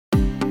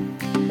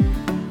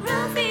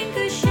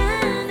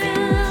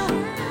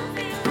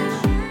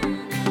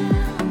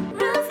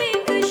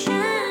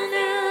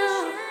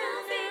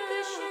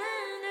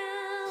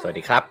วัส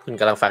ดีครับคุณ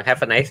กำลังฟัง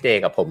Have a nice day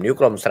กับผมนิ้ว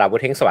กลมสราวุ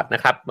ธเฮงสวัสดิ์น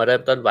ะครับมาเริ่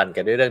มต้นวันกั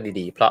นด้วยเรื่อง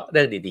ดีๆเพราะเ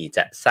รื่องดีๆจ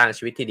ะสร้าง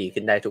ชีวิตที่ดี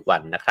ขึ้นได้ทุกวั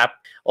นนะครับ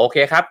โอเค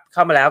ครับเข้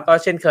ามาแล้วก็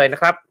เช่นเคยนะ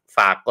ครับฝ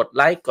ากกดไ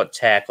ลค์กดแ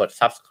ชร์กด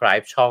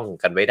Subscribe ช่อง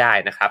กันไว้ได้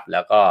นะครับแ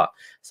ล้วก็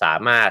สา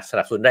มารถส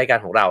นับสนุนรายการ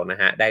ของเรานะ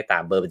ฮะได้ตา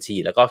มเบอร์บัญชี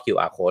แล้วก็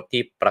QR Code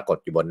ที่ปรากฏ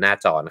อยู่บนหน้า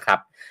จอนะครับ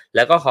แ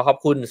ล้วก็ขอบ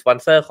คุณสปอน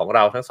เซอร์ของเร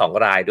าทั้ง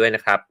2รายด้วยน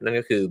ะครับนั่น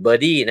ก็คือ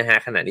Birdie นะฮะ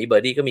ขณะนี้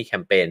Birdie ก็มีแค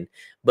มเปญ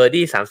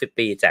Birdie 30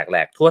 ปีแจกแหล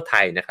กทั่วไท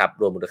ยนะครับ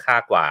รวมมูลค่า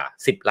กว่า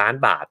10ล้าน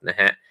บาทนะ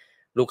ฮะ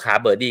ลูกค้า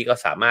Birdie ก็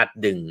สามารถ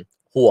ดึง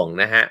ห่วง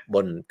นะฮะบ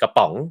นกระ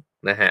ป๋อง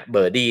นะฮะ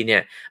Birdie เนี่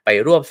ยไป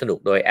ร่วมสนุก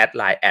โดยแอด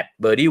ไลน์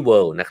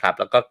 @birdieworld นะครับ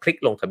แล้วก็คลิก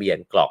ลงทะเบียน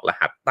กรอกร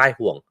หัสใต้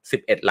ห่วง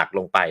11หลักล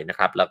งไปนะค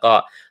รับแล้วก็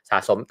สะ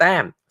สมแต้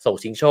มส่ง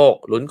ชิงโชค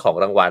ลุ้นของ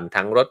รางวัล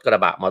ทั้งรถกระ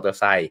บะมอเตอร์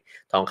ไซค์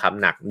ทองค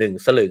ำหนัก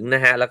1สลึงน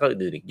ะฮะแล้วก็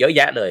อื่นๆอีกเยอะแ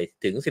ยะเลย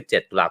ถึง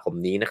17ตุลาคม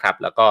นี้นะครับ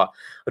แล้วก็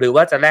หรือ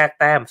ว่าจะแลก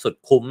แต้มสุด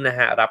คุ้มนะฮ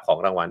ะรับของ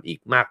รางวัลอีก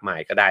มากมาย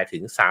ก็ได้ถึ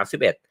ง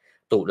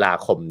31ตุลา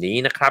คมนี้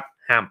นะครับ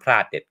ห้ามพลา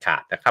ดเด็ดขา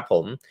ดนะครับผ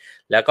ม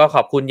แล้วก็ข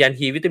อบคุณยัน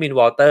ฮีวิตามิน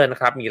วอเตอร์นะ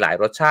ครับมีหลาย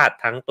รสชาติ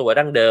ทั้งตัว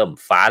ดั้งเดิม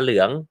ฝาเหลื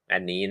องอั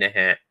นนี้นะฮ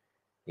ะ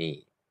นี่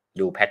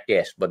ดูแพ็กเก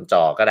จบนจ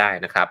อก็ได้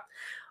นะครับ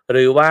ห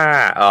รือว่า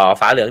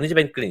ฝาเหลืองนี่จะ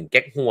เป็นกลิ่นเ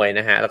ก๊กฮวย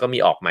นะฮะแล้วก็มี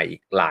ออกใหม่อี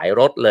กหลาย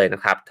รสเลยน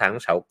ะครับทั้ง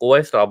เฉาก๊วย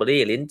สตรอเบอ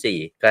รี่ลิ้นจี่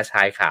กระช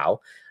ายขาว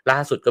ล่า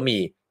สุดก็มี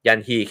ยัน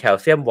ฮีแคล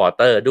เซียมวอเ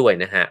ตอร์ด้วย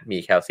นะฮะมี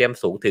แคลเซียม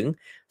สูงถึง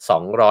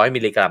200มิ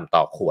ลลิกรัมต่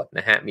อขวดน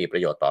ะฮะมีปร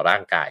ะโยชน์ต่อร่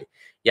างกาย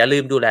อย่าลื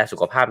มดูแลสุ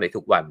ขภาพในทุ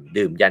กวัน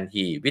ดื่มยัน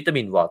ฮีวิตา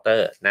มินวอเตอ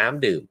ร์น้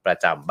ำดื่มประ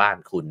จำบ้าน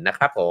คุณนะค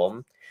รับผม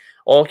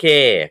โอเค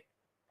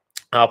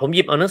ผมห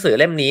ยิบเอาหนังสือ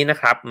เล่มนี้นะ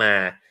ครับมา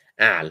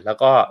อ่านแล้ว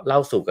ก็เล่า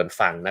สู่กัน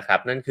ฟังนะครับ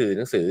นั่นคือห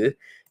นังสือ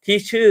ที่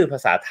ชื่อภา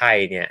ษาไทย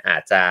เนี่ยอา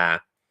จจะ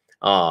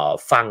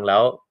ฟังแล้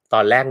วต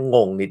อนแรกง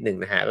งนิดนึง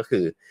นะฮะก็คื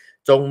อ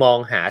จงมอง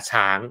หา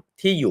ช้าง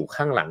ที่อยู่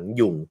ข้างหลัง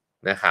ยุง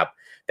นะครับ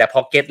แต่พอ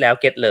เก็ตแล้ว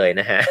เก็ตเลย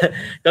นะฮะ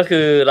ก็คื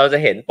อเราจะ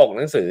เห็นปกห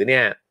นังสือเนี่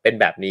ยเป็น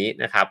แบบนี้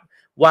นะครับ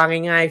ว่า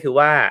ง่ายๆคือ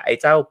ว่าไอ้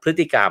เจ้าพฤ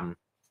ติกรรม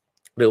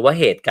หรือว่า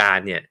เหตุการ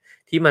ณ์เนี่ย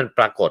ที่มันป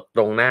รากฏต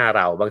รงหน้าเ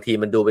ราบางที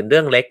มันดูเป็นเรื่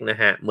องเล็กนะ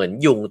ฮะเหมือน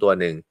ยุงตัว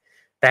หนึ่ง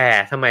แต่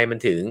ทำไมมัน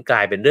ถึงกล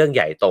ายเป็นเรื่องใ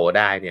หญ่โตไ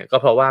ด้เนี่ยก็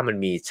เพราะว่ามัน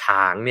มี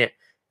ช้างเนี่ย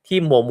ที่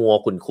มัว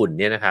ขุ่นๆ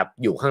เนี่ยนะครับ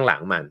อยู่ข้างหลั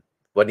งมัน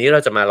วันนี้เรา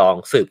จะมาลอง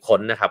สืบค้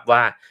นนะครับว่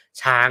า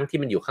ช้างที่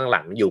มันอยู่ข้างห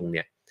ลังยุงเ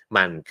นี่ย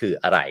มันคือ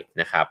อะไร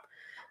นะครับ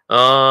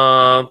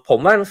ผม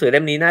ว่าหนังสือเ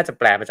ล่มนี้น่าจะ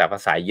แปลมาจากภา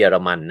ษาเยอร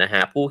มันนะฮ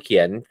ะผู้เขี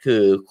ยนคื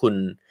อคุณ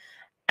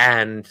แอ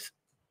น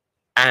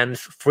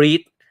ฟรี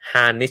ดฮ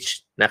านิช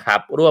นะครับ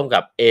ร่วมกั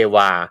บเอว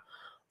า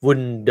วุ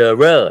นเดอ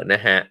เรอร์น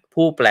ะฮะ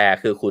ผู้แปล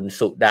คือคุณ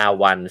สุดา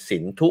วันสิ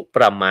นทุป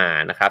ระมา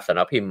นะครับสำ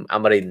นักพิมพ์อ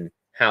มรินทร์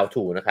How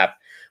to นะครับ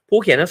ผู้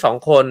เขียนทั้งสอง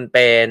คนเ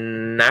ป็น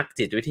นัก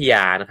จิตวิทย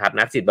านะครับ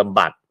นักจิตบำ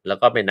บัดแล้ว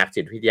ก็เป็นนัก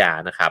จิตวิทยา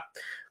นะครับ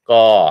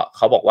ก็เข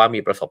าบอกว่ามี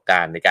ประสบกา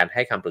รณ์ในการใ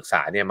ห้คำปรึกษ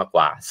าเนี่ยมาก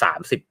ว่า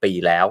30ปี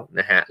แล้ว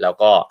นะฮะแล้ว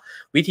ก็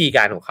วิธีก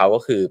ารของเขาก็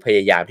คือพย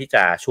ายามที่จ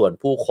ะชวน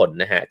ผู้คน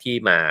นะฮะที่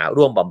มา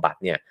ร่วมบำบัด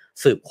เนี่ย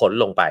สืบค้น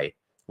ลงไป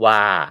ว่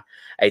า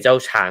ไอ้เจ้า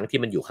ช้างที่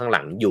มันอยู่ข้างห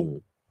ลังยุง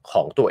ข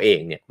องตัวเอง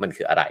เนี่ยมัน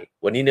คืออะไร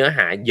วันนี้เนื้อห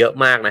าเยอะ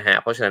มากนะฮะ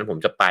เพราะฉะนั้นผม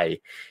จะไป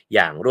อ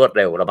ย่างรวด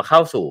เร็วเรามาเข้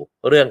าสู่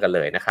เรื่องกันเล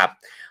ยนะครับ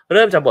เ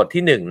ริ่มจากบท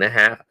ที่1นะฮ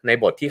ะใน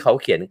บทที่เขา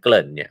เขียนเก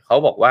ริ่นเนี่ยเขา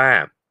บอกว่า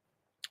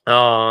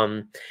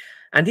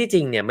อันที่จ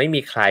ริงเนี่ยไม่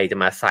มีใครจะ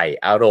มาใส่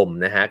อารมณ์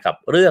นะฮะกับ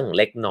เรื่อง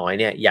เล็กน้อย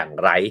เนี่ยอย่าง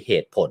ไร้เห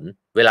ตุผล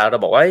เวลาเรา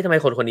บอกว่าทำไม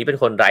คนนี้เป็น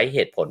คนไร้เห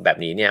ตุผลแบบ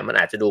นี้เนี่ยมัน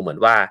อาจจะดูเหมือน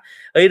ว่า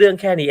เรื่อง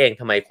แค่นี้เอง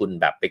ทำไมคุณ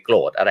แบบไปโกร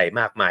ธอะไร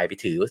มากมายไป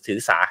ถือ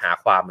สาหา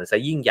ความมันซะ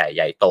ยิ่งใ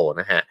หญ่โต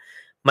นะฮะ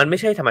มันไม่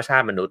ใช่ธรรมชา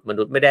ติมนุษย์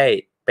ไม่ได้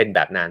เป็นแบ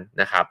บนั้น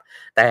นะครับ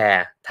แต่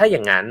ถ้าอย่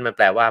างนั้นมันแ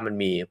ปลว่ามัน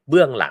มีเ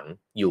บื้องหลัง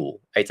อยู่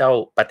ไอ้เจ้า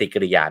ปฏิกิ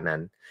ริยานั้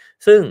น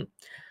ซึ่ง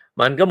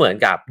มันก็เหมือน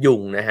กับยุ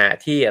งนะฮะ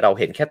ที่เรา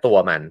เห็นแค่ตัว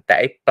มันแต่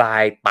ไอ้ปลา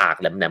ยปาก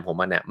แหลมๆของ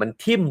มันเนี่ยมัน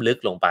ทิ่มลึก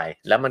ลงไป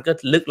แล้วมันก็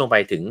ลึกลงไป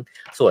ถึง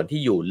ส่วนที่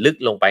อยู่ลึก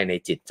ลงไปใน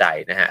จิตใจ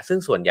นะฮะซึ่ง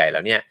ส่วนใหญ่แล้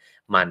วเนี่ย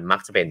มันมัก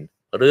จะเป็น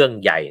เรื่อง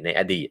ใหญ่ใน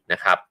อดีตนะ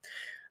ครับ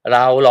เร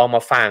าลองม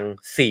าฟัง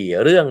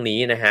4เรื่องนี้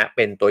นะฮะเ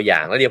ป็นตัวอย่า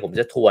งแล้วเดี๋ยวผม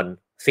จะทวน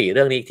4เ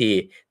รื่องนี้อีกที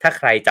ถ้าใ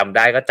ครจำไ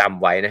ด้ก็จ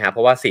ำไว้นะฮะเพร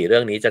าะว่า4เรื่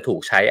องนี้จะถู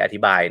กใช้อธิ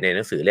บายในห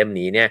นังสือเล่ม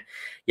นี้เนี่ย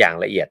อย่าง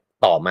ละเอียด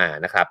ต่อมา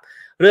นะครับ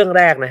เรื่องแ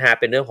รกนะฮะ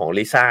เป็นเรื่องของ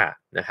ลิซ่า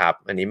นะครับ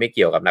อันนี้ไม่เ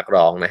กี่ยวกับนัก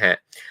ร้องนะฮะ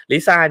ลิ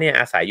ซ่าเนี่ย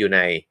อาศัยอยู่ใน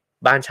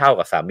บ้านเช่า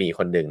กับสามี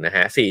คนหนึ่งนะฮ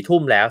ะ4 ทุ่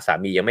มแล้วสา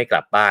มียังไม่ก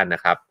ลับบ้านน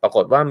ะครับปราก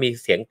ฏว่ามี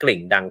เสียงกริ่ง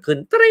ดังขึ้น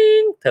ตริ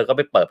งเธอก็ไ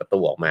ปเปิดประตู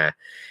ออกมา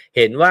เ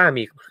ห็นว่า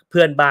มีเ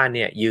พื่อนบ้านเ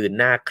นี่ยยืน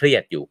หน้าเครีย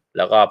ดอยู่แ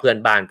ล้วก็เพื่อน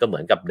บ้านก็เหมื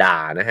อนกับด่า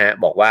นะฮะ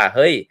บอกว่าเ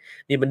ฮ้ย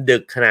นี่มันดึ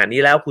กขนาดนี้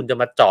แล้วคุณจะ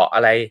มาเจาะอ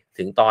ะไร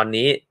ถึงตอน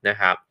นี้นะ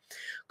ครับ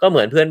ก็เห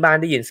มือนเพื่อนบ้าน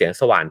ได้ยินเสียง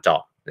สว่านเจา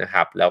ะนะค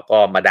รับแล้วก็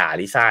มาด่า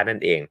ลิซ่านั่น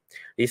เอง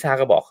ลิซ่า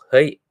ก็บอกเ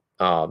ฮ้ย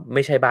ไ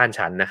ม่ใช่บ้าน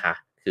ฉันนะคะ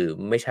คือ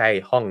ไม่ใช่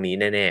ห้องนี้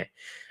แน่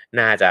ๆ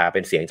น่าจะเป็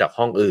นเสียงจาก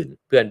ห้องอื่น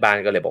เพื่อนบ้าน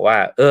ก็เลยบอกว่า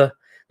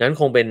งั้น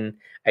คงเป็น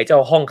ไอ้เจ้า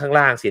ห้องข้าง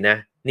ล่างสินะ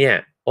เนี่ย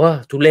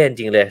ทุเรศ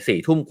จริงเลย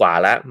4 ทุ่มกว่า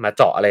แล้วมาเ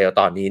จาะอะไร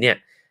ตอนนี้เนี่ย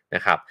น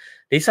ะครับ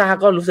ลิซ่า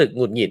ก็รู้สึกห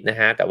งุดหงิดนะ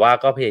ฮะแต่ว่า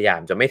ก็พยายาม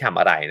จะไม่ทำ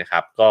อะไรนะครั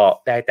บก็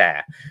ได้แต่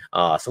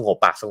สงบ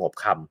ปากสงบ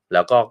คำแ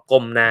ล้วก็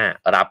ก้มหน้า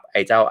รับไ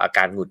อ้เจ้าอาก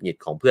ารหงุดหงิด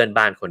ของเพื่อน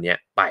บ้านคนนี้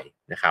ไป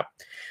นะครับ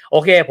โอ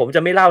เคผมจ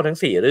ะไม่เล่าทั้ง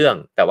4เรื่อง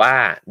แต่ว่า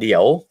เดี๋ย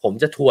วผม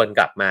จะทวนก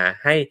ลับมา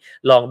ให้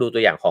ลองดูตั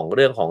วอย่างของเ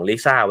รื่องของลิ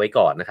ซ่าไว้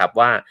ก่อนนะครับ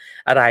ว่า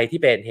อะไรที่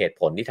เป็นเหตุ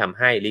ผลที่ทำใ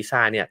ห้ลิซ่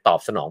าเนี่ยตอบ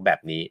สนองแบบ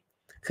นี้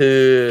คื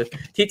อ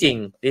ที่จริง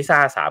ลิซ่า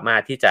สามาร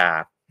ถที่จะ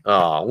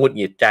หงุดห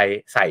งิดใจ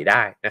ใส่ไ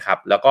ด้นะครับ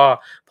แล้วก็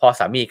พอ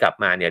สามีกลับ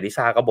มาเนี่ยลิ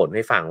ซ่าก็บ่นใ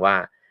ห้ฟังว่า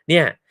เ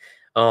นี่ย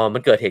มั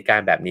นเกิดเหตุการ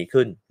ณ์แบบนี้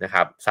ขึ้นนะค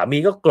รับสามี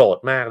ก็โกรธ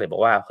มากเลยบอ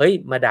กว่าเฮ้ย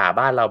มาด่า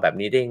บ้านเราแบบ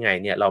นี้ได้ยังไง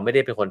เนี่ยเราไม่ไ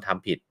ด้เป็นคนท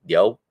ำผิดเดี๋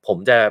ยวผม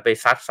จะไป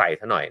ซัดใส่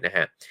ซะหน่อยนะฮ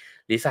ะ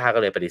ลิซ่าก็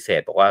เลยปฏิเส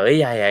ธบอกว่าเฮ้ย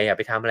อย่าไ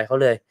ปทำอะไรเขา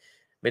เลย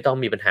ไม่ต้อง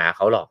มีปัญหาเ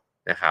ขาหรอก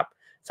นะครับ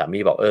สามี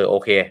บอกโอ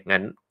เคงั้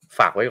นฝ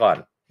ากไว้ก่อน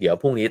เดี๋ยว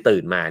พรุ่งนี้ตื่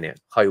นมาเนี่ย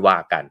ค่อยว่า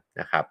กัน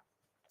นะครับ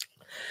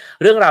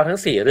เรื่องราวทั้ง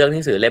4เรื่องที่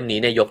หนังสือเล่มนี้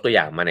เนี่ยยกตัวอ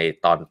ย่างมาใน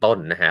ตอนต้น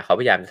นะฮะเขา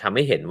พยายามจะทำใ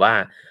ห้เห็นว่า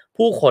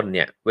ผู้คนเ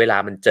นี่ยเวลา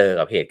มันเจอ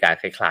กับเหตุการณ์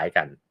คล้ายๆ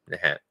กันน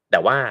ะฮะแ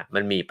ต่ว่ามั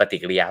นมีปฏิ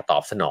กิริยาตอ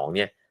บสนองเ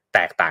นี่ยแต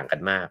กต่างกัน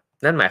มาก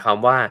นั่นหมายความ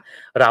ว่า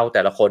เราแ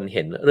ต่ละคนเ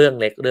ห็นเรื่อง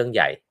เล็กเรื่องใ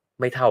หญ่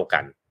ไม่เท่ากั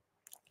น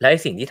และ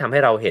สิ่งที่ทำให้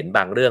เราเห็นบ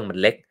างเรื่องมัน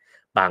เล็ก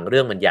บางเรื่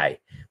องมันใหญ่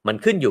มัน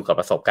ขึ้นอยู่กับ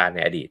ประสบการณ์ใน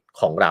อดีต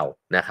ของเรา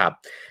นะครับ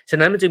ฉะ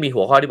นั้นมันจะมี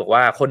หัวข้อที่บอก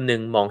ว่าคนนึ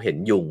งมองเห็น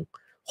ยุง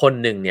คน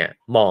นึงเนี่ย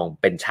มอง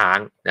เป็นช้าง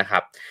นะครั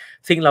บ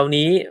สิ่งเหล่า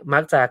นี้มั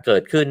กจะเกิ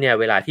ดขึ้นเนี่ย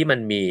เวลาที่มัน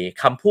มี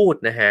คำพูด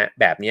นะฮะ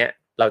แบบเนี้ย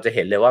เราจะเ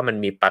ห็นเลยว่ามัน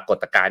มีปราก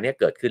ฏการณ์เนี่ย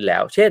เกิดขึ้นแล้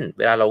วเช่น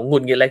เวลาเราหงุ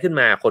ดหงิดอะไรขึ้น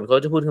มาคนเขา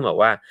จะพูดขึ้นมา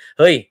ว่า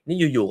เฮ้ยนี่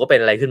อยู่ๆก็เป็น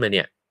อะไรขึ้นมาเ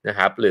นี่ยนะค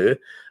รับหรือ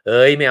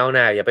ไม่เอาน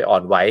ะอย่าไปอ่อ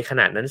นไหวข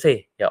นาดนั้นสิ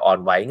อย่าอ่อน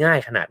ไหวง่าย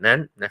ขนาดนั้น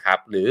นะครับ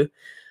หรือ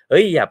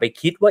อย่าไป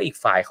คิดว่าอีก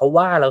ฝ่ายเขา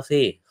ว่าเรา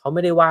สิเขาไ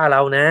ม่ได้ว่าเร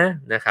า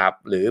นะครับ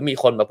หรือมี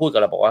คนมาพูดกับ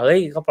เราบอกว่าเฮ้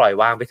ยก็ปล่อย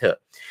วางไปเถอะ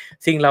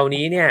สิ่งเหล่า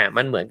นี้เนี่ย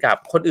มันเหมือนกับ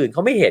คนอื่นเข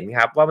าไม่เห็นค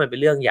รับว่ามันเป็น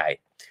เรื่องใหญ่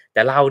แ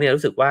ต่เราเนี่ย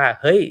รู้สึกว่า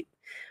เฮ้ย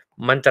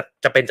มัน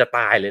จะเป็นจะต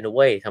ายเลยนะเ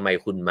ว้ยทำไม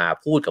คุณมา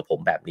พูดกับผม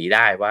แบบนี้ไ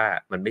ด้ว่า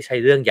มันไม่ใช่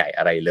เรื่องใหญ่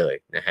อะไรเลย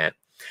นะฮะ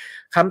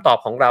คำตอบ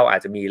ของเราอา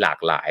จจะมีหลาก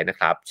หลายนะ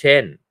ครับเช่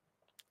น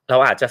เรา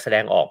อาจจะแสด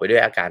งออกไปด้ว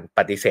ยอาการป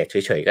ฏิเสธเ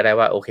ฉยๆก็ได้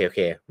ว่าโอเค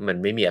มัน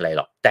ไม่มีอะไรห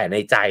รอกแต่ใน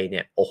ใจเ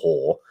นี่ยโอ้โห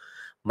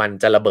มัน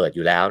จะระเบิดอ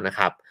ยู่แล้วนะค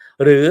รับ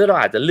หรือเรา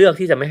อาจจะเลือก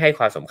ที่จะไม่ให้ค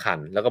วามสำคัญ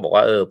แล้วก็บอก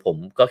ว่าผม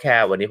ก็แค่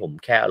วันนี้ผม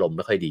แค่อารมณ์ไ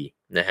ม่ค่อยดี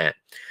นะฮะ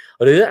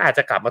หรืออาจจ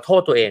ะกลับมาโท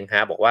ษตัวเองฮ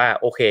ะบอกว่า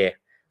โอเค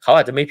เขาอ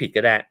าจจะไม่ผิด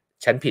ก็ได้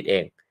ฉันผิดเอ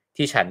ง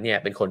ที่ฉันเนี่ย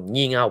เป็นคน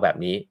งี่เง่าแบบ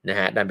นี้นะ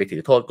ฮะดันไปถื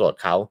อโทษโกรธ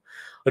เขา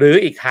หรือ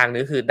อีกทางนึ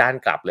งคือด้าน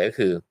กลับเลยก็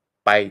คือ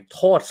ไปโ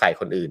ทษใส่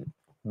คนอื่น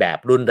แบบ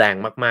รุนแรง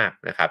มาก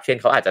ๆนะครับเช่น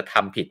เขาอาจจะท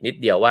ำผิดนิด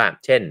เดียวว่า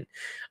เช่น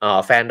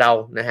แฟนเรา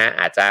นะฮะ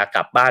อาจจะก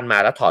ลับบ้านมา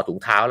แล้วถอดถุง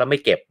เท้าแล้วไม่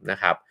เก็บนะ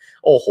ครับ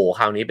โอ้โหค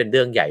ราวนี้เป็นเ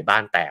รื่องใหญ่บ้า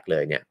นแตกเล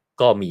ยเนี่ย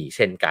ก็มีเ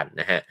ช่นกัน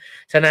นะฮะ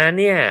ฉะนั้น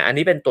เนี่ยอัน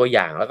นี้เป็นตัวอ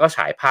ย่างแล้วก็ฉ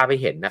ายภาพให้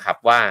เห็นนะครับ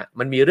ว่า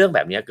มันมีเรื่องแบ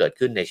บนี้เกิด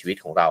ขึ้นในชีวิต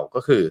ของเราก็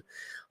คือ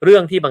เรื่อ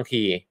งที่บาง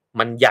ที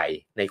มันใหญ่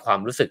ในความ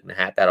รู้สึกนะ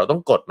ฮะแต่เราต้อ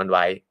งกดมันไ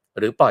ว้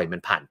หรือปล่อยมัน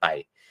ผ่านไป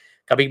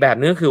กับอีกแบบ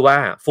นึงก็คือว่า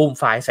ฟูม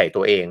ไฟล์ใส่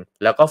ตัวเอง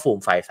แล้วก็ฟูม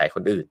ไฟล์ใส่ค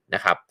นอื่นน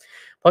ะครับ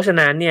เพราะฉะ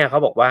นั้นเนี่ยเขา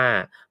บอกว่า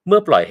เมื่อ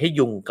ปล่อยให้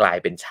ยุงกลาย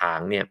เป็นช้าง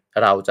เนี่ย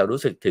เราจะรู้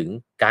สึกถึง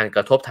การก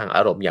ระทบทางอ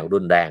ารมณ์อย่างรุ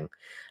นแรง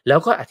แล้ว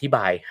ก็อธิบ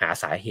ายหา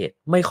สาเหตุ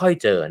ไม่ค่อย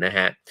เจอนะฮ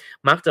ะ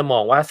มักจะมอ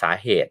งว่าสา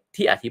เหตุ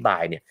ที่อธิบา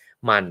ยเนี่ย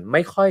มันไ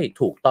ม่ค่อย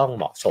ถูกต้องเ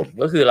หมาะสม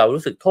ก็คือเรา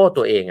รู้สึกโทษ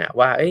ตัวเองอะ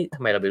ว่าทำ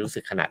ไมเราไปรู้สึ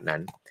กขนาดนั้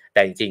นแ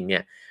ต่จริงๆเนี่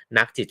ย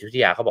นักจิตวิท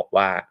ยาเขาบอก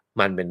ว่า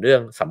มันเป็นเรื่อ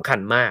งสำคัญ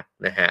มาก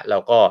นะฮะแล้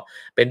วก็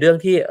เป็นเรื่อง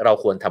ที่เรา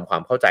ควรทำควา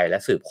มเข้าใจและ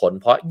สืบค้น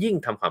เพราะยิ่ง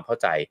ทำความเข้า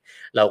ใจ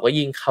เราก็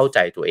ยิ่งเข้าใจ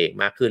ตัวเอง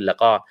มากขึ้นแล้ว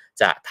ก็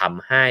จะท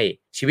ำให้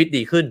ชีวิต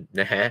ดีขึ้น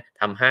นะฮะ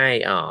ทำให้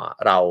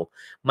เรา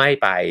ไม่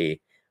ไป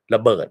ร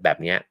ะเบิดแบบ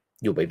นี้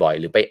อยู่บ่อยๆ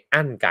หรือไป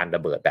อั้นการร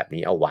ะเบิดแบบ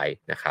นี้เอาไว้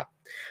นะครับ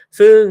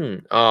ซึ่ง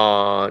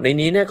ใน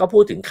นี้เนี่ยก็พู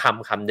ดถึงค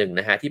ำหนึ่ง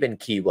นะฮะที่เป็น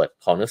คีย์เวิร์ด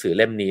ของหนังสือเ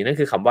ล่มนี้นั่น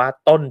คือคำว่า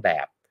ต้นแบ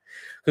บ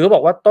คือเขาบ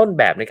อกว่าต้น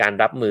แบบในการ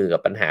รับมือกั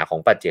บปัญหาของ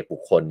ปัจเจกบุ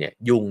คคลเนี่ย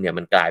ยุงเนี่ย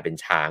มันกลายเป็น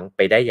ช้างไป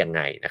ได้ยังไ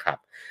งนะครับ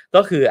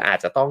ก็คืออาจ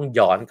จะต้อง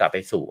ย้อนกลับไป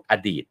สู่อ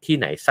ดีตที่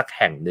ไหนสักแ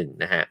ห่งหนึ่ง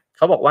นะฮะเ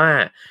ขาบอกว่า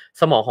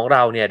สมองของเร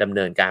าเนี่ยดำเ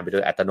นินการไปโด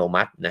ยอัตโน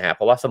มัตินะฮะเพ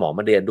ราะว่าสมอง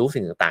มันเรียนรู้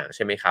สิ่งต่างๆใ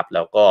ช่ไหมครับแ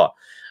ล้วก็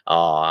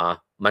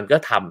มันก็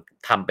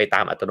ทำไปต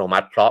ามอัตโนมั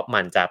ติเพราะ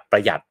มันจะปร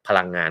ะหยัดพ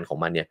ลังงานของ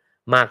มันเนี่ย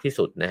มากที่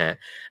สุดนะฮะ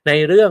ใน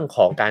เรื่องข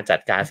องการจัด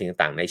การสิ่ง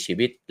ต่างๆในชี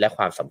วิตและค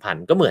วามสัมพัน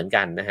ธ์ก็เหมือน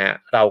กันนะฮะ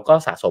เราก็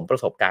สะสมประ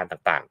สบการณ์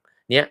ต่าง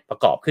ๆเนี่ยประ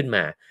กอบขึ้นม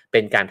าเป็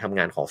นการทำ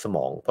งานของสม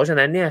องเพราะฉะ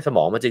นั้นเนี่ยสม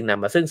องมันจึงน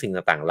ำมาซึ่งสิ่ง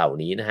ต่างๆเหล่า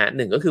นี้นะฮะห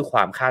นึ่งก็คือคว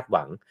ามคาดห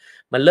วัง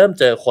มันเริ่ม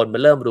เจอคนมั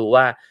นเริ่มรู้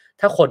ว่า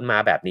ถ้าคนมา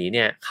แบบนี้เ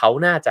นี่ยเขา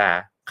น่าจะ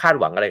คาด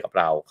หวังอะไรกับ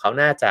เราเขา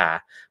น่าจะ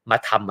มา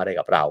ทำอะไร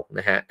กับเราน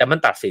ะฮะแต่มัน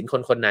ตัดสิน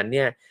คนนั้นเ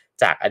นี่ย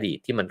จากอดีต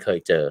ที่มันเคย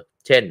เจอ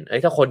เช่น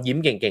ถ้าคนยิ้ม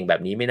เก่งๆแบ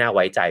บนี้ไม่น่าไ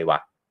ว้ใจว่ะ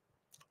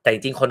แต่จ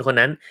ริงๆคน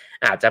นั้น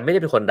อาจจะไม่ได้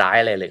เป็นคนร้าย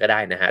อะไรเลยก็ได้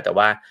นะฮะแต่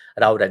ว่า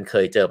เราดันเค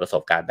ยเจอประส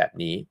บการณ์แบบ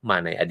นี้มา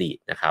ในอดีต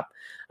นะครับ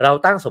เรา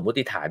ตั้งสมมุ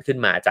ติฐานขึ้น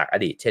มาจากอ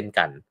ดีตเช่น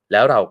กันแล้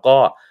วเราก็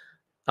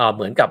เห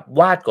มือนกับ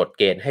วาดกฎ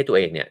เกณฑ์ให้ตัวเ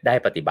องเนี่ยได้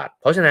ปฏิบัติ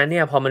เพราะฉะนั้นเ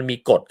นี่ยพอมันมี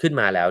กฎขึ้น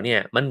มาแล้วเนี่ย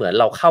มันเหมือน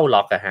เราเข้าล็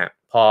อกอะฮะ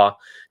พอ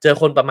เจอ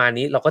คนประมาณ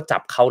นี้เราก็จั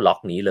บเข้าล็อก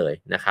นี้เลย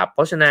นะครับเพ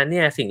ราะฉะนั้นเ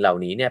นี่ยสิ่งเหล่า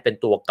นี้เนี่ยเป็น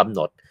ตัวกำหน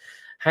ด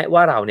ให้ว่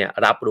าเราเนี่ย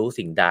รับรู้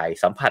สิ่งใด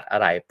สัมผัสอะ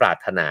ไรปรา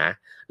รถนา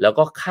แล้ว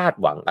ก็คาด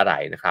หวังอะไร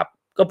นะครับ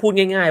ก็พูด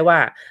ง่ายๆว่า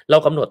เรา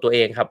กำหนดตัวเอ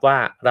งครับว่า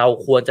เรา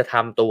ควรจะท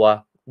ำตัว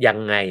ยัง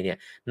ไงเนี่ย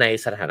ใน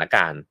สถานก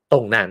ารณ์ตร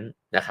งนั้น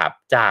นะครับ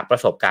จากปร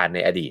ะสบการณ์ใน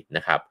อดีตน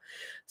ะครับ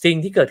สิ่ง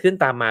ที่เกิดขึ้น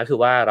ตามมาคือ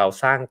ว่าเรา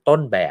สร้างต้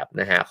นแบบ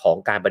นะฮะของ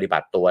การปฏิบั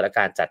ติตัวและ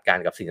การจัดการ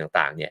กับสิ่ง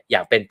ต่างๆเนี่ยอย่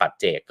างเป็นปัจ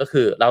เจกก็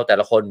คือเราแต่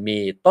ละคนมี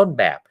ต้น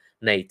แบบ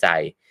ในใจ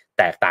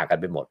แตกต่างกัน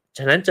ไปหมดฉ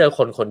ะนั้นเจอค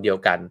นคนเดียว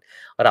กัน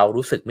เรา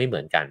รู้สึกไม่เหมื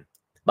อนกัน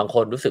บางค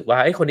นรู้สึกว่า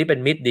ไอ้คนนี้เป็น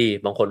มิตรดี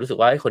บางคนรู้สึก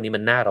ว่าไอ้คนนี้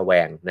มันน่าระแว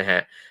งนะฮะ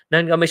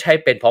นั่นก็ไม่ใช่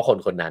เป็นเพราะคน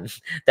คนนั้น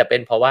แต่เป็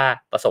นเพราะว่า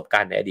ประสบกา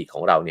รณ์ในอดีตข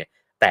องเราเนี่ย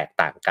แตก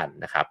ต่างกัน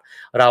นะครับ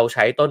เราใ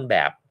ช้ต้นแบ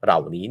บเหล่า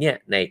นี้เนี่ย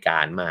ในก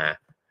ารมา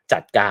จั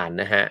ดการ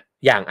นะฮะ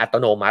อย่างอัต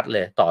โนมัติเล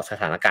ยต่อส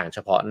ถานการณ์เฉ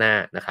พาะหน้า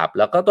นะครับแ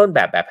ล้วก็ต้นแบ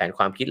บแผนค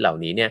วามคิดเหล่า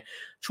นี้เนี่ย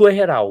ช่วยใ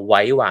ห้เราไ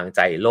ว้วางใ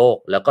จโลก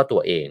แล้วก็ตั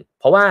วเอง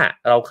เพราะว่า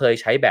เราเคย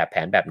ใช้แบบแผ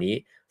นแบบนี้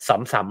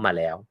ซ้ำๆมา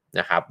แล้ว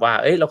นะครับว่า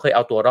เราเคยเอ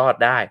าตัวรอด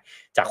ได้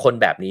จากคน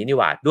แบบนี้นี่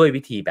หว่าด้วย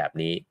วิธีแบบ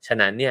นี้ฉะ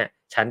นั้นเนี่ย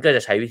ฉันก็จ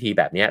ะใช้วิธี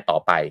แบบนี้ต่อ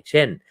ไปเ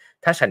ช่น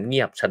ถ้าฉันเ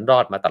งียบฉันรอ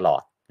ดมาตลอ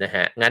ดนะฮ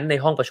ะงั้นใน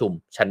ห้องประชุม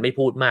ฉันไม่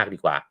พูดมากดี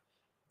กว่า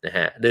นะฮ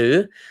ะหรือ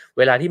เ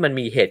วลาที่มัน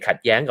มีเหตุขัด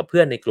แย้งกับเพื่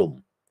อนในกลุ่ม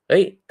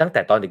ตั้งแ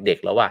ต่ตอนเด็ก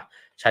ๆแล้วว่ะ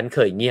ฉันเค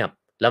ยเงียบ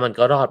แล้วมัน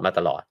ก็รอดมาต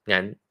ลอด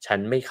งั้นฉัน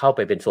ไม่เข้าไป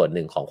เป็นส่วนห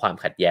นึ่งของความ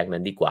ขัดแย้งนั้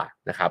นดีกว่า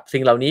นะครับสิ่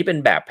งเหล่านี้เป็น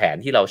แบบแผน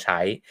ที่เราใช้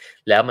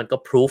แล้วมันก็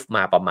พิสูจม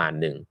าประมาณ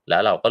หนึ่งแล้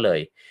วเราก็เลย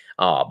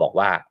บอก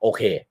ว่าโอเ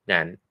ค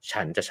งั้น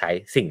ฉันจะใช้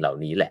สิ่งเหล่า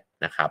นี้แหละ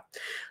นะครับ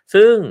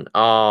ซึ่ง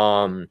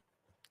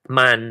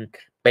มัน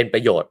เป็นปร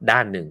ะโยชน์ด้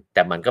านหนึ่งแ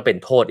ต่มันก็เป็น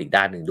โทษอีก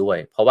ด้านหนึ่งด้วย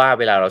เพราะว่า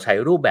เวลาเราใช้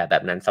รูปแบ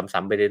บนั้นซ้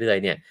ำๆไปเรื่อย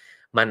ๆเนี่ย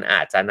มันอ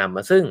าจจะนำม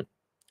าซึ่ง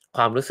ค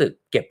วามรู้สึก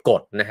เก็บก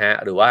ดนะฮะ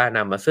หรือว่าน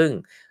ำมาซึ่ง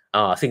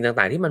สิ่ง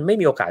ต่างๆที่มันไม่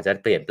มีโอกาสจะ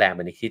เปลี่ยนแปลงไป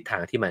ในทิศทา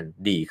งที่มัน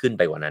ดีขึ้นไ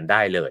ปกว่านั้นไ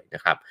ด้เลยน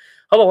ะครับ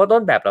เขาบอกว่าต้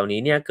นแบบเหล่านี้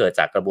เนี่ยเกิด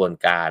จากกระบวน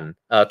การ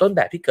ต้นแบ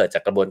บที่เกิดจา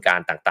กกระบวนการ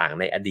ต่างๆ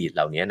ในอดีตเห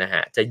ล่านี้นะฮ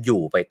ะจะอ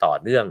ยู่ไปต่อ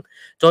เนื่อง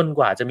จนก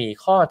ว่าจะมี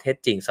ข้อเท็จ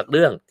จริงสักเ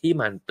รื่องที่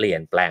มันเปลี่ย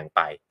นแปลงไ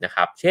ปนะค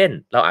รับเช่น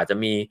เราอาจจะ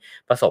มี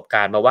ประสบก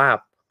ารณ์มาว่า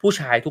ผู้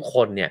ชายทุกค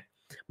นเนี่ย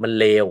มัน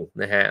เลว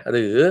นะฮะห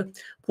รือ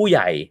ผู้ให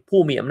ญ่ผู้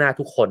มีอำนาจ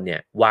ทุกคนเนี่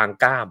ยวาง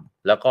กล้าม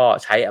แล้วก็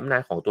ใช้อำนา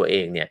จของตัวเอ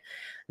งเนี่ย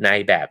ใน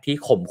แบบที่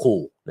ข่ม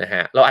ขู่นะฮ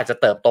ะเราอาจจะ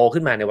เติบโต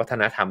ขึ้นมาในวัฒ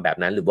นธรรมแบบ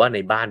นั้นหรือว่าใน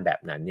บ้านแบ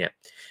บนั้นเนี่ย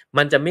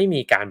มันจะไม่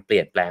มีการเป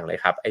ลี่ยนแปลงเลย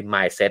ครับไอ้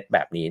mindset แบ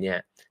บนี้เนี่ย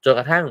จนก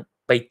ระทั่ง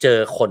ไปเจอ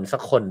คนสั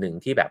กคนหนึ่ง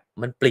ที่แบบ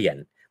มันเปลี่ยน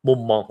มุม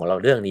มองของเรา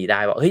เรื่องนี้ได้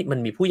ว่าเฮ้ยมัน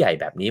มีผู้ใหญ่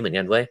แบบนี้เหมือน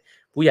กันเว้ย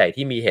ผู้ใหญ่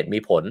ที่มีเหตุมี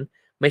ผล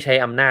ไม่ใช้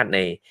อำนาจใน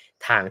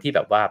ทางที่แบ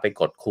บว่าไป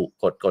ก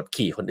ด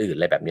ขี่คนอื่นอ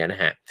ะไรแบบนี้น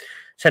ะฮะ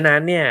ฉะนั้น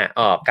เนี่ย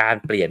การ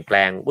เปลี่ยนแปล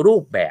งรู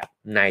ปแบบ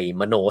ใน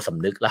มโนส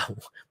ำนึกเรา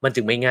มัน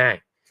จึงไม่ง่าย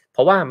เพ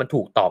ราะว่ามัน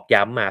ถูกตอก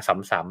ย้ำมา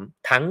ซ้ำ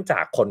ๆทั้งจ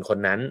ากคนคน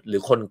นั้นหรื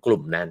อคนก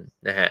ลุ่มนั้น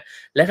นะฮะ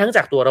และทั้งจ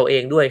ากตัวเราเอ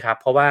งด้วยครับ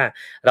เพราะว่า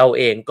เรา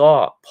เองก็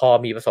พอ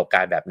มีประสบก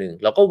ารณ์แบบหนึ่ง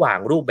เราก็วาง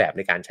รูปแบบใ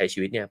นการใช้ชี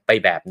วิตเนี่ยไป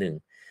แบบหนึ่ง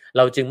เ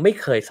ราจึงไม่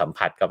เคยสัม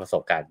ผัสกับประส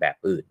บการณ์แบบ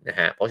อื่นนะ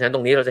ฮะเพราะฉะนั้นต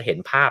รงนี้เราจะเห็น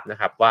ภาพนะ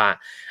ครับว่า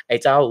ไอ้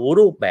เจ้า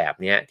รูปแบบ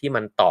เนี้ยที่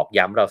มันตอก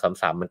ย้ำเรา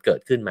ซ้ำๆมันเกิ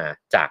ดขึ้นมา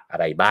จากอะ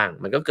ไรบ้าง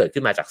มันก็เกิด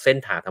ขึ้นมาจากเส้น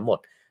ทางทั้งหมด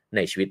ใ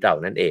นชีวิตเรา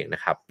นั่นเองน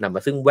ะครับนำม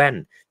าซึ่งแว่น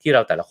ที่เร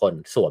าแต่ละคน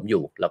สวมอ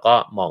ยู่แล้วก็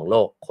มองโล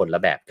กคนล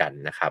ะแบบกัน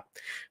นะครับ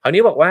คราว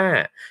นี้บอกว่า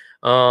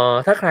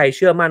ถ้าใครเ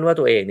ชื่อมั่นว่า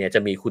ตัวเองเนี่ยจะ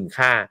มีคุณ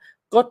ค่า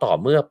ก็ต่อ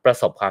เมื่อประ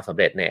สบความสำ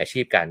เร็จในอา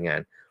ชีพการงา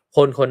นค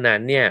นคนนั้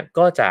นเนี่ย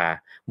ก็จะ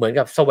เหมือน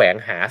กับแสวง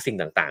หาสิ่ง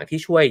ต่างๆที่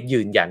ช่วยยื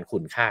นยันคุ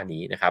ณค่า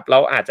นี้นะครับเรา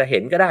อาจจะเห็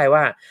นก็ได้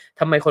ว่า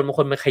ทำไมคนบางค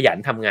นมันขยัน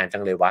ทำงานจั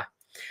งเลยวะ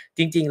จ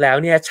ริงๆแล้ว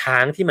เนี่ยช้า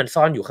งที่มัน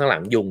ซ่อนอยู่ข้างหลั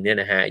งยุงเนี่ย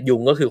นะฮะยุ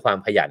งก็คือความ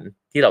ขยัน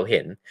ที่เราเ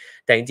ห็น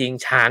แต่จริง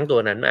ๆช้างตัว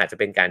นั้นอาจจะ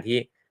เป็นการที่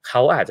เข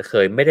าอาจจะเค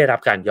ยไม่ได้รับ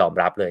การยอม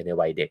รับเลยใน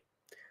วัยเด็ก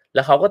แ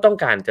ล้วเขาก็ต้อง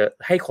การจะ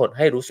ให้คนใ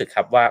ห้รู้สึกค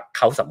รับว่าเ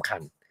ขาสำคั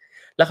ญ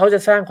แล้วเขาจะ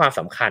สร้างความ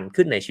สำคัญ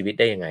ขึ้นในชีวิต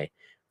ได้ยังไง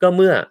ก็เ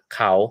มื่อเ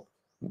ขา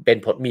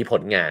มีผ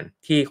ลงาน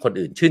ที่คน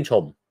อื่นชื่นช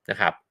มนะ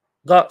ครับ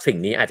ก็สิ่ง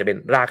นี้อาจจะเป็น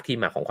รากที่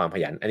มาของความข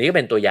ยันอันนี้ก็เ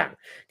ป็นตัวอย่าง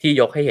ที่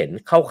ยกให้เห็น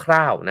ค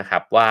ร่าวๆนะครั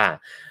บว่า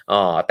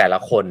แต่ละ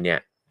คนเนี่ย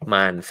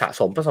มันสะ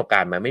สมประสบกา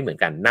รณ์มาไม่เหมือน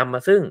กันนำมา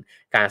ซึ่ง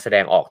การแสด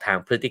งออกทาง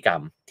พฤติกรร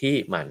มที่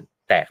มัน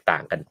แตกต่า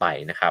งกันไป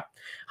นะครับ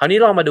คราวนี้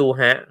ลองมาดู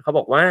ฮะเขาบ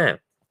อกว่า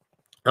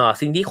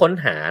สิ่งที่ค้น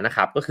หานะค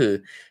รับก็คือ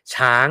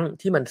ช้าง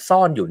ที่มันซ่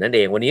อนอยู่นั่นเอ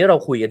งวันนี้เรา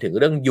คุยกันถึง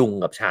เรื่องยุง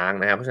กับช้าง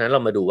นะครับเพราะฉะนั้นเร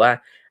ามาดูว่า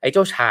ไอ้เ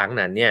จ้าช้าง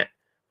นั้นเนี่ย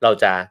เรา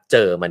จะเจ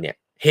อมันเนี่ย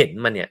เห็น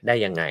มันเนี่ยได้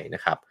ยังไงน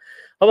ะครับ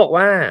เขาบอก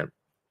ว่า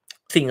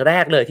สิ่งแร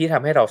กเลยที่ท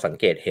ำให้เราสัง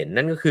เกตเห็น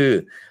นั่นก็คือ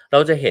เรา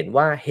จะเห็น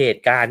ว่าเห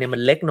ตุการณ์เนี่ยมั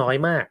นเล็กน้อย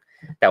มาก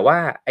แต่ว่า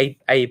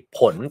ไอผ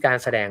ลการ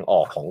แสดงอ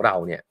อกของเรา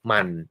เนี่ยมั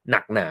นห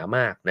นักหนาม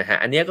ากนะฮะ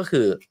อันนี้ก็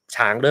คือ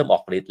ช้างเริ่มอ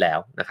อกฤทธิ์แล้ว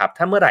นะครับ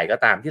ถ้าเมื่อไหร่ก็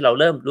ตามที่เรา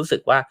เริ่มรู้สึ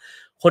กว่า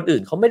คนอื่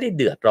นเขาไม่ได้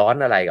เดือดร้อน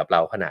อะไรกับเร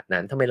าขนาด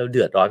นั้นทำไมเราเ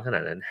ดือดร้อนขนา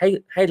ดนั้น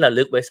ให้ระ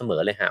ลึกไว้เสม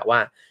อเลยฮะว่า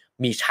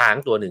มีช้าง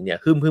ตัวหนึ่งเนี่ย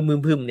ฮึ่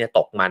มเนี่ยต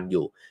กมันอ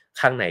ยู่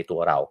ข้างในตัว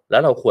เราแล้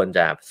วเราควรจ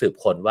ะสืบ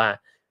ค้นว่า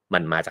มั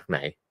นมาจากไหน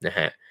นะฮ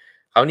ะ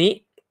คราวนี้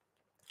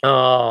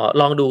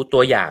ลองดูตั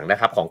วอย่างนะ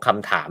ครับของค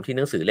ำถามที่ห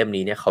นังสือเล่ม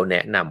นี้เนี่ยเขาแน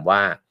ะนำว่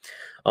า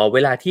เว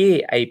ลาที่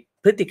ไอ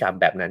พฤติกรรม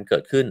แบบนั้นเกิ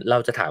ดขึ้นเรา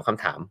จะถามค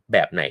ำถามแบ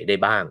บไหนได้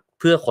บ้าง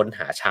เพื่อค้นห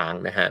าช้าง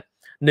นะฮะ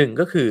หนึ่ง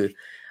ก็คือ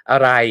อะ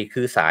ไร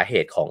คือสาเห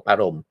ตุของอา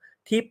รมณ์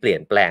ที่เปลี่ย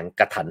นแปลง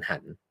กระทันหั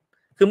น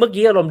คือเมื่อ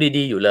กี้อารมณ์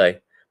ดีๆอยู่เลย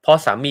พอ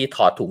สามีถ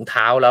อดถุงเ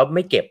ท้าแล้วไ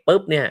ม่เก็บปุ๊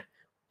บเนี่ย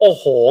โอ้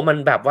โหมัน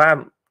แบบว่า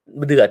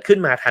เดือดขึ้น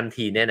มาทัน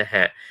ทีเนี่ยนะฮ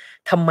ะ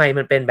ทำไม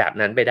มันเป็นแบบ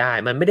นั้นไปได้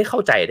มันไม่ได้เข้า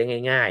ใจได้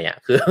ง่าย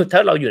ๆคือถ้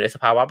าเราอยู่ในส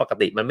ภาวะปก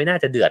ติมันไม่น่า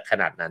จะเดือดข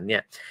นาดนั้นเนี่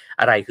ย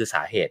อะไรคือส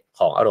าเหตุข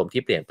องอารมณ์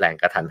ที่เปลี่ยนแปลง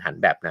กระทันหัน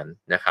แบบนั้น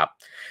นะครับ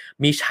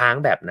มีช้าง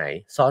แบบไหน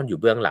ซ่อนอยู่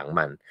เบื้องหลัง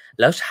มัน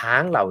แล้วช้า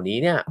งเหล่านี้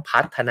เนี่ย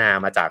พัฒนา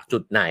มาจากจุ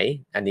ดไหน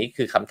อันนี้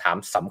คือคำถาม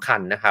สำคัญ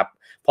นะครับ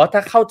เพราะถ้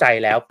าเข้าใจ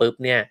แล้วปุ๊บ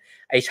เนี่ย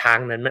ไอ้ช้าง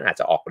นั้นมันอาจ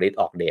จะออกฤทธิ์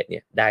ออกเดชเนี่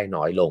ยได้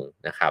น้อยลง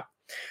นะครับ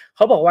เข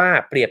าบอกว่า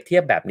เปรียบเทีย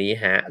บแบบนี้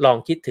ฮะลอง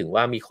คิดถึง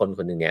ว่ามีคนค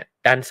นหนึ่งเนี่ย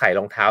ดันใส่ร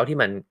องเท้าที่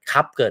มัน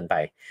คับเกินไป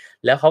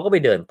แล้วเขาก็ไป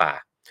เดินป่า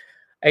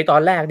ไอ้ตอ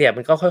นแรกเนี่ย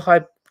มันก็ค่อย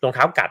ๆรองเ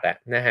ท้ากัด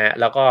นะฮะ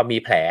แล้วก็มี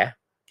แผล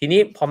ทีนี้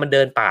พอมันเ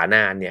ดินป่าน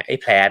านเนี่ยไอ้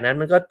แผลนั้น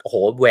มันก็โอ้โห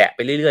แหวะไป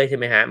เรื่อยๆใช่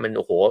ไหมฮะมันโ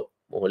อ้โห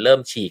เริ่ม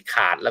ฉีกข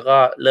าดแล้วก็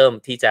เริ่ม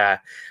ที่จะ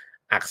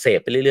อักเสบ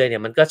ไปเรื่อยๆเนี่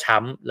ยมันก็ช้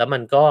ำแล้วมั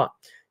นก็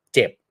เ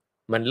จ็บ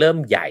มันเริ่ม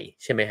ใหญ่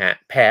ใช่ไหมฮะ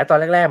แผลตอน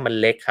แรกๆมัน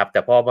เล็กครับแต่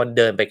พอมันเ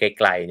ดินไปไก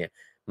ลๆเนี่ย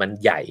มัน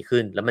ใหญ่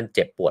ขึ้นแล้วมันเ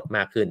จ็บปวดม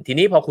ากขึ้นที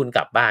นี้พอคุณก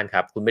ลับบ้านค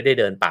รับคุณไม่ได้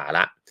เดินป่าล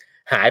ะ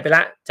หายไปล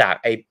ะจาก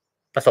ไอ้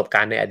ประสบก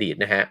ารณ์ในอดีต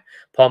นะฮะ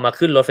พอมา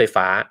ขึ้นรถไฟ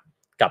ฟ้า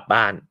กลับ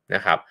บ้านน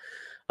ะครับ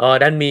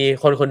ดันมี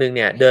คนคนหนึ่งเ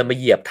นี่ยเดินมา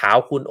เหยียบเท้า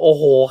คุณโอ้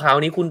โหคราว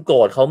นี้คุณโกร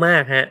ธเขามา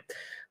กฮะ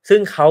ซึ่ง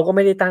เขาก็ไ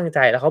ม่ได้ตั้งใจ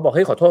แล้วเขาบอกเ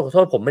ฮ้ยขอโท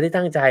ษผมไม่ได้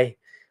ตั้งใจ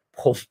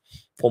ผม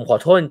ผมขอ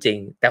โทษจริง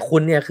แต่คุ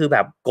ณเนี่ยคือแบ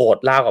บโกรธ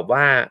ราวกับ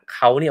ว่าเข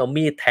าเนี่ยเอา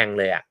มีดแทง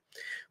เลย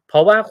เพรา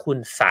ะว่าคุณ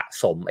สะ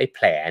สมไอ้แผ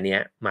ลเนี้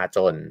ยมาจ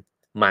น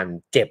มัน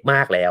เจ็บม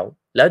ากแล้ว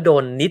โด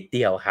นนิดเ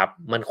ดียวครับ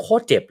มันโค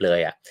ตรเจ็บเลย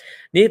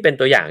นี่เป็น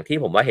ตัวอย่างที่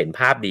ผมว่าเห็น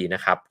ภาพดีน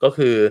ะครับก็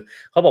คือ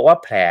เขาบอกว่า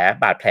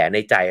บาดแผลใน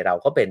ใจเรา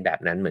ก็เป็นแบบ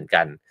นั้นเหมือน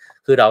กัน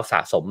คือเราสะ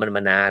สมมันม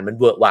านานมัน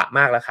เวอะหวะม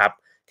ากแล้วครับ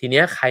ทีเนี้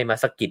ยใครมา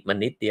สะกิดมัน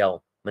นิดเดียว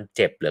มันเ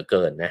จ็บเหลือเ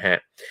กินนะฮะ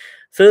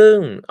ซึ่ง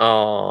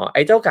ไ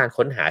อ้เจ้าการ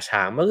ค้นหาช้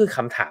างมันก็คือค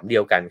ำถามเดี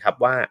ยวกันครับ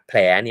ว่าแผล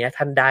เนี้ย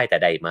ท่านได้แต่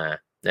ใดมา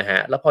นะฮะ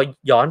แล้วพอ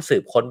ย้อนสื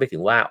บค้นไปถึ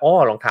งว่า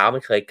รองเท้ามั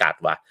นเคยกัด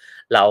ว่ะ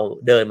เรา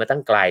เดินมาตั้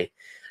งไกล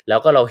แล้ว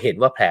ก็เราเห็น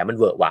ว่าแผลมัน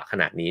เวอะหวะข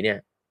นาดนี้เนี่ย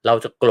เรา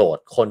จะโกรธ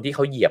คนที่เข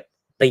าเหยียบ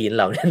ตีน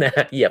เราเนี่ยนะ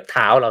เหยียบเ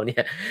ท้าเราเนี่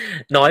ย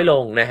น้อยล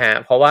งนะฮะ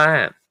เพราะว่า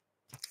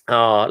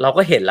เรา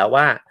ก็เห็นแล้ว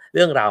ว่าเ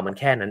รื่องราวมัน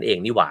แค่นั้นเอง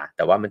นี่หว่าแ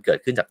ต่ว่ามันเกิด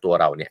ขึ้นจากตัว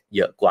เราเนี่ยเ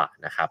ยอะกว่า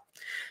นะครับ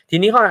ที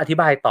นี้ข้ออธิ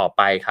บายต่อไ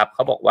ปครับเข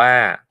าบอกว่า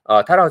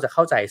ถ้าเราจะเ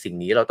ข้าใจสิ่ง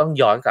นี้เราต้อง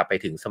ย้อนกลับไป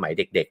ถึงสมัย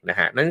เด็กๆนะ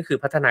ฮะนั่นก็คือ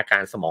พัฒนากา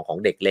รสมองของ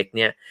เด็กเล็กเ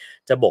นี่ย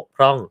จะบกพ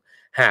ร่อง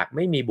หากไ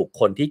ม่มีบุค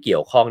คลที่เกี่ย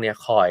วข้องเนี่ย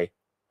คอย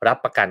รับ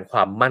ประกันคว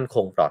ามมั่นค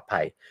งปลอดภั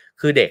ย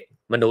คือเด็ก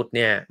มนุษย์เ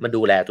นี่ยมัน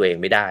ดูแลตัวเอง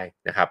ไม่ได้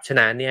นะครับฉะ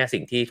นั้นเนี่ย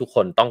สิ่งที่ทุกค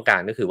นต้องกา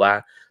รก็คือว่า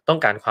ต้อง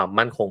การความ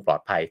มั่นคงปลอ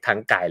ดภัยทั้ง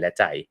กายและ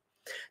ใจ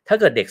ถ้า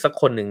เกิดเด็กสัก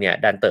คนหนึ่งเนี่ย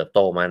ดันเติบโต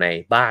มาใน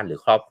บ้านหรือ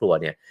ครอบครัว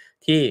เนี่ย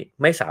ที่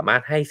ไม่สามาร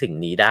ถให้สิ่ง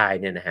นี้ได้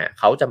เนี่ยนะฮะ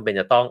เขาจำเป็น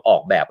จะต้องออ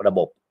กแบบระบ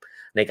บ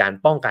ในการ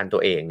ป้องกันตั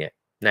วเองเนี่ย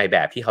ในแบ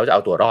บที่เขาจะเอ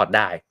าตัวรอดไ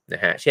ด้น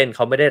ะฮะเช่นเข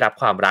าไม่ได้รับ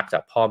ความรักจา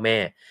กพ่อแม่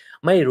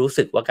ไม่รู้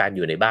สึกว่าการอ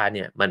ยู่ในบ้านเ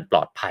นี่ยมันปล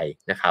อดภัย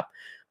นะครับ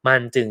มัน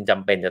จึงจ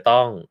ำเป็นจะต้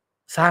อง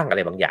สร้างอะไร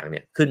บางอย่างเ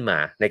นี่ยขึ้นมา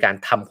ในการ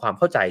ทำความเ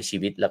ข้าใจชี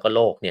วิตแล้วก็โ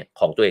ลกเนี่ย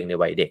ของตัวเองใน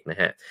วัยเด็กนะ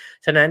ฮะ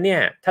ฉะนั้นเนี่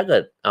ยถ้าเกิ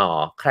ด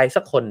ใคร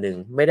สักคนหนึ่ง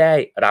ไม่ได้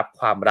รับ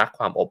ความรัก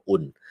ความอบ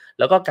อุ่น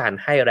แล้วก็การ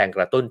ให้แรงก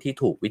ระตุ้นที่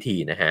ถูกวิธี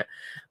นะฮะ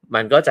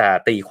มันก็จะ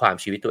ตีความ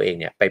ชีวิตตัวเอง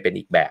เนี่ยไปเป็น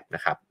อีกแบบน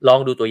ะครับลอง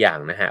ดูตัวอย่าง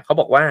นะฮะเขา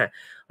บอกว่า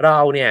เรา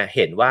เนี่ยเ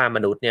ห็นว่าม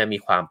นุษย์เนี่ยมี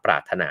ความปรา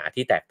รถนา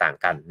ที่แตกต่าง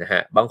กันนะฮ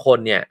ะบางคน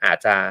เนี่ยอาจ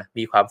จะ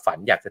มีความฝัน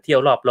อยากจะเที่ย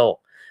วรอบโลก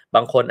บ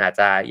างคนอาจ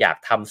จะอยาก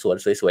ทำสวน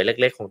สวยๆเ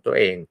ล็กๆของตัว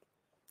เอง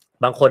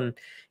บางคน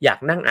อยาก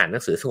นั่งอ่านหนั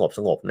งสือส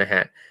งบๆนะฮ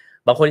ะ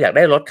บางคนอยากไ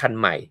ด้รถคัน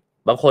ใหม่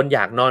บางคนอย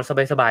ากนอน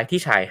สบายๆที่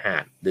ชายหา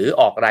ดหรือ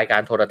ออกรายกา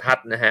รโทรทัศ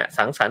น์นะฮะ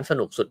สังสรรค์ส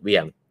นุกสุดเหวี่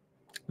ยง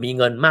มี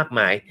เงินมากม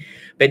าย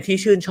เป็นที่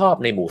ชื่นชอบ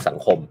ในหมู่สัง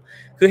คม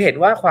คือเห็น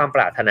ว่าความป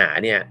รารถนา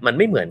เนี่ยมันไ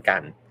ม่เหมือนกั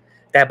น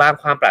แต่บาง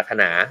ความปรารถ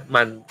นา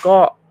มันก็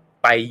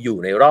ไปอยู่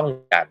ในร่อง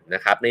กันน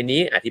ะครับใน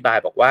นี้อธิบาย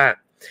บอกว่า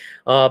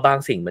บาง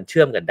สิ่งมันเ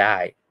ชื่อมกันได้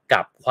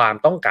กับความ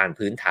ต้องการ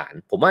พื้นฐาน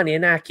ผมว่าอันนี้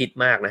น่าคิด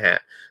มากนะฮะ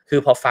คือ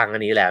พอฟังอั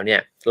นนี้แล้วเนี่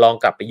ยลอง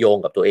กลับไปโยง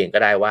กับตัวเองก็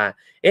ได้ว่า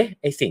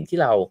ไอสิ่งที่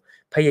เรา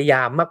พยาย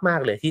ามมา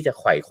กๆเลยที่จะ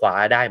ไขว่คว้า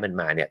ได้มัน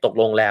มาเนี่ยตก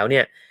ลงแล้วเ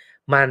นี่ย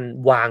มัน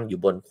วางอยู่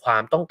บนควา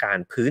มต้องการ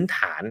พื้นฐ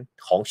าน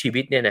ของชี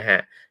วิตเนี่ยนะฮะ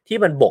ที่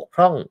มันบกพ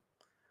ร่อง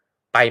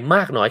ไปม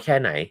ากน้อยแค่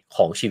ไหนข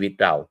องชีวิต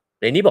เรา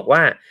ในนี้บอกว่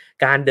า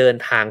การเดิน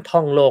ทางท่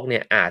องโลกเนี่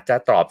ยอาจจะ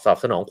ตอบ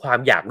สนองความ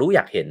อยากรู้อ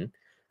ยากเห็น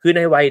คือใ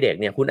นวัยเด็ก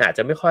เนี่ยคุณอาจจ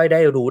ะไม่ค่อยได้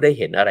รู้ได้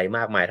เห็นอะไรม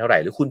ากมายเท่าไหร่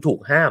หรือคุณถูก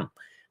ห้าม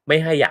ไม่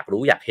ให้อยาก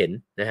รู้อยากเห็น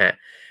นะฮะ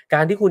ก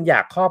ารที่คุณอย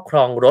ากครอบคร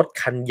องรถ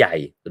คันใหญ่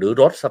หรือ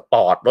รถสป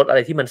อร์ตรถอะไร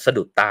ที่มันสะ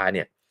ดุดตาเ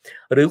นี่ย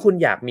หรือคุณ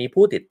อยากมี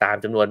ผู้ติดตาม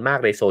จำนวนมาก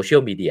ในโซเชีย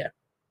ลมีเดีย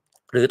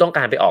หรือต้องก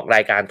ารไปออกร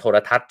ายการโทร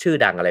ทัศน์ชื่อ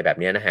ดังอะไรแบบ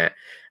นี้นะฮะ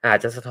อาจ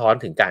จะสะท้อน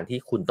ถึงการที่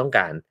คุณต้องก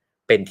าร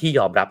เป็นที่ย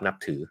อมรับนับ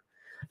ถือ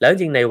แล้วจ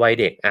ริงในวัย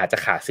เด็กอาจจะ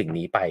ขาดสิ่ง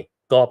นี้ไป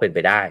ก็เป็นไป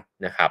ได้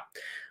นะครับ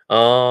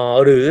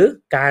หรือ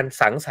การ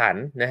สังสรร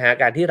ค์นะฮะ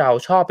การที่เรา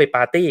ชอบไปป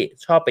าร์ตี้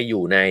ชอบไปอ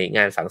ยู่ในง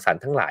านสังสรร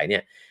ค์ทั้งหลายเนี่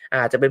ยอ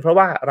าจจะเป็นเพราะ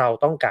ว่าเรา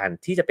ต้องการ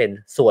ที่จะเป็น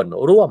ส่วน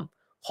ร่วม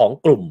ของ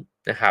กลุ่ม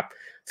นะครับ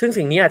ซึ่ง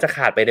สิ่งนี้อาจจะข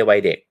าดไปในวั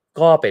ยเด็ก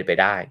ก็เป็นไป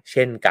ได้เ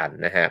ช่นกัน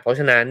นะฮะเพราะฉ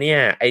ะนั้นเนี่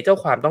ยไอ้เจ้า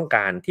ความต้องก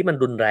ารที่มัน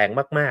รุนแรง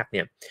มากๆเ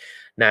นี่ย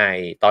ใน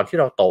ตอนที่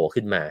เราโต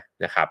ขึ้นมา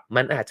นะครับ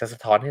มันอาจจะสะ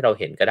ท้อนให้เรา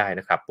เห็นก็ได้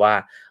นะครับว่า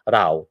เร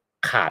า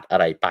ขาดอะ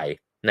ไรไป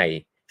ใน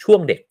ช่วง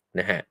เด็ก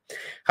นะฮะ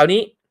คราว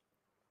นี้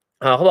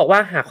เขาบอกว่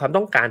าหากความ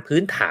ต้องการพื้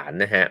นฐาน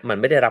นะฮะมัน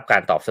ไม่ได้รับกา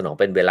รตอบสนอง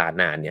เป็นเวลา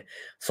นานเนี่ย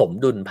สม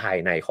ดุลภาย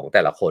ในของแ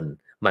ต่ละคน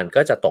มัน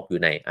ก็จะตกอ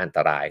ยู่ในอันต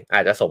รายอ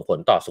าจจะส่งผล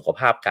ต่อสุข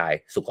ภาพกาย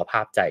สุขภ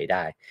าพใจไ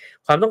ด้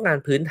ความต้องการ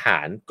พื้นฐา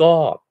นก็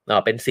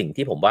เป็นสิ่ง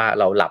ที่ผมว่า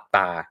เราหลับต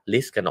าลิ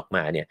สต์กันออกม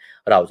าเนี่ย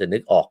เราจะนึ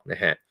กออกน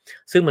ะฮะ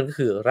ซึ่งมันก็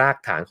คือราก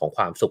ฐานของค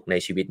วามสุขใน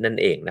ชีวิตนั่น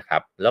เองนะครั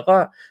บแล้วก็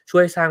ช่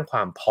วยสร้างคว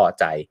ามพอ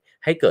ใจ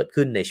ให้เกิด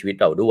ขึ้นในชีวิต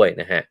เราด้วย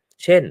นะฮะ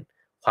เช่น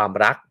ความ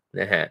รัก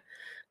นะฮะ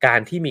กา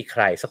รที่มีใค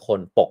รสักคน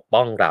ปก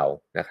ป้องเรา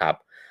นะครับ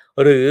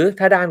หรือ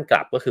ถ้าด้านก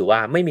ลับก็คือว่า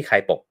ไม่มีใคร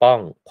ปกป้อง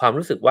ความ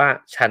รู้สึกว่า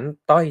ฉัน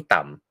ต้อย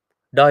ต่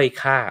ำด้อย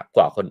ค่าก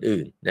ว่าคน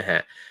อื่นนะฮะ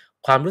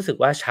ความรู้สึก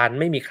ว่าฉัน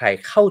ไม่มีใคร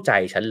เข้าใจ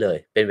ฉันเลย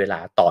เป็นเวลา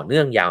ต่อเนื่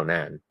องยาวน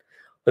าน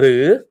หรื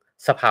อ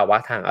สภาวะ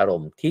ทางอาร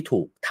มณ์ที่ถู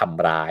กท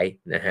ำร้าย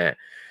นะฮะ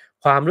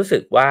ความรู้สึ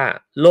กว่า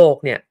โลก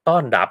เนี่ยต้อ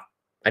นรับ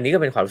อันนี้ก็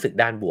เป็นความรู้สึก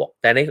ด้านบวก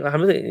แต่ในความ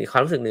รู้สึ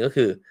กหนึ่งก็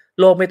คือ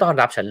โลกไม่ต้อน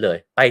รับฉันเลย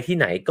ไปที่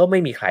ไหนก็ไม่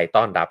มีใคร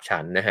ต้อนรับฉั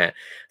นนะฮะ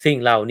สิ่ง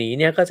เหล่านี้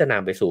เนี่ยก็จะน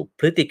ำไปสู่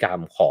พฤติกรรม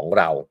ของ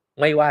เรา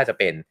ไม่ว่าจะ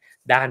เป็น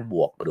ด้านบ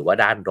วกหรือว่า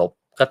ด้านลบ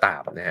ก็ตา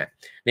มนะฮะ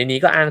ในนี้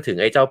ก็อ้างถึง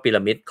ไอ้เจ้าพีร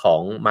ะมิดขอ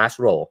งมัส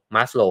โล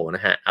ว์น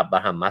ะฮะอับรา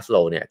ฮัมมัสโล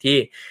ว์เนี่ยที่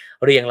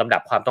เรียงลำดั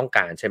บความต้องก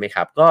ารใช่ไหมค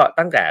รับก็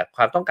ตั้งแต่ค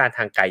วามต้องการท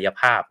างกาย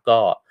ภาพก็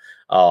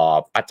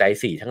ปัจจัย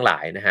4ทั้งหลา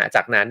ยนะฮะจ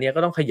ากนั้นเนี่ยก็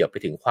ต้องขยับไป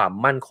ถึงความ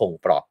มั่นคง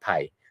ปลอดภั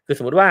ยคือส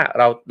มมุติว่า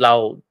เรา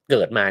เ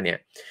กิดมาเนี่ย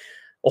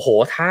โอ้โห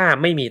ถ้า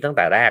ไม่มีตั้งแ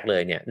ต่แรกเล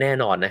ยเนี่ยแน่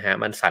นอนนะฮะ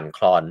มันสั่นค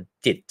ลอน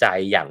จิตใจ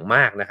อย่างม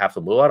ากนะครับส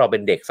มมุติว่าเราเป็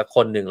นเด็กสักค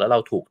นหนึ่งแล้วเรา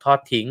ถูกทอด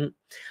ทิ้ง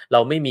เรา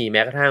ไม่มีแ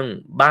ม้กระทั่ง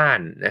บ้าน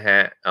นะฮะ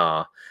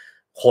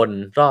คน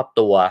รอบ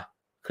ตัว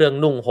เครื่อง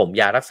นุ่งห่ม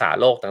ยารักษา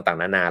โรคต่าง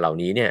ๆนานาเหล่า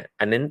นี้เนี่ย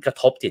อันนั้นกระ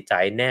ทบจิตใจ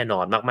แน่นอ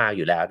นมากๆอ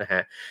ยู่แล้วนะฮ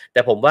ะแ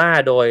ต่ผมว่า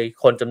โดย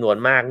คนจำนวน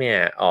มากเนี่ย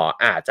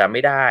อาจจะไ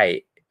ม่ไ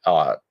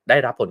ด้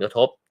รับผลกระท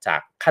บจา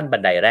กขั้นบั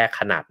นไดแรก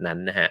ขนาดนั้น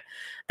นะฮะ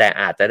แต่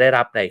อาจจะได้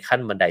รับในขั้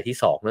นบันไดที่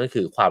2นั่นก็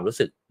คือความรู้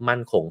สึกมั่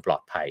นคงปลอ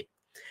ดภัย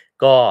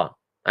ก็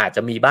อาจจ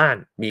ะมีบ้าน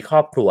มีคร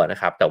อบครัวนะ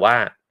ครับแต่ว่า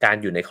การ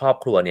อยู่ในครอบ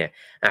ครัวเนี่ย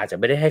อาจจะ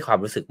ไม่ได้ให้ความ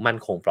รู้สึกมั่น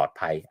คงปลอด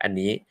ภัยอัน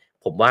นี้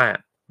ผมว่า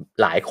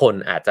หลายคน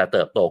อาจจะเ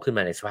ติบโตขึ้นม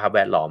าในสภาพแว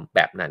ดล้อมแบ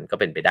บนั้นก็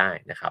เป็นไปได้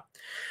นะครับ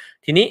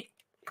ทีนี้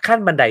ขั้น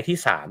บันไดที่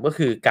3ก็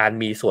คือการ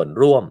มีส่วน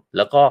ร่วมแ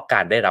ล้วก็ก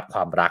ารได้รับคว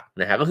ามรัก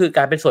นะฮะก็คือก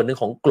ารเป็นส่วนหนึ่ง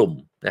ของกลุ่ม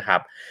นะครั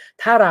บ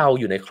ถ้าเรา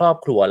อยู่ในครอบ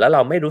ครัวแล้วเร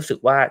าไม่รู้สึก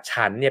ว่า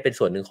ฉันเนี่ยเป็น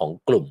ส่วนหนึ่งของ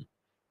กลุ่ม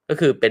ก็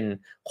คือเป็น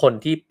คน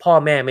ที่พ่อ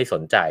แม่ไม่ส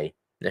นใจ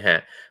นะฮะ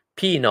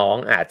พี่น้อง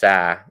อาจจะ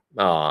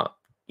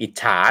อิจ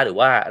ฉาหรือ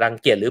ว่ารัง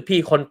เกียจหรือพี่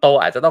คนโต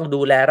อาจจะต้อง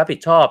ดูแลรับผิ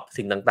ดชอบ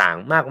สิ่งต่าง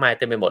ๆมากมายเ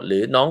ต็มไปหมดหรื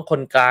อน้องค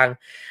นกลาง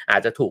อา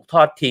จจะถูกท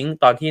อดทิ้ง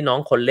ตอนที่น้อง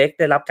คนเล็ก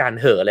ได้รับการ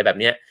เห่ออะไรแบบ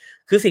เนี้ย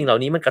คือสิ่งเหล่า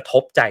นี้มันกระท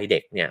บใจเด็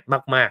กเนี่ย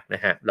มากๆน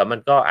ะฮะแล้วมัน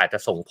ก็อาจจะ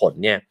ส่งผล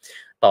เนี่ย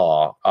ต่อ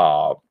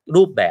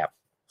รูปแบบ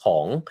ขอ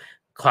ง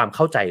ความเ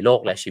ข้าใจโล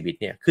กและชีวิต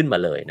เนี่ยขึ้นมา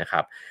เลยนะครั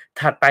บ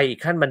ถัดไปอีก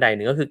ขั้นบันไดห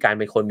นึ่งก็คือการ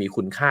เป็นคนมี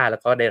คุณค่าแล้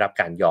วก็ได้รับ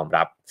การยอม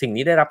รับสิ่ง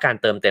นี้ได้รับการ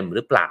เติมเต็มห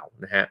รือเปล่า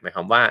นะฮะหมายค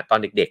วามว่าตอน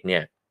เด็กๆเนี่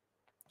ย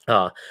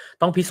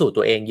ต้องพิสูจน์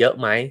ตัวเองเยอะ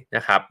ไหมน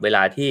ะครับเวล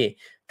าที่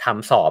ท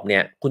ำสอบเนี่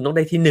ยคุณต้องไ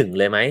ด้ที่1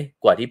เลยไหม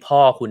กว่าที่พ่อ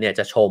คุณเนี่ย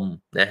จะชม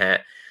นะฮะ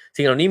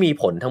สิ่งเหล่านี้มี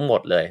ผลทั้งหม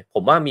ดเลยผ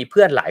มว่ามีเ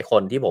พื่อนหลายค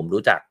นที่ผม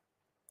รู้จัก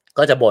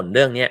ก็จะบ่นเ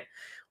รื่องนี้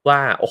ว่า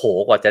โอ้โห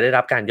กว่าจะได้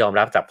รับการยอม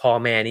รับจากพ่อ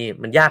แม่นี่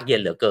มันยากเย็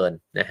นเหลือเกิน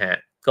นะฮะ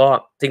ก็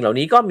สิ่งเหล่า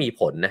นี้ก็มี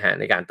ผลนะฮะ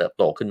ในการเติบ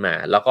โตขึ้นมา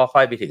แล้วก็ค่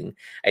อยไปถึง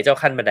ไอ้เจ้า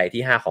ขั้นบันได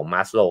ที่5ของ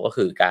มัสโลว์ก็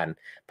คือการ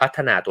พัฒ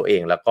นาตัวเอ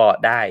งแล้วก็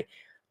ได้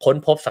ค้น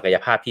พบศักย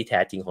ภาพที่แท้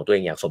จริงของตัวเอ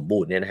งอย่างสมบู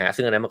รณ์เนี่ยนะฮะ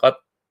ซึ่งอันนั้นมันก็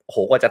โห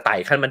กว่าจะไต่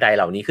ขั้นบันไดเ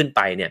หล่านี้ขึ้นไ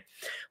ปเนี่ย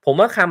ผม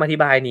ว่าคำอธิ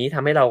บายนี้ท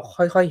ำให้เรา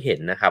ค่อยๆเห็น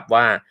นะครับ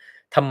ว่า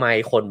ทำไม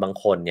คนบาง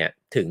คนเนี่ย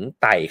ถึง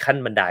ไต่ขั้น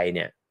บันไดเ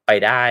นี่ยไป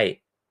ได้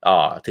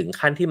ถึง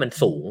ขั้นที่มัน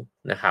สูง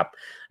นะครับ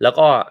แล้ว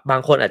ก็บา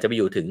งคนอาจจะไป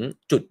อยู่ถึง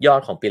จุดยอ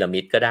ดของพีระมิ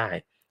ดก็ได้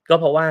ก็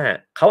เพราะว่า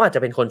เขาอาจจะ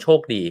เป็นคนโช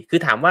คดีคือ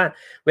ถามว่า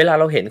เวลา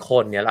เราเห็นค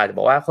นเนี่ยเราอาจจะ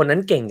บอกว่าคนนั้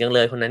นเก่งจังเล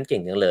ยคนนั้นเก่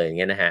งจังเลยอย่าง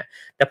เงี้ยนะฮะ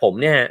แต่ผม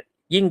เนี่ย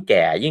ยิ่งแ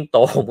ก่ยิ่งโต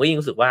ผมก็ยิ่ง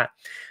รู้สึกว่า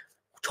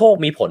โชค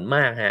มีผลม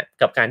ากฮะ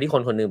กับการที่ค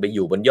นคนนึงไปอ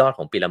ยู่บนยอดข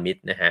องพีระมิด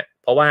นะฮะ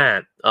เพราะว่า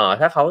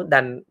ถ้าเขาดั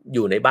นอ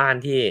ยู่ในบ้าน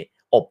ที่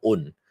อบอุ่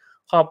น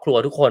ครอบครัว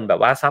ทุกคนแบบ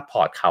ว่าซัพพ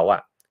อร์ตเขาอ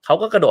ะเขา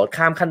ก็กระโดด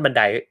ข้ามขั้นบันไ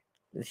ด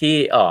ที่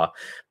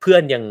เพื่อ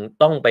นยัง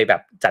ต้องไปแบ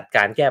บจัดก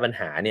ารแก้ปัญ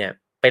หาเนี่ย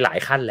ไปหลาย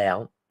ขั้นแล้ว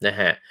นะ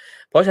ฮะ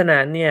เพราะฉะ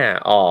นั้นเนี่ย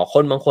ค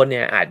นบางคนเ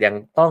นี่ยอาจยัง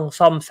ต้อง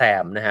ซ่อมแซ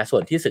มนะฮะส่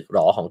วนที่สึกหร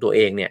อของตัวเอ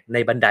งเนี่ยใน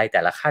บันไดแ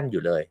ต่ละขั้นอ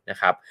ยู่เลยนะ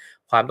ครับ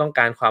ความต้องก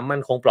ารความมั่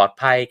นคงปลอด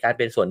ภัยการเ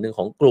ป็นส่วนหนึ่งข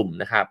องกลุ่ม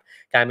นะครับ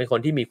การเป็นคน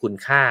ที่มีคุณ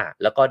ค่า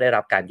แล้วก็ได้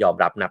รับการยอม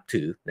รับนับ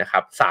ถือนะครั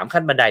บ3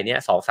ขั้นบันไดเนี้ย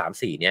2 3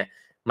 4เนี่ย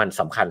มัน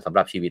สำคัญสำห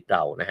รับชีวิตเร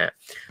านะฮะ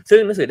ซึ่ง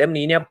หนังสือเล่ม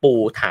นี้เนี่ยปู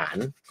ฐาน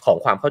ของ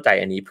ความเข้าใจ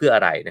อันนี้เพื่ออ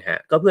ะไรนะฮะ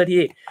ก็เพื่อ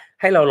ที่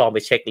ให้เราลองไป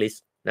เช็คลิส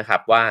ต์นะครั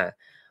บว่า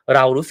เร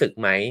ารู้สึก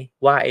ไหม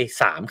ว่าไอ้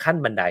3ขั้น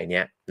บันไดเ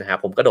นี้ยนะฮะ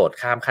ผมกระโดด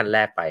ข้ามขั้นแร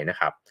กไปนะ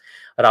ครับ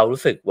เรา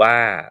รู้สึกว่า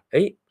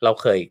เรา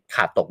เคยข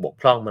าดตกบก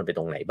พร่องมันไปต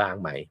รงไหนบ้าง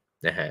ไหม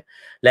นะฮะ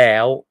แล้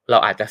วเรา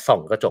อาจจะส่อ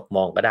งกระจกม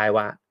องก็ได้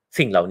ว่า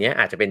สิ่งเหล่านี้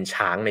อาจจะเป็น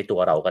ช้างในตัว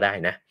เราก็ได้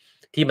นะ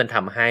ที่มันท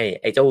ำให้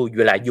ไอ้เจ้า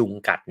เวลายุง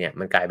กัดเนี่ย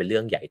มันกลายเป็นเรื่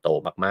องใหญ่โต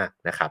มาก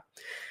ๆนะครับ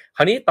คร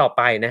าวนี้ต่อไ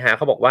ปนะฮะเ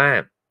ขาบอกว่า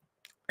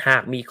หา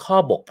กมีข้อ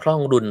บกพร่อง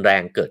รุนแร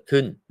งเกิด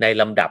ขึ้นใน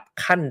ลำดับ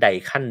ขั้นใด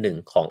ขั้นหนึ่ง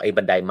ของไอ้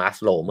บันไดมาส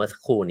โลว์เมื่อสัก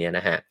ครู่นี้น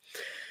ะฮะ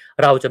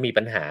เราจะมี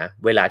ปัญหา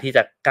เวลาที่จ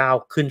ะก้าว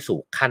ขึ้นสู่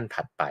ขั้น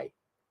ถัดไป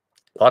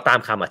เพราะตาม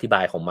คำอธิบ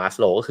ายของมาส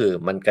โลว์ก็คือ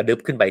มันกระดึบ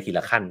ขึ้นไปทีล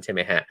ะขั้นใช่ไห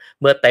มฮะ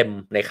เมื่อเต็ม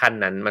ในขั้น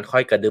นั้นมันค่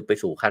อยกระดึบไป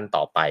สู่ขั้น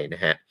ต่อไปน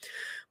ะฮะ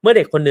เมื่อเ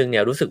ด็กคนหนึ่งเนี่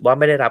ยรู้สึกว่า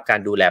ไม่ได้รับกา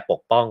รดูแลป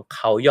กป้องเ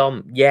ขาย่อม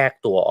แยก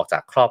ตัวออกจา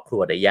กครอบครั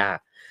วได้ยาก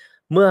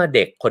เมื่อเ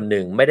ด็กคนห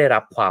นึ่งไม่ได้รั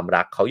บความ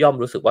รักเขาย่อม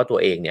รู้สึกว่าตัว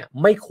เองเนี่ย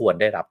ไม่ควร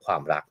ได้รับควา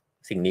มรัก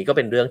สิ่งนี้ก็เ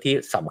ป็นเรื่องที่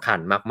สำคัญ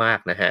มาก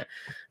ๆนะฮะ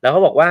แล้วเขา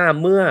บอกว่า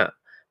เมื่อ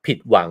ผิด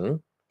หวัง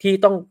ที่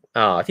ต้อง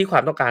ที่ควา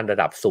มต้องการระ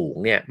ดับสูง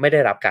เนี่ยไม่ได้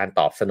รับการ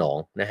ตอบสนอง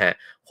นะฮะ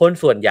คน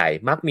ส่วนใหญ่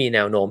มักมีแน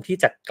วโน้มที่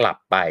จะกลับ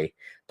ไป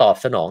ตอบ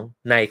สนอง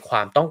ในคว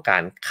ามต้องกา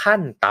รขั้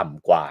นต่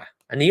ำกว่า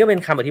อันนี้ก็เป็น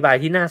คำอธิบาย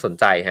ที่น่าสน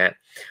ใจฮะ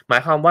หมา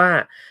ยความว่า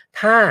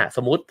ถ้าส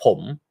มมุติผม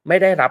ไม่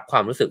ได้รับควา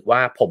มรู้สึกว่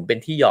าผมเป็น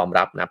ที่ยอม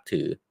รับนับ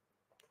ถือ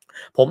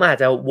ผมอาจ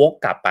จะวก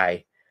กลับไป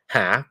ห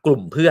ากลุ่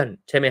มเพื่อน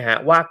ใช่ไหมฮะ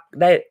ว่า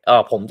ได้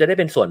ผมจะได้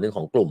เป็นส่วนหนึ่งข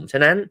องกลุ่มฉ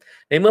ะนั้น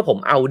ในเมื่อผม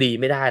เอาดี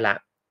ไม่ได้ละ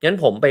งั้น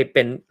ผมไปเ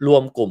ป็นรว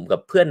มกลุ่มกับ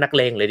เพื่อนนักเ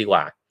ลงเลยดีก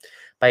ว่า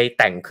ไป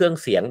แต่งเครื่อง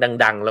เสียง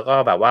ดังๆแล้วก็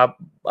แบบว่า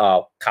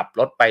ขับ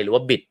รถไปหรือว่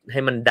าบิดให้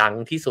มันดัง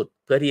ที่สุด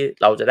เพื่อที่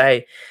เราจะ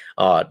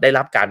ได้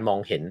รับการมอง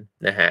เห็น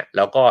นะฮะแ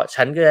ล้วก็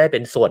ฉันก็ได้เป็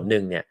นส่วนห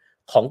นึ่งเนี่ย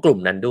ของกลุ่ม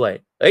นั้นด้วย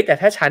แต่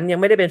ถ้าฉันยัง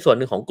ไม่ได้เป็นส่วนห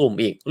นึ่งของกลุ่ม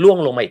อีกล่วง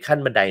ลงมาอีกขั้น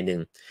บันไดหนึ่ง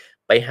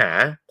ไปหา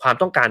ความ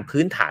ต้องการ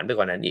พื้นฐานไปก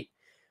ว่านั้นอีก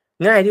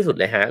ง่ายที่สุด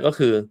เลยฮะก็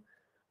คือ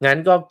งั้น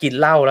ก็กิน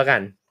เหล้าแล้วกั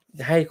น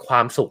ให้คว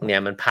ามสุขเนี่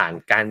ยมันผ่าน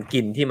การ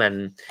กินที่มั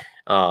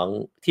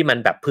น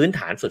แบบพื้นฐ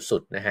านสุ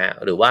ดๆนะฮะ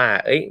หรือว่า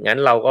งั้น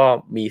เราก็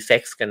มีเซ็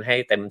กส์กันให้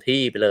เต็ม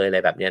ที่ไปเลยอะไร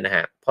แบบนี้นะฮ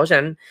ะเพราะฉะ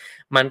นั้น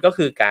มันก็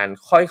คือการ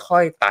ค่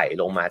อยๆไต่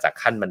ลงมาจาก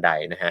ขั้นบันได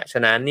นะฮะฉ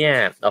ะนั้นเนี่ย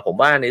ผม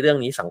ว่าในเรื่อง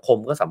นี้สังคม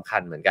ก็สำคั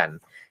ญเหมือนกัน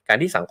การ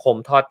ที่สังคม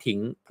ทอดทิ้ง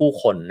ผู้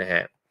คนนะฮ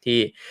ะที่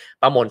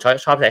ป้ามน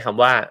ชอบใช้ค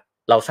ำว่า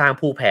เราสร้าง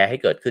ผู้แพ้ให้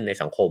เกิดขึ้นใน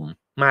สังคม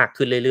มาก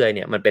ขึ้นเรื่อยๆเ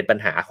นี่ยมันเป็นปัญ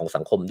หาของ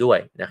สังคมด้วย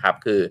นะครับ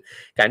คือ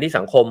การที่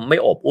สังคมไม่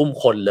โอบอุ้ม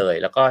คนเลย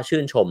แล้วก็ชื่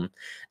นชม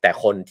แต่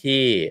คน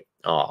ที่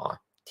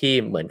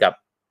เหมือนกับ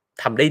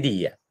ทำได้ดี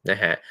น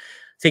ะฮะ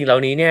สิ่งเหล่า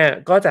นี้เนี่ย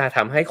ก็จะท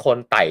ำให้คน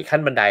ไต่ขั้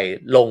นบันได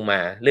ลงมา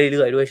เ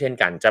รื่อยๆด้วยเช่น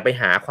กันจะไป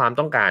หาความ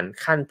ต้องการ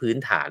ขั้นพื้น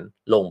ฐาน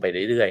ลงไป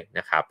เรื่อยๆน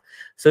ะครับ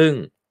ซึ่ง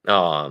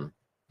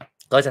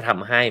ก็จะท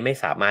ำให้ไม่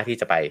สามารถที่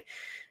จะไ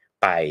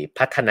ป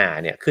พัฒนา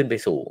เนี่ยขึ้นไป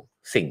สู่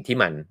สิ่งที่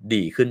มัน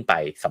ดีขึ้นไป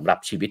สำหรับ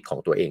ชีวิตของ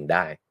ตัวเองไ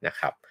ด้นะ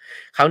ครับ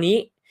คราวนี้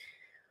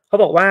เขา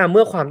บอกว่าเ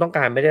มื่อความต้องก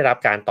ารไม่ได้รับ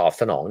การตอบ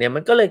สนองเนี่ยมั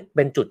นก็เลยเ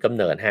ป็นจุดกำ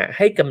เนิดใ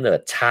ห้กำเนิด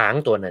ช้าง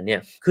ตัวนั้นเนี่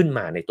ยขึ้นม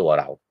าในตัว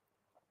เรา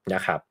น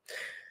ะครับ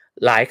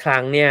หลายครั้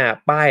งเนี่ย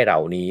ป้ายเหล่า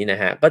นี้นะ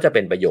ฮะก็จะเ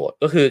ป็นประโยชน์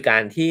ก็คือกา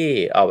รที่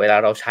เวลา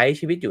เราใช้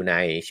ชีวิตอยู่ใน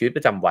ชีวิตป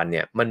ระจำวันเ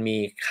นี่ยมันมี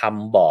ค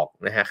ำบอก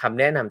นะฮะคำ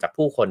แนะนำจาก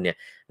ผู้คนเนี่ย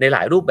ในหล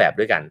ายรูปแบบ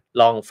ด้วยกัน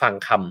ลองฟัง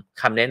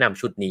คำแนะน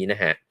ำชุดนี้น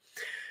ะฮะ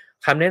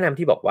คำแนะนำ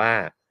ที่บอกว่า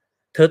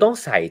เธอต้อง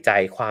ใส่ใจ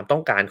ความต้อ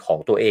งการของ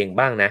ตัวเอง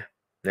บ้าง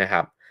นะค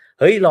รับ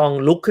เฮ้ยลอง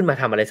ลุกขึ้นมา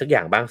ทำอะไรสักอย่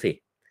างบ้างสิ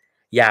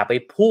อย่าไป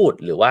พูด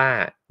หรือว่า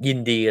ยิน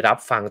ดีรับ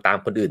ฟังตาม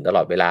คนอื่นตล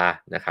อดเวลา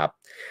นะครับ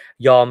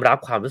ยอมรับ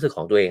ความรู้สึกข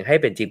องตัวเองให้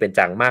เป็นจริงเป็น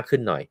จังมากขึ้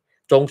นหน่อย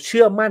จงเ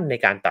ชื่อมั่นใน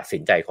การตัดสิ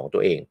นใจของตั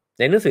วเอง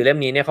ในหนังสือเล่ม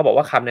นี้เนี่ยเขาบอก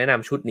ว่าคำแนะน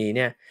ำชุดนี้เ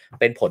นี่ย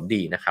เป็นผล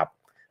ดีนะครับ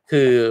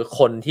คือค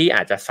นที่อ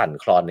าจจะสั่น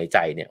คลอนในใจ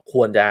เนี่ยค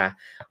วรจะ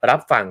รับ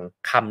ฟัง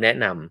คำแนะ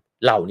น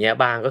ำเหล่านี้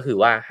บ้างก็คือ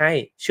ว่าให้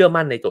เชื่อ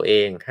มั่นในตัวเอ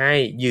งให้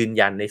ยืน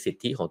ยันในสิท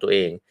ธิของตัวเอ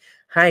ง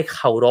ให้เค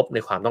ารพใน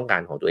ความต้องกา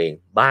รของตัวเอง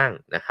บ้าง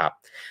นะครับ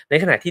ใน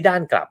ขณะที่ด้า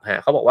นกลับ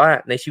เขาบอกว่า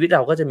ในชีวิตเร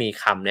าก็จะมี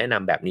คำแนะน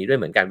ำแบบนี้ด้วย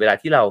เหมือนกันเวลา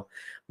ที่เรา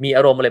มีอ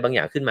ารมณ์อะไรบางอ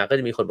ย่างขึ้นมาก็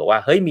จะมีคนบอกว่า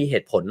เฮ้ยมีเห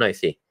ตุผลหน่อย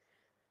สิ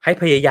ให้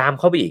พยายาม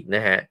เข้าไปอีกน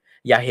ะฮะ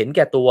อย่าเห็นแ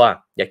ก่ตัว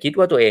อย่าคิด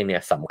ว่าตัวเองเนี่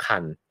ยสำคั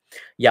ญ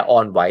อย่าอ่อ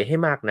นไหวให้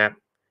มากนัก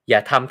อย่า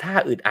ทำท่า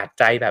อึดอัด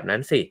ใจแบบนั้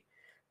นสิ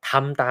ท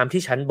ำตาม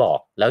ที่ฉันบอก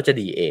แล้วจะ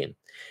ดีเอง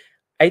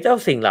ไอ้เจ้า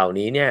สิ่งเหล่า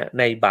นี้เนี่ย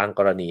ในบางก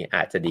รณีอ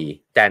าจจะดี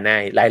แต่ใน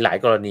หลาย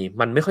ๆกรณี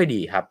มันไม่ค่อย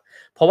ดีครับ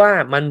เพราะว่า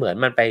มันเหมือน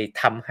มันไป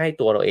ทำให้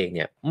ตัวเราเองเ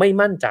นี่ยไม่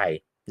มั่นใจ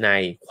ใน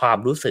ความ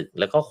รู้สึก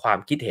แล้วก็ความ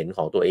คิดเห็นข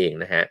องตัวเอง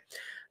นะฮะ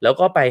แล้ว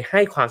ก็ไปใ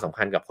ห้ความสำ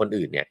คัญกับคน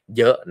อื่นเนี่ย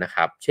เยอะนะค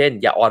รับเช่น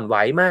อย่าอ่อนไหว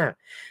มาก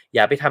อ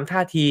ย่าไปทำท่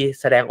าที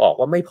แสดงออก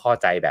ว่าไม่พอ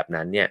ใจแบบ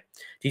นั้นเนี่ย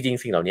จริง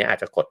ๆสิ่งเหล่านี้อาจ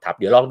จะกดทับ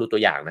เดี๋ยวลองดูตั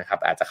วอย่างนะครับ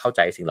อาจจะเข้าใจ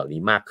สิ่งเหล่า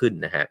นี้มากขึ้น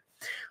นะฮะ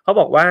เขา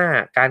บอกว่า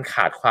การข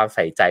าดความใ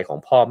ส่ใจของ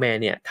พ่อแม่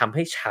เนี่ยทำใ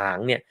ห้ช้าง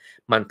เนี่ย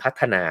มันพั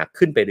ฒนา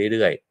ขึ้นไปเ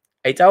รื่อย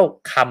ๆไอ้เจ้า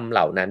คำเห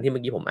ล่านั้นที่เมื่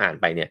อกี้ผมอ่าน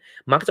ไปเนี่ย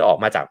มักจะออก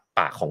มาจากป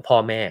ากของพ่อ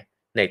แม่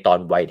ในตอน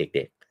วัยเ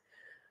ด็ก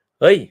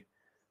ๆเฮ้ย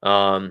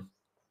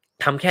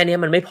ทำแค่นี้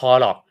มันไม่พอ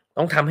หรอก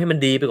ต้องทำให้มัน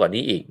ดีไปกว่า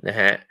นี้อีกนะ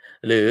ฮะ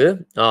หรือ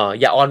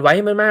อย่าอ่อนไหวใ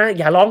ห้มันมาก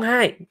อย่าร้องไ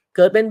ห้เ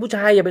กิดเป็นผู้ช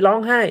ายอย่าไปร้อง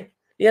ไห้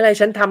นี่อะไร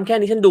ฉันทำแค่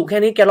นี้ฉันดุแค่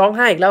นี้แกร้องไ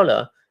ห้อีกแล้วเหร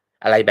อ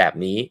อะไรแบบ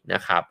นี้น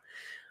ะครับ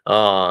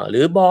หรื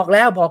อบอกแ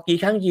ล้วบอกกี่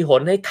ครั้งกี่ห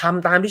นให้ท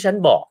ำตามที่ฉัน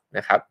บอกน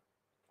ะครับ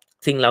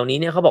สิ่งเหล่านี้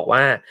เนี่ยเขาบอกว่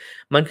า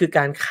มันคือก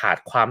ารขาด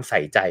ความใ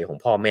ส่ใจของ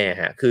พ่อแม่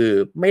คือ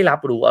ไม่รับ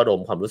รู้อารม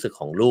ณ์ความรู้สึก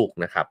ของลูก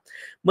นะครับ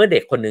เมื่อเด็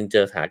กคนนึงเจ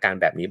อสถานการณ์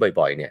แบบนี้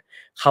บ่อยๆเนี่ย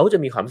เขาจะ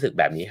มีความรู้สึก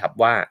แบบนี้ครับ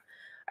ว่า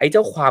ไอ้เจ้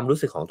าความรู้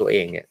สึกของตัวเอ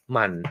งเนี่ย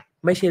มัน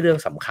ไม่ใช่เรื่อง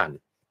สำคัญ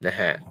นะ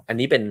ฮะอัน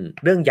นี้เป็น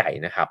เรื่องใหญ่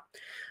นะครับ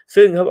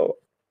ซึ่งเขาบอก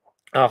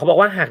เขาบอก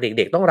ว่าหากเ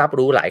ด็กๆต้องรับ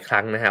รู้หลายค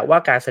รั้งนะฮะว่า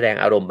การแสดง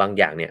อารมณ์บาง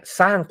อย่างเนี่ย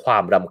สร้างควา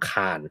มรำค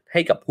าญให้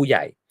กับผู้ให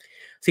ญ่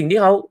สิ่งที่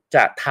เขาจ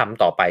ะท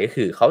ำต่อไปก็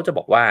คือเขาจะบ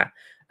อกว่า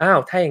อ้าว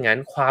ถ้าอย่างนั้น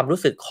ความรู้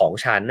สึกของ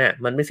ฉันน่ะ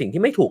มันเป็นสิ่ง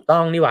ที่ไม่ถูกต้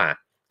องนี่หว่า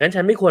งั้น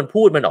ฉันไม่ควร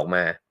พูดมันออกม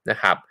านะ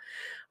ครับ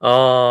เอ่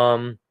อ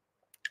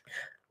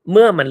เ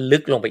มื่อมันลึ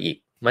กลงไปอีก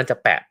มันจะ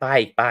แปะป้าย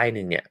อีกป้ายห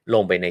นึ่งเนี่ยล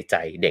งไปในใจ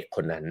เด็กค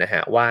นนั้นนะฮ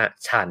ะว่า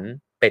ฉัน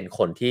เป็นค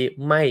นที่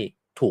ไม่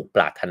ถูกป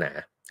รารถนา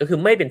ก็คือ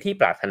ไม่เป็นที่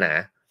ปรารถนา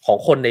ของ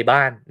คนใน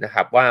บ้านนะค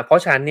รับว่าเพรา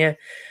ะฉันเนี่ย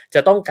จะ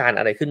ต้องการ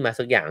อะไรขึ้นมา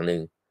สักอย่างหนึ่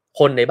ง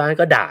คนในบ้าน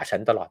ก็ด่าฉั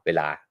นตลอดเว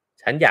ลา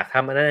ฉันอยากท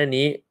ำอันนั้นอัน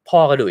นี้พ่อ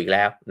ก็ดุอีกแ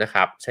ล้วนะค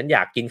รับฉันอย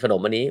ากกินขน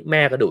มอันนี้แ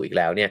ม่ก็ดุอีก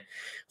แล้วเนี่ย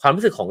ความ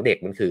รู้สึกของเด็ก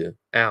มันคือ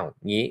อ้าว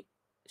งี้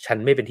ฉัน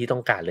ไม่เป็นที่ต้อ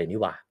งการเลย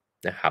นี่หว่า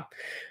นะครับ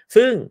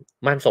ซึ่ง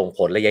มันส่งผ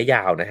ลระยะย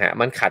าวนะฮะ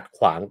มันขัดข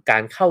วางกา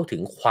รเข้าถึ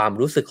งความ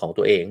รู้สึกของ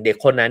ตัวเองเด็ก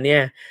คนนั้นเนี่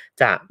ย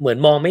จะเหมือน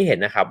มองไม่เห็น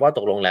นะครับว่าต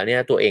กลงแล้วเนี่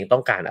ยตัวเองต้อ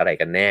งการอะไร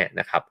กันแน่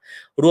นะครับ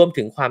รวม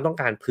ถึงความต้อง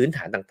การพื้นฐ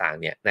านต่างๆ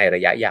เนี่ยในร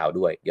ะยะยาว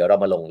ด้วยเดี๋ยวเรา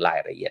มาลงราย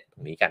ละเอียดตร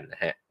งนี้กันน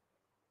ะฮะ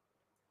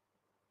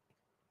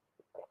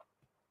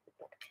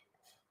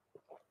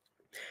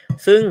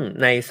ซึ่ง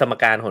ในสม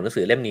การของหนัง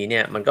สือเล่มนี้เ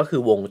นี่ยมันก็คื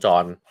อวงจ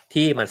ร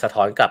ที่มันสะ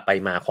ท้อนกลับไป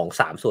มาของ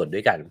3ส่วนด้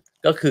วยกัน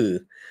ก็คือ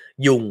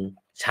ยุง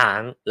ช้า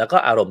งแล้วก็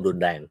อารมณ์รุน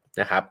แรง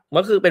นะครับ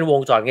ก็คือเป็นว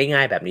งจรง่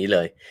ายๆแบบนี้เล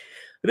ย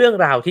เรื่อง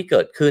ราวที่เ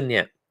กิดขึ้นเ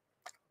นี่ย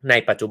ใน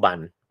ปัจจุบัน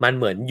มันเ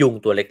หมือนยุง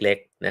ตัวเล็ก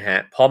ๆนะฮะ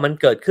พอมัน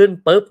เกิดขึ้น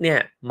ปุ๊บเนี่ย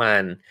มั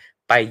น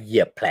ไปเหยี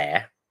ยบแผล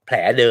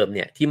เดิมเ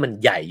นี่ยที่มัน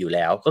ใหญ่อยู่แ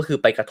ล้วก็คือ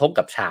ไปกระทบ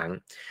กับช้า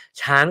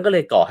งก็เล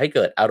ยก่อให้เ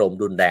กิดอารมณ์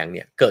รุนแรงเ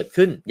นี่ยเกิด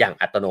ขึ้นอย่าง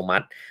อัตโนมั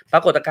ติ ปร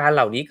ากฏการณ์เ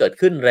หล่านี้เกิด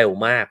ขึ้นเร็ว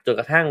มากจน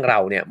กระทั่งเรา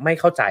เนี่ยไม่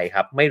เข้าใจค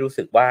รับไม่รู้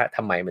สึกว่าท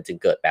ำไมมันจึง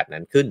เกิดแบบนั้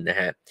นขึ้นนะ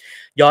ฮะ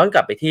ย้อนก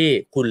ลับไปที่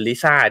คุณลิ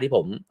ซ่าที่ผ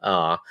ม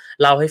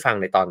เล่าให้ฟัง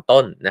ในตอน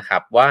ต้นนะครั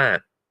บว่า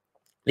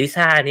ลิ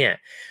ซ่าเนี่ย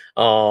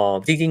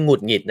จริงๆหงุ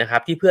ดหงิดนะครั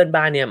บที่เพื่อน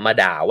บ้านเนี่ยมา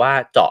ด่าว่า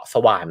เจาะส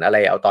ว่านอะไร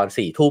เอาตอน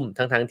4ทุ่ม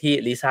ทั้งที่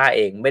ลิซ่าเอ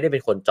งไม่ได้เป็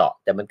นคนเจาะ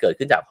แต่มันเกิด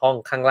ขึ้นจากห้อง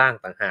ข้างล่าง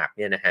ต่างหากเ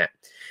นี่ยนะฮะ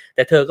แ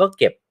ต่เธอก็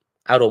เก็บ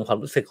อารมณ์ความ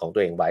รู้สึกของตั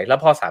วเองไว้แล้ว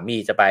พอสามี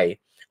จะไป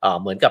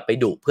เหมือนกับไป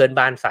ดุเพื่อน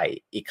บ้านใส่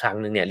อีกครั้ง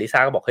หนึ่งเนี่ยลิซ่า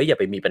ก็บอกเฮ้ยอย่า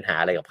ไปมีปัญหา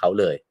อะไรกับเขา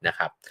เลยนะค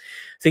รับ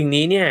สิ่ง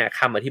นี้เนี่ย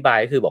คำอธิบาย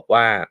ก็คือบอก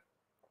ว่า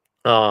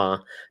เอ่อ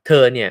เธ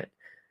อเนี่ย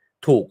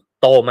ถูก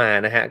โตมา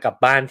นะฮะกับ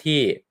บ้าน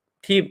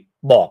ที่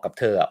บอกกับ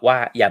เธอว่า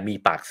อย่ามี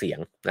ปากเสียง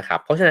นะครับ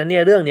เพราะฉะนั้นเนี่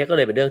ยเรื่องนี้ก็เ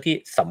ลยเป็นเรื่องที่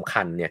สำ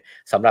คัญเนี่ย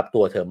สำหรับ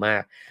ตัวเธอมา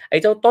กไอ้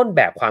เจ้าต้นแ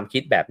บบความคิ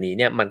ดแบบนี้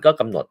เนี่ยมันก็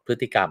กำหนดพฤ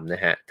ติกรรมน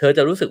ะฮะเธอจ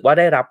ะรู้สึกว่า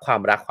ได้รับควา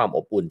มรักความอ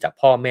บอุ่นจาก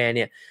พ่อแม่เ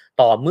นี่ย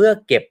ต่อเมื่อ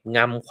เก็บง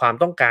ำความ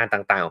ต้องการ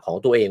ต่างๆของ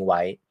ตัวเองไ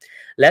ว้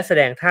และแส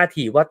ดงท่า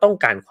ทีว่าต้อง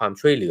การความ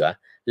ช่วยเหลือ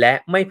และ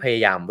ไม่พย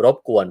ายามรบ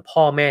กวน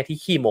พ่อแม่ที่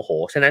ขี้โมโห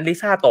ฉะนั้นลิ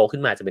ซ่าโตขึ้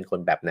นมาจะเป็นคน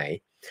แบบไหน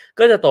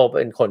ก็จะโต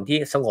เป็นคนที่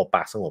สงบป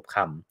ากสงบค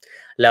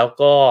ำแล้ว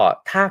ก็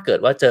ถ้าเกิด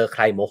ว่าเจอใค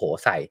รโมโห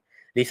ใส่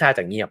ลิซ่าจ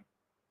ะเงียบ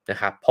นะ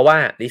ครับเพราะว่า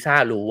ลิซ่า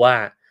รู้ว่า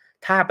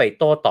ถ้าไป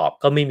โต้ตอบ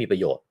ก็ไม่มีประ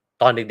โยชน์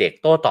ตอนเด็ก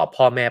ๆโต้ตอบ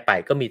พ่อแม่ไป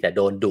ก็มีแต่โ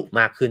ดนดุ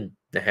มากขึ้น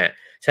นะฮะ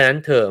ฉะนั้น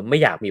เธอไม่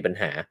อยากมีปัญ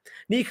หา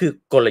นี่คือ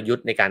กลยุท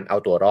ธ์ในการเอา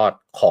ตัวรอด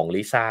ของ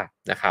ลิซ่า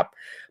นะครับ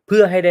เพื่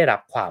อให้ได้รั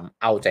บความ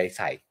เอาใจใ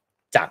ส่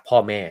จากพ่อ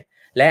แม่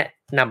และ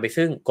นำไป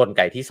ซึ่งกลไ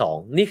กที่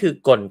2นี่คือ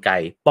กลไก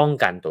ป้อง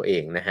กันตัวเอ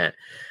งนะฮะ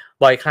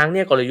บ่อยครั้งเ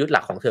นี่ยกลยุทธ์ห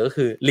ลักของเธอก็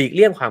คือหลีกเ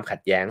ลี่ยงความขั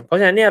ดแย้งเพราะ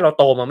ฉะนั้นเนี่ยเรา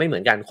โตมาไม่เหมื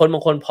อนกันคนบา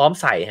งคนพร้อม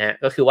ใส่ฮะ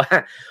ก็คือว่า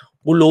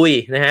กูลุย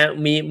นะฮะ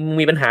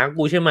มีปัญหา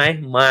กูใช่ไหม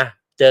มา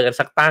เจอกัน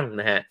สักตั้ง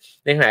นะฮะ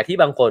ในขณะที่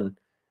บางคน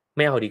ไ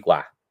ม่เอาดีกว่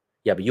า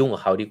อย่าไปยุ่งกั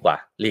บเขาดีกว่า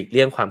หลีกเ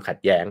ลี่ยงความขัด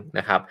แย้งน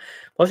ะครับ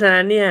เพราะฉะ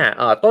นั้นเนี่ย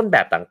ต้นแบ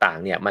บต่าง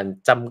ๆเนี่ยมัน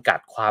จำกัด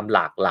ความหล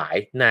ากหลาย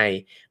ใน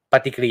ป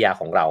ฏิกิริยา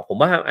ของเราผม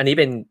ว่าอันนี้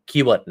เป็นคี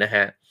ย์เวิร์ดนะฮ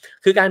ะ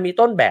คือการมี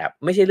ต้นแบบ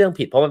ไม่ใช่เรื่อง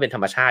ผิดเพราะมันเป็นธร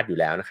รมชาติอยู่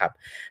แล้วนะครับ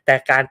แต่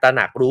การตระห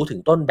นักรู้ถึ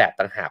งต้นแบบ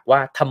ต่างหากว่า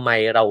ทำไม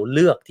เราเ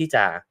ลือกที่จ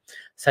ะ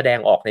แสดง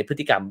ออกในพฤ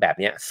ติกรรมแบบ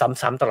นี้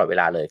ซ้ำๆตลอดเว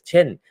ลาเลยเ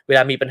ช่นเวล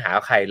ามีปัญหา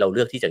กับใครเราเ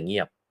ลือกที่จะเงี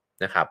ยบ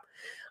นะครับ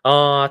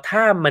ถ้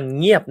ามัน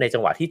เงียบในจั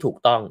งหวะที่ถูก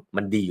ต้อง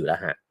มันดีอยู่แล้ว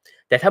ฮะ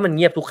แต่ถ้ามันเ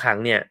งียบทุกครั้ง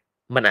เนี่ย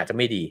มันอาจจะ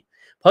ไม่ดี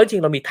เพราะจริ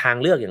งๆเรามีทาง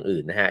เลือกอย่าง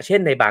อื่นนะฮะเช่น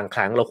ในบางค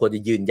รั้งเราควรจะ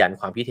ยืนยัน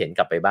ความคิดเห็นก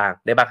ลับไปบ้าง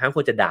ในบางครั้งค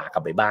วรจะด่ากลั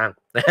บไปบ้าง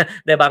นะ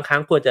ในบางครั้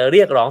งควรจะเ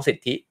รียกร้องสิท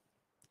ธิ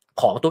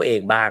ของตัวเอ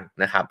งบ้าง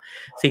นะครับ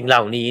สิ่งเหล่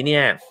านี้เนี่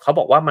ยเขาบ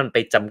อกว่ามันไป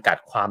จำกัด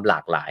ความหลา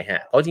กหลายฮ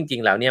ะเพราะจริ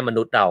งๆแล้วเนี่ยม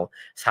นุษย์เรา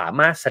สา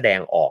มารถแสดง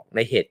ออกใน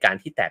เหตุการ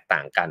ณ์ที่แตกต่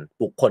างกัน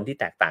บุคคลที่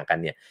แตกต่างกัน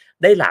เนี่ย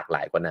ได้หลากหล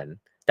ายกว่านั้น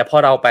แต่พอ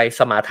เราไป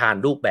สมาทาน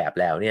รูปแบบ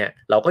แล้วเนี่ย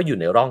เราก็อยู่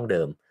ในร่องเ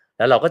ดิม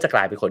แล้วเราก็จะกล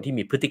ายเป็นคนที่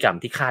มีพฤติกรรม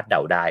ที่คาดเด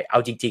าได้ เอา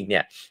จริงๆเนี่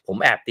ยผม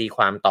แอบตีค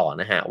วามต่อ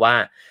นะฮะว่า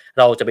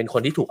เราจะเป็นค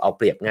นที่ถูกเอาเ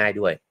ปรียบง่าย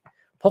ด้วย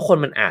เพราะคน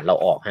มันอ่านเรา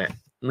ออกฮะ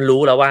มัน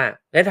รู้แล้วว่า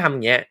ถ้าทำอ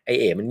ย่างเงี้ยไอ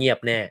เอ๋มันเงียบ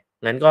แน่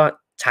งั้นก็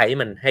ใช้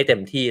มันให้เต็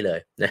มที่เลย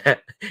นะฮะ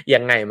ยั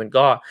งไงมัน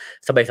ก็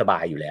สบา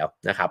ยๆอยู่แล้ว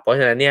นะครับเพราะฉ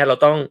ะนั้นเนี่ยเรา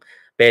ต้อง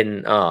เป็น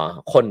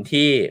คน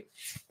ที่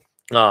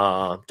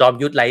จอม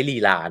ยุทธไร้ลี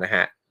ลานะฮ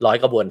ะร้อย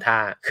กระบวนท่า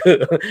คือ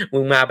มึ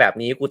งมาแบบ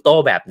นี้กูโต้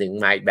แบบหนึ่ง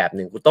มาอีกแบบห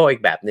นึ่งกูโต้อี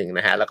กแบบหนึ่งน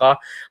ะฮะแล้วก็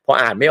พอ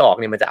อ่านไม่ออก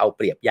เนี่ยมันจะเอาเ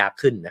ปรียบยาก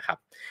ขึ้นนะครับ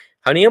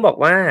คราวนี้ก็บอก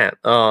ว่า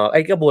ไ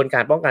อ้กระบวนกา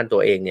รป้องกันตั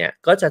วเองเนี่ย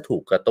ก็จะถู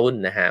กกระตุ้น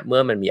นะฮะเมื่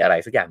อมันมีอะไร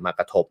สักอย่างมา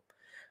กระทบ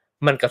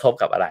มันกระทบ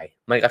กับอะไร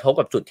มันกระทบ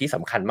กับจุดที่ส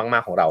ำคัญมา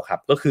กๆของเราครับ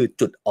ก็คือ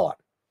จุดอ่อน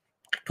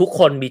ทุกค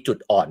นมีจุด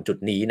อ่อนจุด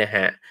นี้นะฮ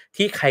ะ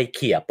ที่ใครเ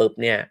ขี่ยปุ๊บ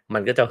เนี่ยมั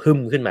นก็จะหึ่ม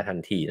ขึ้นมาทัน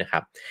ทีนะครั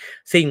บ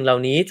สิ่งเหล่า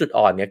นี้จุด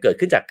อ่อนเนี่ยเกิด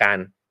ขึ้นจากการ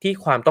ที่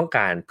ความต้องก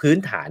ารพื้น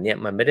ฐานเนี่ย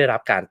มันไม่ได้รั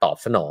บการตอบ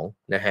สนอง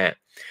นะฮะ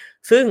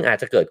ซึ่งอาจ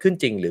จะเกิดขึ้น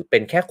จริงหรือเป็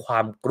นแค่ควา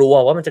มกลัว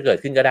ว่ามันจะเกิด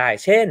ขึ้นก็ได้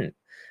เช่น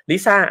ลิ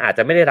ซ่าอาจจ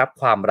ะไม่ได้รับ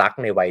ความรัก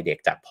ในวัยเด็ก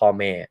จากพ่อ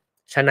แม่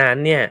ฉะนั้น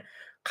เนี่ย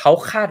เขา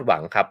คาดหวั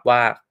งครับว่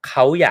าเข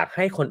าอยากใ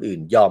ห้คนอื่น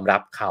ยอมรั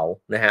บเขา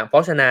นะฮะเพรา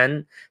ะฉะนั้น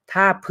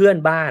ถ้าเพื่อน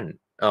บ้าน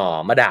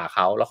มาด่าเข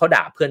าแล้วเขา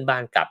ด่าเพื่อนบ้า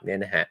นกลับเนี่ย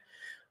นะฮะ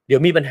เดี๋ย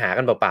วมีปัญหา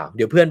กันเปล่าๆเ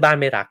ดี๋ยวเพื่อนบ้าน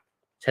ไม่รัก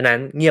ฉะนั้น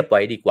เงียบไ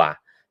ว้ดีกว่า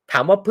ถา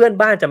มว่าเพื่อน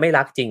บ้านจะไม่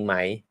รักจริงไหม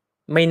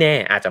ไม่แน่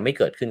อาจจะไม่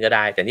เกิดขึ้นก็ไ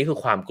ด้แต่นี่คือ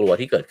ความกลัว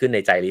ที่เกิดขึ้นใน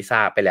ใจลิซ่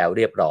าไปแล้วเ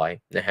รียบร้อย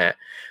นะฮะ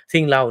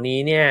สิ่งเหล่านี้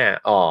เนี่ย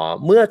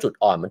เมื่อจุด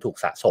อ่อนมันถูก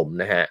สะสม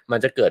นะฮะมัน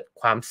จะเกิด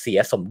ความเสีย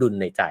สมดุล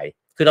ในใจ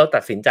คือเราตั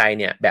ดสินใจ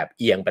เนี่ยแบบ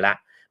เอียงไปละ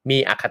มี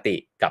อคติ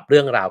กับเรื่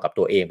องราวกับ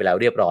ตัวเองไปแล้ว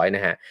เรียบร้อยน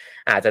ะฮะ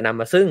อาจจะนำ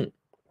มาซึ่ง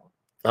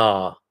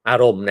อา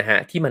รมณ์นะฮะ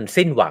ที่มัน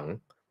สิ้นหวัง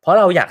เพราะ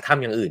เราอยากท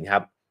ำอย่างอื่นครั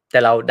บแต่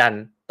เราดัน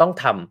ต้อง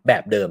ทำแบ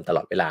บเดิมตล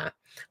อดเวลา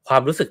ควา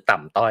มรู้สึกต่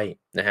ำต้อย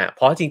นะฮะเพ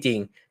ราะจริง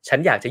ๆฉัน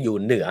อยากจะอยู่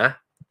เหนือ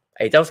ไ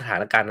อ้เจ้าสถา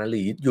นการณ์นั้นห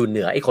รืออยู่เห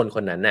นือไอ้คนค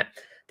นนั้นน่ะ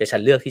แต่ฉั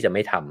นเลือกที่จะไ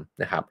ม่ท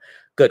ำนะครับ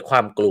เกิดคว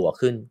ามกลัว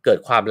ขึ้นเกิด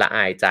ความละอ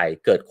ายใจ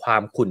เกิดควา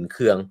มขุ่นเ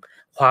คือง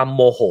ความโ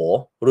มโห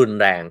รุน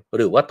แรงห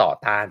รือว่าต่อ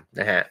ต้าน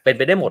นะฮะเป็นไ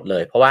ปได้หมดเล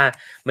ยเพราะว่า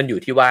มันอยู่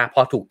ที่ว่าพ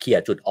อถูกเขี่ย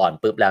จุดอ่อน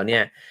ปุ๊บแล้วเนี่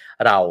ย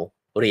เรา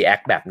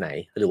react แบบไหน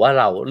หรือว่า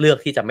เราเลือก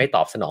ที่จะไม่ต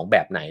อบสนองแบ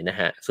บไหนนะ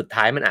ฮะสุด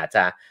ท้ายมันอาจจ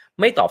ะ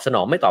ไม่ตอบสน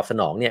อง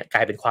เนี่ยกล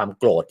ายเป็นความ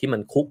โกรธที่มั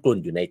นคุกรุ่น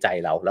อยู่ในใจ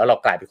เราแล้วเรา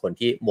กลายเป็นคน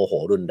ที่โมโห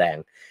รุนแรง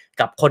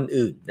กับคน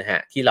อื่นนะฮะ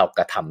ที่เราก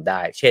ระทำไ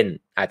ด้เช่น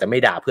อาจจะไม่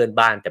ด่าเพื่อน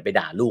บ้านแต่ไป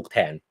ด่าลูกแท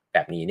นแบ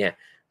บนี้เนี่ย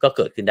ก็เ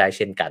กิดขึ้นได้เ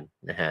ช่นกัน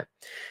นะฮะ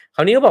คร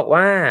าวนี้ก็บอก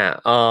ว่า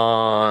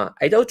ไ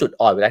อ้เจ้าจุด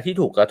อ่อนเวลาที่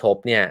ถูกกระทบ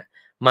เนี่ย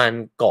มัน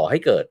ก่อให้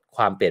เกิดค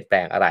วามเปลี่ยนแปล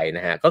งอะไรน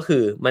ะฮะก็คื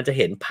อมันจะเ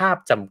ห็นภาพ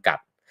จำกัด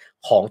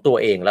ของตัว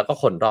เองแล้วก็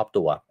คนรอบ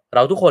ตัวเร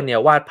าทุกคนเนี่ย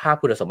วาดภาพ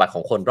คุณสมบัติข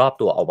องคนรอบ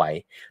ตัวเอาไว้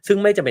ซึ่ง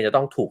ไม่จำเป็นจะ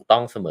ต้องถูกต้อ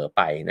งเสมอไ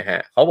ปนะฮะ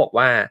เขาบอก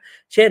ว่า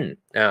เช่น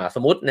ส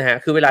มมตินะฮะ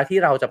คือเวลาที่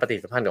เราจะปฏิ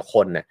สัมพันธ์กับค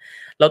นเนี่ย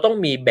เราต้อง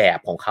มีแบบ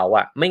ของเขาอ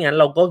ะไม่งั้น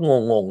เราก็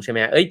งงๆใช่ไหม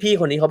เอ้ยพี่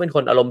คนนี้เขาเป็นค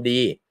นอารมณ์ดี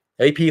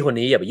เฮ้ยพี่คน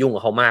นี้อย่าไปยุ่งกั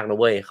บเขามากนะ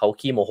เว้ยเขา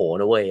ขี้โมโห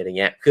นะเว้ยอะไร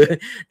เงี้ยคือ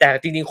แต่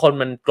จริงๆคน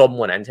มันกลม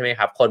กว่านั้นใช่ไหม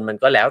ครับคนมัน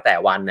ก็แล้วแต่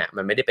วันน่ะ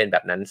มันไม่ได้เป็นแบ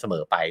บนั้นเสม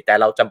อไปแต่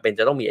เราจำเป็น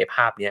จะต้องมีไอ้ภ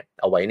าพเนี้ย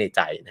เอาไว้ในใ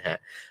จนะฮะ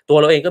ตัว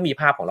เราเองก็มี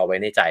ภาพของเราไว้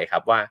ในใจครั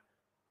บว่า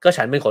ก็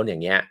ฉันเป็นคนอย่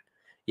างเงี้ย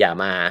อย่า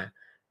มา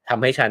ท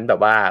ำให้ฉันแบ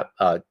บว่า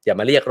อย่า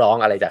มาเรียกร้อง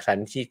อะไรจากฉัน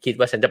ที่คิด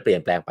ว่าฉันจะเปลี่ย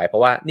นแปลงไปเพรา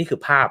ะว่านี่คือ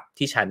ภาพ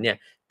ที่ฉันเนี่ย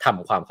ท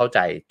ำความเข้าใจ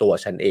ตัว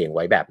ฉันเองไ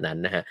ว้แบบนั้น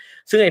นะฮะ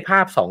ซึ่งไอ้ภา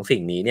พ2สิ่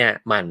งนี้เนี่ย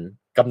มัน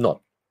กำหนด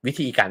วิ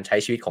ธีการใช้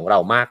ชีวิตของเรา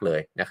มากเล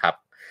ยนะครับ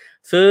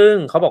ซึ่ง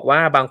เขาบอกว่า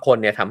บางคน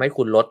เนี่ยทำให้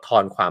คุณลดทอ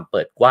นความเ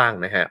ปิดกว้าง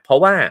นะฮะเพราะ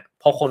ว่า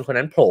พอคนคน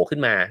นั้นโผล่ขึ้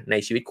นมาใน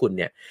ชีวิตคุณเ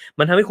นี่ย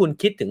มันทำให้คุณ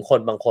คิดถึงคน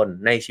บางคน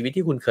ในชีวิต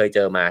ที่คุณเคยเจ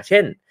อมาเช่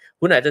น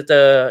คุณอาจจะเจ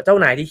อเจ้า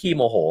นายที่ขี้โ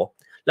มโห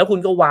แล้วคุณ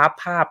ก็วาร์ป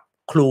ภาพ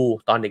ครู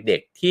ตอนเด็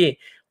กๆที่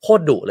โค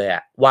ตรดุเลยอ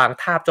ะวาง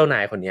ทาบเจ้านา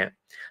ยคนนี้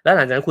แล้วห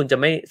ลังจากนั้นคุณจะ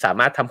ไม่สา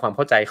มารถทำความเ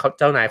ข้าใจ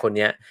เจ้านายคน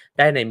นี้ไ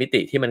ด้ในมิ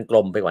ติที่มันกล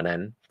มไปกว่านั้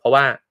นเพราะ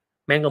ว่า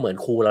แม่งก็เหมือน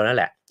ครูเรานั่น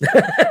แหละ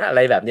อะไร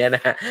แบบนี้น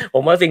ะฮะผ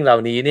มว่าสิ่งเหล่า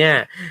นี้เนี่ย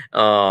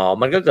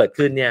มันก็เกิด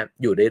ขึ้นเนี่ย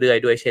อยู่เรื่อย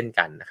ๆด้วยเช่น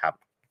กันนะครับ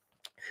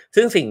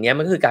ซึ่งสิ่งนี้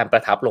มันก็คือการปร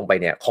ะทับลงไป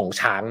เนี่ยของ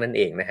ช้างนั่นเ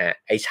องนะฮะ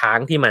ไอ้ช้าง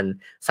ที่มัน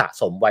สะ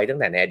สมไว้ตั้ง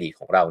แต่ในอดีต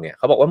ของเราเนี่ยเ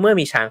ขาบอกว่าเมื่อ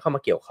มีช้างเข้าม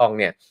าเกี่ยวข้อง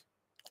เนี่ย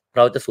เ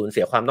ราจะสูญเ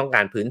สียความต้องก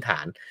ารพื้นฐา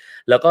น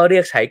แล้วก็เรี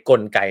ยกใช้ก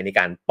ลไกใน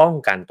การป้อง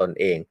กันตน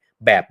เอง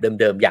แบบ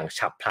เดิมๆอย่าง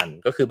ฉับพลัน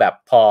ก็คือแบบ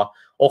พอ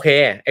โอเค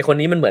ไอ้คน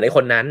นี้มันเหมือนไอ้ค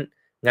นนั้น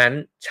งั้น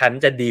ฉัน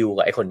จะดีล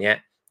กับไอ้คนเนี้ย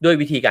ด้วย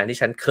วิธีการที่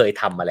ฉันเคย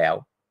ทำมาแล้ว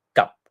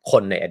กับค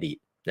นในอดีต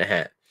นะฮ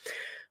ะ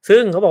ซึ่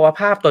งเขาบอกว่า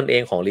ภาพตนเอ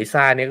งของลิ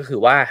ซ่าเนี่ยก็คื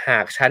อว่าหา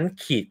กฉัน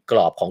ขีดกร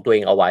อบของตัวเอ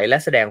งเอาไว้และ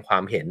แสดงควา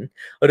มเห็น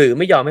หรือไ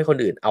ม่ยอมให้คน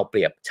อื่นเอาเป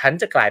รียบฉัน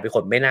จะกลายเป็นค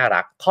นไม่น่า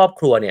รักครอบ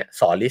ครัวเนี่ย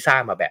สอนลิซ่า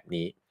มาแบบ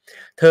นี้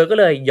เธอก็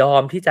เลยยอ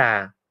มที่จะ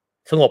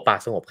สงบปาก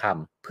สงบค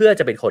ำเพื่อ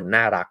จะเป็นคน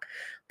น่ารัก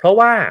เพราะ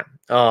ว่า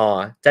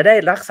จะได้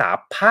รักษา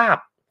ภาพ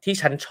ที่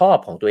ฉันชอบ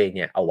ของตัวเองเ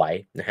นี่ยเอาไว้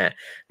นะฮะ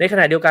ในข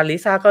ณะเดียวกันลิ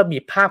ซ่าก็มี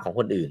ภาพของ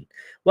คนอื่น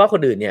ว่าค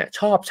นอื่นเนี่ย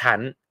ชอบฉัน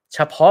เฉ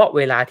พาะเ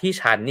วลาที่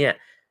ฉันเนี่ย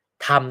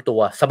ทำตั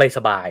วส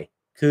บาย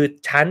ๆคือ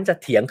ฉันจะ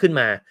เถียงขึ้น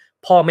มา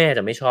พ่อแม่จ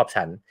ะไม่ชอบ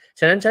ฉัน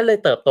ฉะนั้นฉันเลย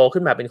เติบโต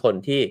ขึ้นมาเป็นคน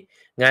ที่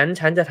งั้น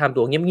ฉันจะทำ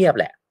ตัวเงียบๆ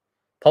แหละ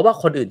เพราะว่า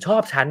คนอื่นชอ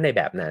บฉันในแ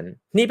บบนั้น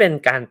นี่เป็น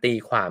การตี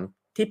ความ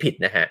ที่ผิด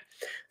นะฮะ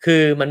คื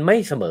อมันไม่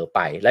เสมอไป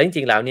แล้วจ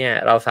ริงๆแล้วเนี่ย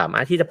เราสามา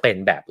รถที่จะเป็น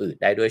แบบอื่น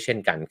ได้ด้วยเช่น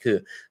กันคือ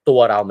ตัว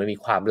เรามันมี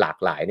ความหลาก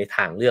หลายในท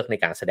างเลือกใน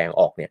การแสดง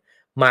ออกเนี่ย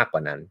มากกว่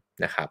านั้น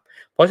นะครับ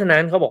เพราะฉะนั้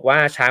นเขาบอกว่า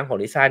ช้างของ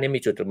ลิซ่าเนี่ยมี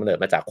จุดกำเนิด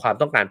มาจากความ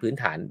ต้องการพื้น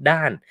ฐานด้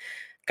าน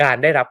การ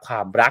ได้รับคว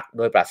ามรักโ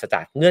ดยปราศจ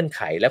ากเงื่อนไ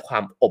ขและควา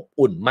มอบ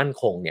อุ่นมั่น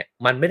คงเนี่ย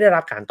มันไม่ได้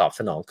รับการตอบ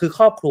สนองคือค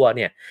รอบครัวเ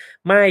นี่ย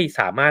ไม่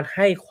สามารถใ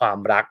ห้ความ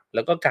รักแ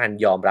ล้วก็การ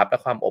ยอมรับและ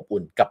ความอบ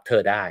อุ่นกับเธ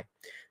อได้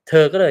เธ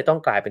อก็เลยต้อง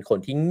กลายเป็นคน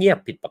ที่เงียบ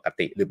ผิดปก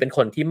ติหรือเป็นค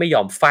นที่ไม่ย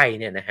อมไฟ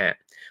เนี่ยนะฮะ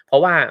เพรา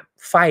ะว่า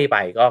ไฟไป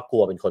ก็กลั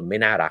วเป็นคนไม่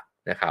น่ารัก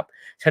นะครับ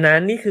ฉะนั้น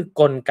นี่คือ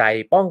กลไก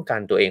ป้องกัน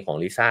ตัวเองของ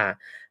ลิซ่า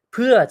เ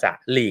พื่อจะ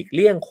หลีกเ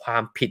ลี่ยงควา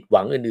มผิดห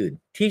วังอื่น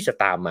ๆที่จะ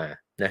ตามมา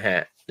นะฮะ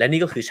และนี่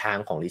ก็คือช้าง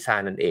ของลิซ่า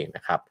นั่นเองน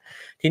ะครับ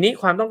ทีนี้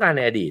ความต้องการใ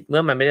นอดีตเมื่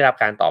อมันไม่ได้รับ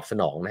การตอบส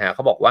นองนะฮะเข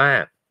าบอกว่า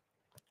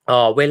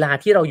เวลา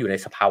ที่เราอยู่ใน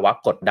สภาวะ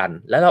กดดัน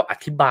แล้วเราอ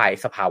ธิบาย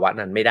สภาวะ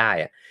นั้นไม่ได้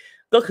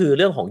ก็คือเ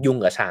รื่องของยุง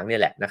กับช้างเนี่ย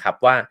แหละนะครับ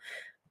ว่า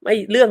ไม่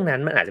เรื่องนั้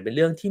นมันอาจจะเป็นเ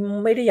รื่องที่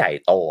ไม่ได้ใหญ่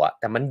โต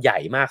แต่มันใหญ่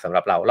มากสำห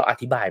รับเราอ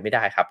ธิบายไม่ไ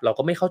ด้ครับเรา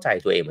ก็ไม่เข้าใจ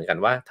ตัวเองเหมือนกัน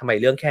ว่าทำไม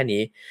เรื่องแค่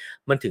นี้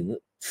มันถึง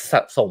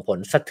ส่งผล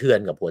สะเทือน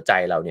กับหัวใจ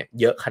เราเนี่ย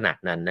เยอะขนาด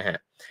นั้นนะฮะ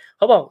เ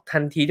ขาบอกทั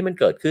นทีที่มัน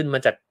เกิดขึ้นมั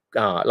นจะ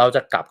เราจ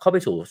ะกลับเข้าไป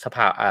สู่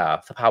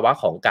สภาวะ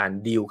ของการ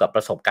ดีลกับป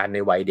ระสบการณ์ใน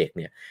วัยเด็ก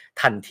เนี่ย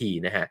ทันที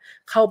นะฮะ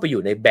เข้าไปอ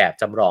ยู่ในแบบ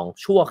จำลอง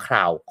ชั่วคร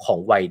าวของ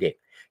วัยเด็ก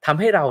ทำ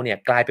ให้เราเนี่ย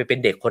กลายไปเป็น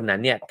เด็กคนนั้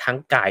นเนี่ยทั้ง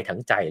กายทั้ง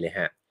ใจเลย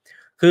ฮะ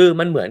คือ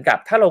มันเหมือนกับ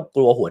ถ้าเราก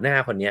ลัวหัวหน้า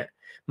คนเนี้ย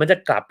มันจะ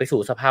กลับไป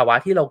สู่สภาวะ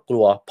ที่เราก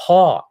ลัวพ่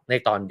อใน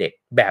ตอนเด็ก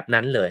แบบ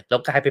นั้นเลยเรา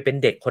กลายไปเป็น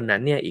เด็กคนนั้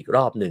นเนี่ยอีกร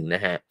อบหนึ่งน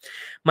ะฮะ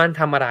มัน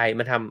ทำอะไ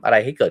ร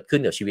ให้เกิดขึ้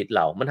นกับชีวิตเ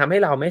รามันทำให้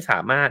เราไม่สา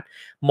มารถ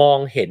มอง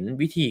เห็น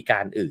วิธีกา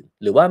รอื่น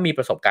หรือว่ามีป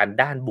ระสบการณ์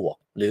ด้านบวก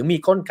หรือมี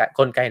ก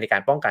ลไกในกา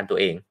รป้องกันตัว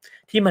เอง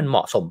ที่มันเหม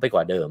าะสมไปก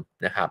ว่าเดิม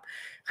นะครับ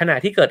ขณะ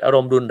ที่เกิดอาร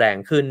มณ์รุนแรง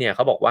ขึ้นเนี่ยเข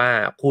าบอกว่า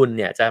คุณเ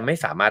นี่ยจะไม่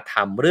สามารถท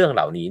ำเรื่องเห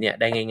ล่านี้เนี่ย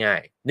ได้ง่า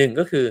ยๆหนึ่ง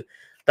ก็คือ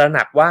ตระห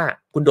นักว่า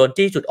คุณโดน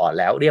จี้จุดอ่อน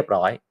แล้วเรียบ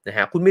ร้อยนะฮ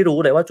ะคุณไม่รู้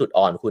เลยว่าจุด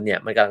อ่อนคุณเนี่ย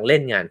มันกำลังเล่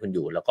นงานคุณอ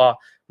ยู่แล้วก็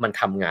มัน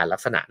ทำงานลั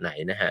กษณะไหน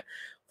นะฮะ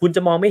คุณจ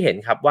ะมองไม่เห็น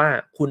ครับว่า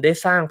คุณได้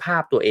สร้างภา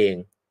พตัวเอง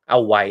เอา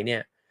ไว้เนี่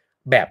ย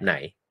แบบไหน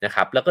นะค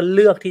รับแล้วก็เ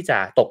ลือกที่จะ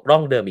ตกร่อ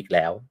งเดิมอีกแ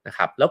ล้วนะค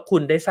รับแล้วคุ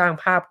ณได้สร้าง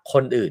ภาพค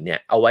นอื่นเนี่ย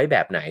เอาไว้แบ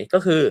บไหนก็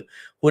คือ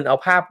คุณเอา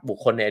ภาพบุค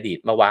คลในอดีต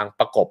มาวาง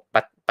ประกบ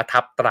ประทั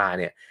บตรา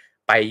เนี่ย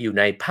ไปอยู่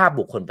ในภาพ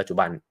บุคคลปัจจุ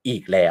บันอี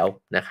กแล้ว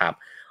นะครับ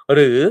ห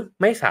รือ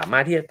ไม่สามา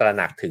รถที่จะตระห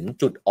นักถึง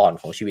จุดอ่อน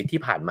ของชีวิต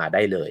ที่ผ่านมาไ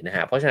ด้เลยนะฮ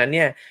ะเพราะฉะนั้นเ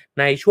นี่ย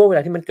ในช่วงเวล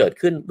าที่มันเกิด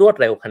ขึ้นรวด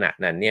เร็วขนาด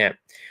นั้นเนี่ย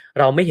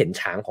เราไม่เห็น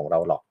ช้างของเรา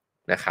หรอก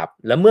นะครับ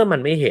แล้วเมื่อมั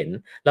นไม่เห็น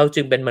เรา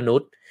จึงเป็นมนุ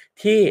ษย์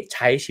ที่ใ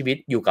ช้ชีวิต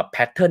อยู่กับแพ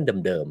ทเทิร์น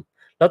เดิม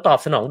ๆเราตอบ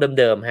สนอง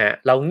เดิมๆฮะ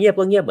เราเงียบ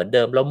ก็เงียบเหมือนเ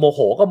ดิมเราโมโห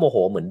ก็โมโห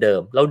เหมือนเดิ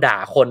มเราด่า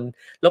คน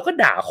เราก็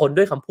ด่าคน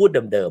ด้วยคำพูด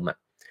เดิม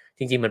ๆ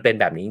จริงๆมันเป็น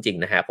แบบนี้จริง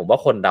ๆนะฮะผมว่า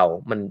คนเรา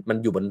มัน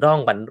อยู่บนร่อง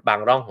บาง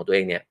ร่องของตัวเอ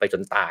งเนี่ยไปจ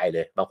นตายเล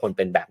ยบางคนเ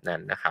ป็นแบบนั้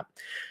นนะครับ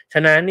ฉ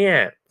ะนั้นเนี่ย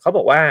เขาบ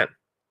อกว่า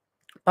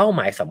เป้าห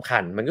มายสำคั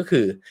ญมันก็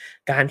คือ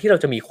การที่เรา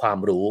จะมีความ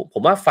รู้ผ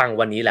มว่าฟัง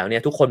วันนี้แล้วเนี่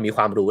ยทุกคนมีค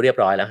วามรู้เรียบ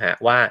ร้อยแล้วฮะ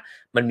ว่า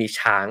มันมี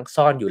ช้าง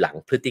ซ่อนอยู่หลัง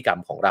พฤติกรรม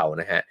ของเรา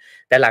นะฮะ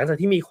แต่หลังจาก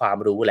ที่มีความ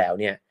รู้แล้ว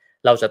เนี่ย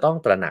เราจะต้อง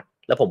ตระหนัก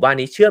แล้วผมว่า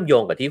นี้เชื่อมโย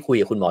งกับที่คุย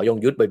กับคุณหมอยง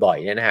ยุทธบ่อย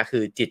ๆเนี่ยนะฮะคื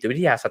อจิตวิ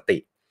ทยาสติ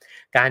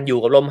การอยู่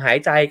กับลมหาย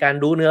ใจการ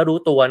รู้เนื้อรู้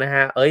ตัวนะฮ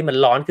ะมัน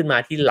ร้อนขึ้นมา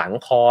ที่หลัง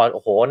คอโ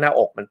อ้โหหน้า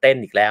อกมันเต้น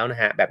อีกแล้วน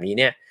ะฮะแบบนี้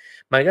เนี่ย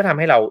มันก็ทำ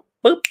ให้เรา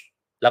ปึ๊บ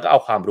แล้วก็เอา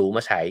ความรู้ม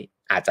าใช้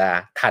อาจจะ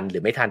ทันหรื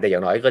อไม่ทันแต่อย่า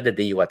งน้อยก็จะ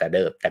ดีกว่าแ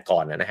ต่ก่อ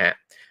นนะฮะ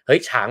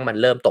ช้างมัน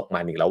เริ่มตกมั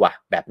นอีกแล้วว่ะ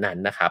แบบนั้น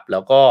นะครับแล้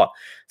วก็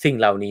สิ่ง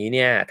เหล่านี้เ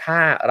นี่ยถ้า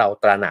เรา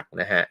ตระหนัก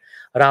นะฮะ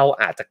เรา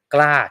อาจจะก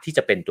ล้าที่จ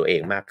ะเป็นตัวเอ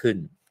งมากขึ้น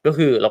ก็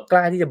คือเราก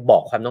ล้าที่จะบอ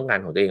กความต้องการ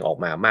ของตัวเองออก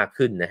มามาก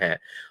ขึ้นนะฮะ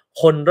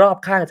คนรอบ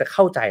ข้างจะเ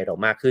ข้าใจเรา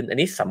มากขึ้นอัน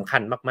นี้สำคั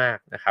ญมาก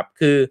ๆนะครับ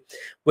คือ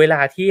เวลา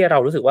ที่เรา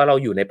รู้สึกว่าเรา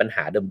อยู่ในปัญห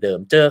าเดิม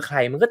ๆเจอใคร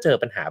มันก็เจอ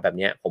ปัญหาแบบ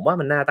นี้ผมว่า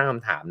มันน่าตั้งค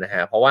ำถามนะฮ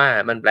ะเพราะว่า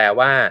มันแปล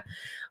ว่า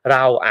เร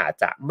าอาจ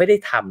จะไม่ได้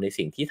ทำใน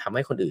สิ่งที่ทำใ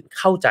ห้คนอื่น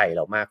เข้าใจเ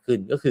รามากขึ้น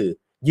ก็คือ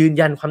ยืน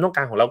ยันความต้องก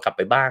ารของเรากลับไ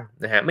ปบ้าง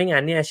นะฮะไม่งั้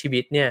นเนี่ยชีวิ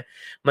ตเนี่ย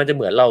มันจะเ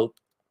หมือนเรา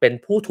เป็น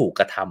ผู้ถูก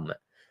กระท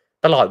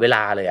ำตลอดเวล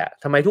าเลย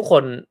ทำไมทุกค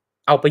น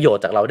เอาประโยช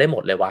น์จากเราได้หม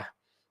ดเลยวะ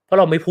เพราะ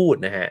เราไม่พูด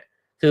นะฮะ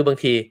คือบาง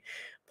ที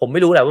ผมไ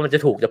ม่รู้แหละว่ามันจะ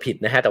ถูกจะผิด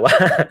นะฮะแต่ว่า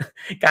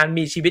การ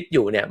มีชีวิตอ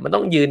ยู่เนี่ยมันต้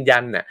องยืน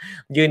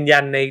ยั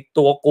นใน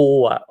ตัวกู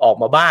ออก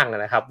มาบ้าง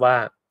นะครับว่า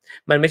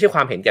มันไม่ใช่คว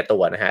ามเห็นแก่ตั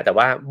วนะฮะแต่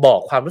ว่าบอก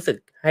ความรู้สึก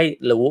ให้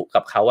รู้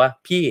กับเขาว่า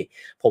พี่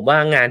ผมว่า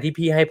งานที่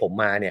พี่ให้ผม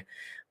มาเนี่ย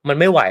มัน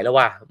ไม่ไหวแล้ว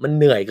ว่ะมัน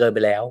เหนื่อยเกินไป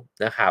แล้ว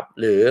นะครับ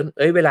หรือ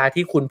เวลา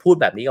ที่คุณพูด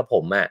แบบนี้กับผ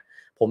ม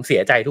ผมเสี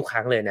ยใจทุกค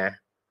รั้งเลยนะ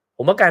ผ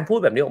มว่าการพูด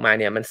แบบนี้ออกมา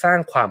เนี่ยมันสร้าง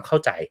ความเข้า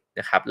ใจ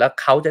นะครับแล้ว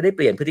เขาจะได้เป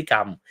ลี่ยนพฤติกร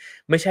รม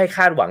ไม่ใช่ค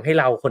าดหวังให้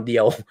เราคนเดี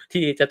ยว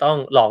ที่จะต้อง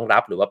รองรั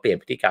บหรือว่าเปลี่ยน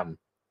พฤติกรรม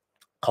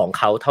ของ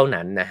เขาเท่า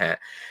นั้นนะฮะ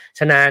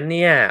ฉะนั้นเ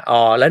นี่ย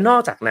และนอ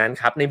กจากนั้น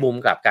ครับในมุม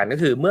กลับกันก็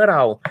คือเมื่อเร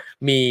า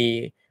มี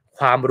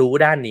ความรู้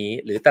ด้านนี้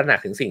หรือตระหนัก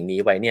ถึงสิ่งนี้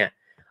ไว้เนี่ย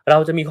เรา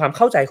จะมีความเ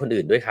ข้าใจคน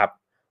อื่นด้วยครับ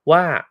ว่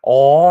า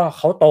เ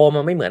ขาโตม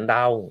าไม่เหมือนเร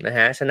านะฮ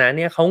ะฉะนั้นเ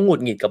นี่ยเขาหงุด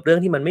หงิดกับเรื่อง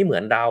ที่มันไม่เหมื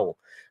อนเรา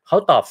เขา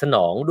ตอบสน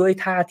องด้วย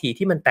ท่าที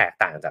ที่มันแตก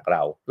ต่างจากเร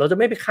าจะ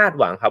ไม่ไปคาด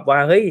หวังครับว่า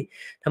เฮ้ย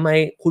ทำไม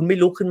คุณไม่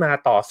ลุกขึ้นมา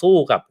ต่อสู้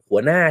กับหั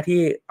วหน้าที่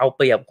เอาเ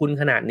ปรียบคุณ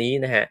ขนาดนี้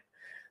นะฮะ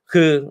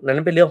คือนั้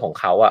นเป็นเรื่องของ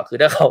เขาคือ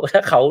ถ้า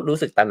เขารู้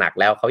สึกตระหนัก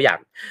แล้วเขาอยาก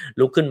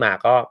ลุกขึ้นมา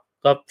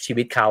ก็ชี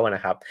วิตเขาน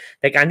ะครับ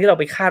แต่การที่เรา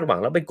ไปคาดหวัง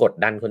แล้วไปกด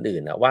ดันคนอื่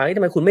นว่าท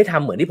ำไมคุณไม่ท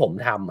ำเหมือนที่ผม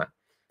ท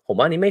ำผม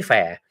ว่านี้ไม่แฟ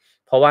ร์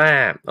เพราะว่า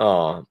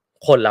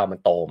คนเรามัน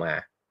โตมา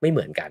ไม่เห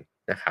มือนกัน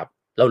นะครับ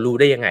เรารู้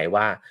ได้ยังไง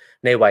ว่า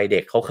ในวัยเด็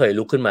กเขาเคย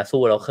ลุกขึ้นมา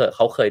สู้แล้วเข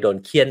าเคยโดน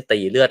เฆี่ยนตี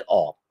เลือดอ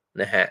อก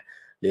นะฮะ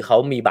หรือเขา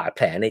มีบาดแผ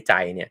ลในใจ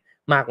เนี่ย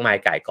มากมาย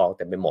ก่ายกองเ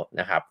ต็มไปหมด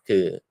นะครับคื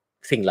อ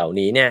สิ่งเหล่า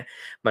นี้เนี่ย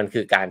มัน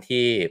คือการ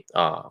ที่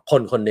ค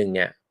นคนหนึ่งเ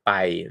นี่ยไป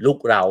ลุก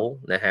เร้า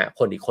นะฮะ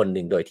คนอีกคนห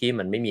นึ่งโดยที่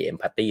มันไม่มีเอม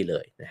พัตตีเล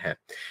ยนะฮะ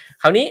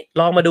คราวนี้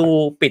ลองมาดู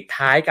ปิด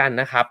ท้ายกัน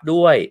นะครับ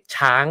ด้วย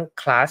ช้าง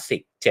คลาสสิ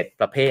ก7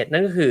ประเภทนั่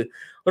นก็คือ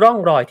ร่อง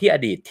รอยที่อ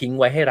ดีตทิ้ง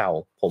ไว้ให้เรา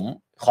ผม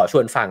ขอช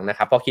วนฟังนะค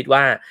รับเพราะคิด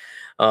ว่า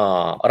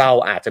เรา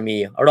อาจจะมี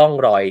ร่อง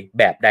รอย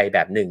แบบใดแบ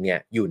บหนึ่งเนี่ย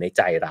อยู่ในใ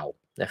จเรา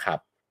นะครับ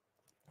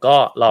ก็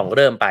ลองเ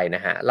ริ่มไปน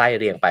ะฮะไล่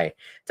เรียงไป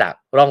จาก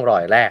ร่องรอ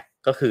ยแรก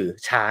ก็คือ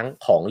ช้าง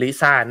ของลิ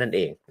ซ่านั่นเ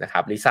องนะครั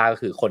บลิซ่าก็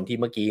คือคนที่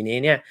เมื่อกี้นี้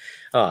เนี่ย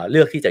เลื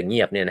อกที่จะเ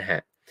งียบเนี่ยนะฮะ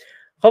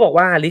เขาบอก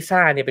ว่าลิซ่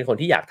าเนี่ยเป็นคน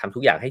ที่อยากทำทุ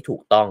กอย่างให้ถู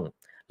กต้อง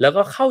แล้ว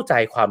ก็เข้าใจ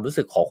ความรู้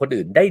สึกของคน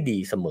อื่นได้ดี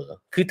เสมอ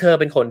คือเธอ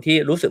เป็นคนที่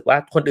รู้สึกว่า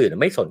คนอื่น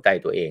ไม่สนใจ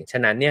ตัวเองฉ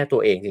ะนั้นเนี่ยตั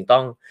วเองจึงต้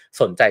อง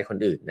สนใจคน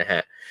อื่นนะฮ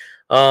ะ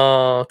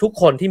ทุก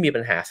คนที่มี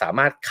ปัญหาสาม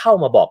ารถเข้า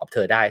มาบอกกับเธ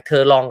อได้เธ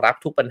อรองรับ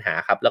ทุกปัญหา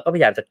ครับแล้วก็พ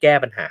ยายามจะแก้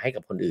ปัญหาให้กั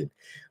บคนอื่น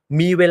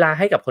มีเวลาใ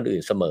ห้กับคนอื่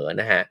นเสมอ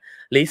นะฮะ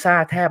ลิซ่า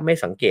แทบไม่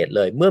สังเกตเ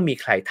ลยเมื่อมี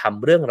ใครท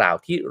ำเรื่องราว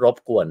ที่รบ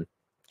กวน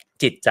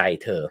จิตใจ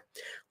เธอ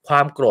คว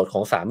ามโกรธข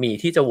องสามี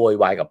ที่จะโวย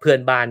วายกับเพื่อน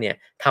บ้านเนี่ย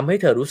ทำให้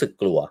เธอรู้สึก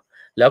กลัว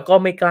แล้วก็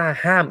ไม่กล้า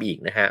ห้ามอีก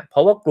นะฮะเพรา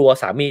ะว่ากลัว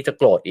สามีจะ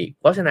โกรธอีก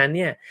เพราะฉะนั้นเ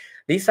นี่ย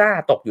ลิซ่า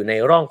ตกอยู่ใน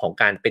ร่องของ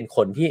การเป็นค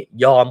นที่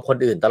ยอมคน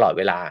อื่นตลอดเ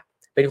วลา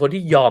เป็นคน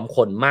ที่ยอมค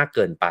นมากเ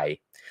กินไป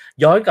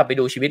ย้อนกลับไป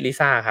ดูชีวิตลิ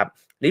ซ่าครับ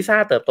ลิซ่า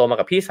เติบโตมา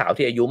กับพี่สาว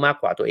ที่อายุมาก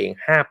กว่าตัวเอง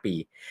5 ปี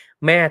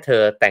แม่เธ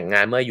อแต่งง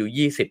านเมื่ออายุ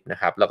20นะ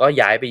ครับแล้วก็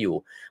ย้ายไปอยู่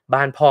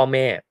บ้านพ่อแ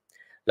ม่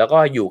แล้วก็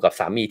อยู่กับ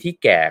สามีที่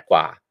แก่ก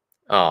ว่า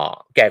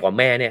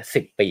แม่เนี่ย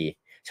10 ปี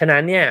ฉะนั้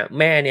นเนี่ย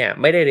แม่เนี่ย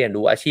ไม่ได้เรียน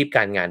รู้อาชีพก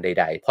ารงานใ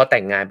ดๆพอแต่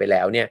งงานไปแ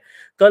ล้วเนี่ย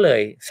ก็เล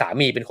ยสา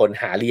มีเป็นคน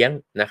หาเลี้ยง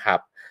นะครับ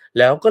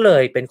แล้วก็เล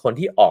ยเป็นคน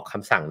ที่ออกค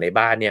ำสั่งใน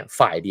บ้านเนี่ย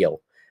ฝ่ายเดียว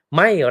ไ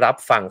ม่รับ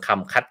ฟังค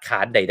ำคัดค้า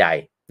นใด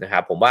ๆนะครั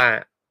บผมว่า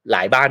หล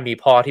ายบ้านมี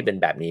พ่อที่เป็น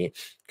แบบนี้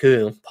คือ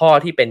พ่อ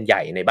ที่เป็นให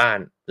ญ่ในบ้าน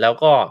แล้ว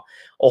ก็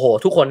โอ้โห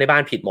ทุกคนในบ้า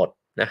นผิดหมด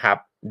นะครับ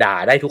ด่า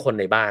ได้ทุกคน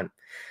ในบ้าน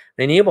ใ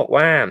นนี้บอก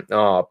ว่า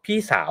พี่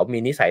สาวมี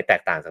นิสัยแต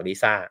กต่างจากลิ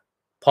ซ่า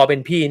พอเป็น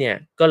พี่เนี่ย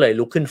ก็เลย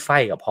ลุกขึ้นไฟ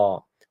กับพ่อ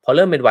พอเ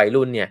ริ่มเป็นวัย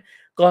รุ่นเนี่ย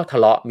ก็ทะ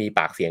เลาะมีป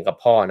ากเสียงกับ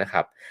พ่อนะค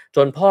รับจ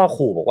นพ่อ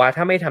ขู่บอกว่า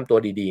ถ้าไม่ทำตัว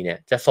ดีๆเนี่ย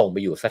จะส่งไป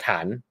อยู่สถา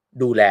น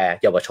ดูแล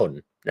เยาวชน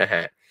นะฮ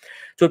ะ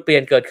จุดเปลี่ย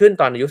นเกิดขึ้น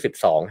ตอนอายุ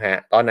12ฮะ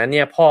ตอนนั้นเ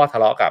นี่ยพ่อทะ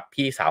เลาะกับ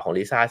พี่สาวของ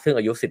ลิซ่าซึ่ง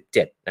อายุ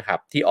17นะครับ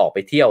ที่ออกไป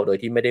เที่ยวโดย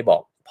ที่ไม่ได้บอ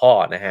กพ่อ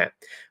นะฮะ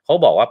เขา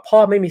บอกว่าพ่อ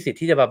ไม่มีสิทธิ์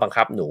ที่จะมาบัง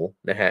คับหนู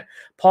นะฮะ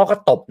พ่อก็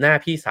ตบหน้า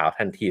พี่สาว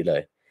ทันทีเล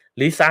ย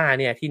ลิซ่า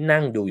เนี่ยที่นั่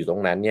งดูอยู่ตร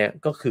งนั้นเนี่ย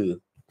ก็คือ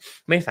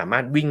ไม่สามา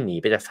รถวิ่งหนี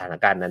ไปจากสถาน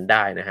การณ์นั้นไ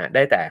ด้นะฮะไ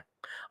ด้แต่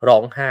ร้อ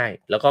งไห้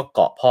แล้วก็เก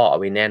าะพ่อเอา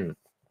ไว้แน่น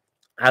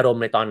อารม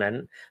ณ์ในตอนนั้น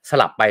ส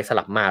ลับไปส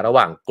ลับมาระห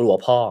ว่างกลัว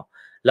พ่อ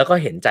แล้วก็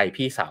เห็นใจ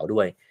พี่สาวด้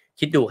วย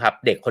คิดดูครับ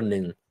เด็กคนห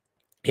นึ่ง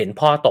เห็น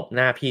พ่อตบห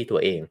น้าพี่ตัว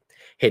เอง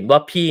เห็นว่า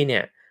พี่เนี่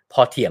ยพ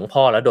อเถียง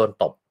พ่อแล้วโดน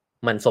ตบ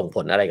มันส่งผ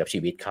ลอะไรกับชี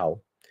วิตเขา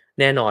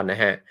แน่นอนน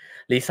ะฮะ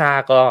ลิซ่า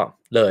ก็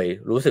เลย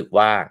รู้สึก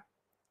ว่า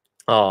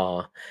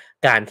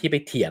การที่ไป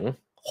เถียง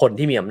คน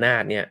ที่มีอำนา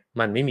จเนี่ย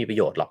มันไม่มีประ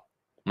โยชน์หรอก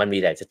มันมี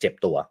แต่จะเจ็บ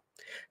ตัว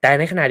แต่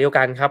ในขณะเดียว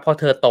กันครับพอ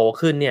เธอโต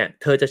ขึ้นเนี่ย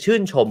เธอจะชื่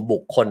นชมบุ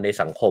คคลใน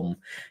สังคม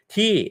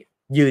ที่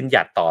ยืนห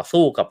ยัดต่อ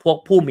สู้กับพวก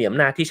ผู้มีอ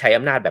ำนาจที่ใช้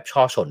อำนาจแบบช่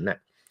อฉนน่ะ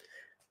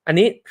อัน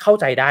นี้เข้า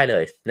ใจได้เล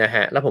ยนะฮ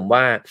ะแล้วผม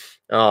ว่า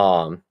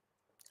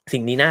สิ่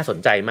งนี้น่าสน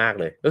ใจมาก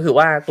เลยก็คือ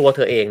ว่าตัวเธ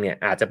อเองเนี่ย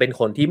อาจจะเป็น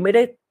คนที่ไม่ไ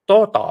ด้โ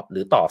ต้ตอบห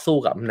รือต่อสู้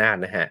กับอำนาจ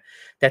นะฮะ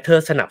แต่เธอ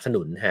สนับส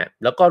นุนฮะ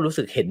แล้วก็รู้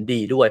สึกเห็นดี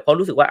ด้วยเพราะ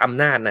รู้สึกว่าอ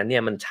ำนาจนั้นเนี่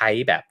ยมันใช้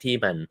แบบที่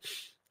มัน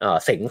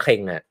เสงเคร่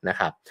งนะ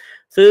ครับ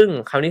ซึ่ง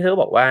คราวนี้เธอ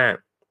บอกว่า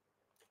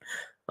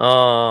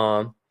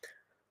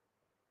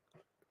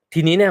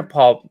ทีนี้เนี่ยพ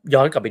อย้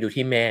อนกลับไปดู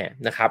ที่แม่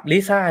นะครับลิ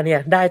ซ่าเนี่ย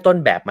ได้ต้น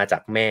แบบมาจา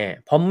กแม่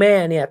เพราะแม่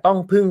เนี่ยต้อง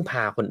พึ่งพ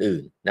าคนอื่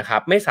นนะครั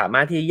บไม่สาม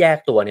ารถที่แยก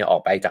ตัวเนี่ยออ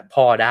กไปจาก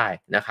พ่อได้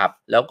นะครับ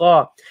แล้วก็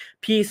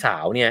พี่สา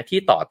วเนี่ยที่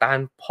ต่อต้าน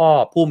พ่อ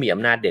ผู้มีอ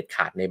ำนาจเด็ดข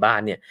าดในบ้า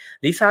นเนี่ย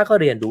ลิซ่าก็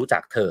เรียนรู้จา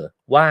กเธอ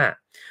ว่า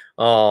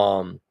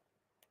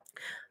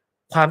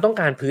ความต้อง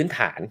การพื้นฐ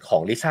านขอ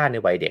งลิซ่าใน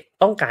วัยเด็ก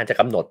ต้องการจะ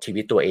กำหนดชี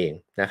วิตตัวเอง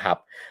นะครับ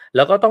แ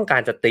ล้วก็ต้องกา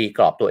รจะตีก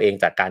รอบตัวเอง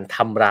จากการท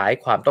ำร้าย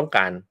ความต้องก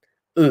าร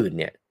อื่น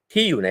เนี่ย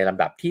ที่อยู่ในล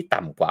ำดับที่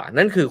ต่ำกว่า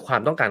นั่นคือควา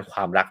มต้องการคว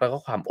ามรักแล้วก็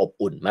ความอบ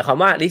อุ่นหมายความ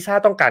ว่าลิซ่า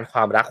ต้องการคว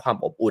ามรักความ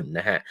อบอุ่น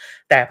นะฮะ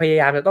แต่พยา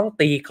ยามจะต้อง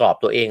ตีกรอบ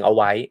ตัวเองเอา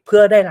ไว้เพื่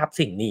อได้รับ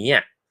สิ่งนี้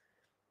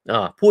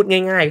พูด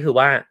ง่ายๆคือ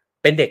ว่า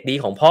เป็นเด็กดี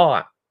ของพ่อ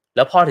แ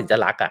ล้วพ่อถึงจะ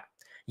รัก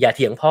อย่าเ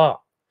ถียงพ่อ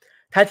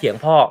ถ้าเถียง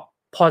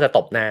พ่อจะต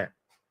บหน้า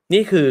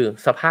นี่คือ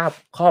สภาพ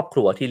ครอบค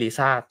รัวที่ลิ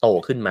ซ่าโต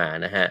ขึ้นมา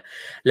นะฮะ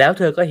แล้วเ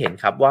ธอก็เห็น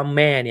ครับว่าแ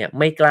ม่เนี่ย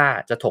ไม่กล้า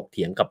จะถกเ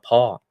ถียงกับพ่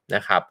อน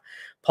ะครับ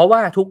เพราะว่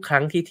าทุกครั้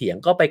งที่เถียง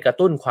ก็ไปกระ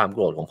ตุ้นความโก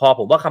รธของพ่อ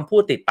ผมว่าคำพู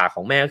ดติดปากข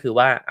องแม่ก็คือ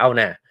ว่าเอา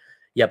นะ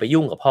อย่าไป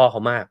ยุ่งกับพ่อเข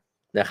ามาก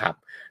นะครับ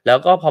แล้ว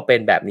ก็พอเป็น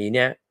แบบนี้เ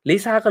นี่ยลิ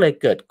ซ่าก็เลย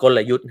เกิดกล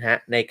ยุทธ์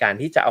ในการ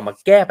ที่จะเอามา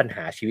แก้ปัญห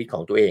าชีวิตขอ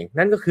งตัวเอง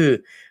นั่นก็คือ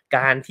ก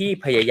ารที่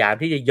พยายาม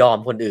ที่จะยอม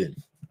คนอื่น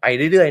ไป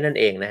เรื่อยๆนั่น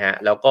เองนะฮะ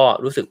แล้วก็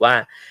รู้สึกว่า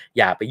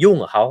อย่าไปยุ่ง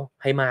กับเขา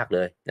ให้มากเล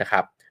ยนะค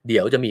รับเดี๋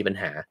ยวจะมีปัญ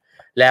หา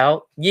แล้ว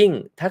ยิ่ง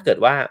ถ้าเกิด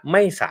ว่าไ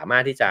ม่สามา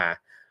รถที่จะ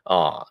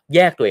แย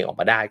กตัวเองออก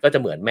มาได้ก็จะ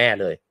เหมือนแม่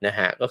เลยนะฮ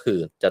ะก็คือ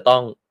จะต้อ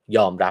งย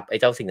อมรับไอ้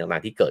เจ้าสิ่งต่า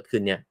งๆที่เกิดขึ้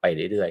นเนี่ยไป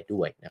เรื่อยๆ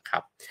ด้วยนะครั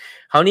บ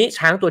คราวนี้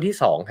ช้างตัวที่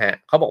2ฮะ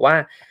เขาบอกว่า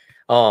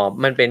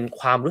มันเป็น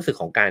ความรู้สึก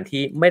ของการ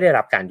ที่ไม่ได้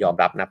รับการยอม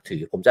รับนับถื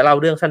อผมจะเล่า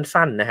เรื่อง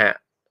สั้นๆนะฮะ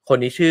คน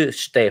นี้ชื่อ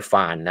สเตฟ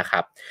านนะค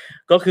รับ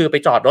ก็คือไป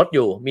จอดรถอ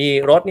ยู่มี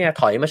รถเนี่ย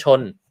ถอยมาช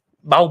น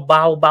เบ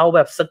าแบ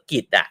บสะกิ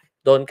ด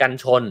โดนกัน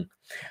ชน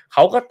เข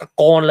าก็ตะ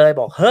โกนเลย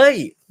บอกเฮ้ย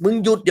มึง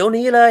หยุดเดี๋ยว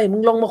นี้เลยมึ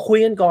งลงมาคุย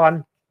กันก่อน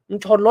มึง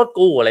ชนรถ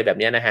กูอะไรแบบ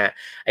นี้นะฮะ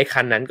ไอ้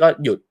คันนั้นก็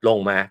หยุดลง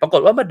มาปราก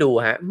ฏว่ามาดู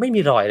ฮะไม่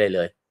มีรอยอะไรเล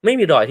ยไม่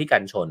มีรอยที่กั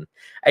นชน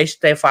ไอ้ส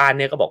เตฟาน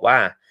เนี่ยก็บอกว่า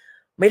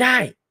ไม่ได้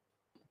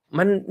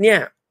มันเนี่ย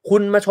คุ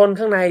ณมาชน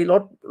ข้างใน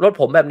รถ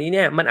ผมแบบนี้เ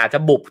นี่ยมันอาจจะ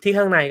บุบที่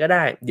ข้างในก็ไ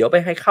ด้เดี๋ยวไป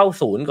ให้เข้า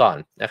ศูนย์ก่อน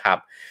นะครับ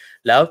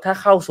แล้วถ้า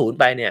เข้าศูนย์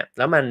ไปเนี่ยแ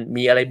ล้วมัน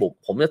มีอะไรบุบ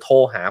ผมจะโทร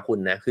หาคุณ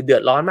นะคือเดือ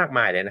ดร้อนมากม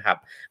ายเลยนะครับ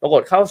ปราก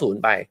ฏเข้าศูนย์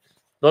ไป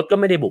รถก็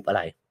ไม่ได้บุบอะไ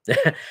ร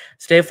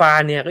สเตฟา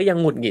นเนี่ยก็ยัง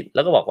หงุดหงิดแ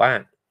ล้วก็บอกว่า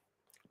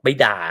ไป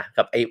ด่า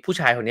กับไอ้ผู้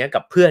ชายคนนี้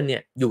กับเพื่อนเนี่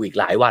ยอยู่อีก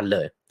หลายวันเล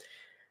ย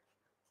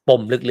ป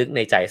มลึกๆใ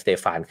นใจสเต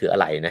ฟานคืออะ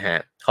ไรนะฮะ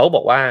เขาบ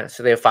อกว่าส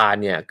เตฟาน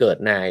เนี่ยเกิด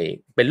ใน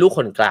เป็นลูกค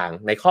นกลาง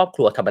ในครอบค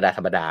รัวธรร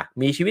มดา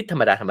มีชีวิตธร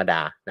รมด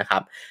านะครั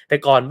บแต่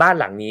ก่อนบ้าน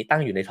หลังนี้ตั้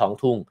งอยู่ในท้อง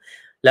ทุ่ง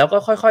แล้วก็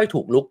ค่อยๆ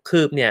ถูกลุก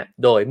คืบเนี่ย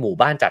โดยหมู่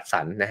บ้านจัดส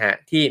รรนะฮะ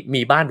ที่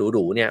มีบ้านห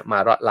รูๆเนี่ยมา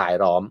ราย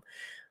ล้อม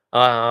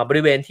บ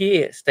ริเวณที่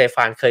สเตฟ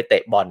านเคยเต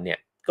ะบอลเนี่ย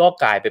ก็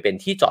กลายไปเป็น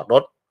ที่จอดร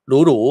ถ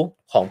หรู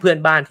ๆของเพื่อน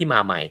บ้านที่มา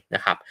ใหม่น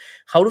ะครับ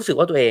เขารู้สึก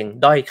ว่าตัวเอง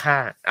ด้อยค่า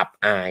อับ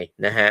อาย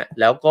นะฮะ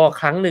แล้วก็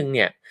ครั้งหนึ่งเ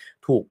นี่ย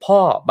ถูกพ่อ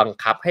บัง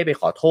คับให้ไป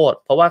ขอโทษ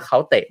เพราะว่าเขา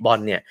เตะบอล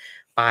เนี่ย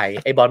ไป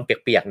ไอ้บอลเ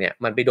ปียกๆเนี่ย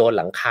มันไปโดน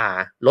หลังคา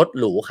รถ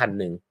หรูคัน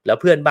หนึ่งแล้ว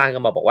เพื่อนบ้านก็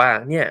มาบอกว่า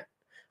เนี่ย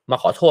มา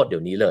ขอโทษเดี๋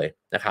ยวนี้เลย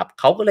นะครับ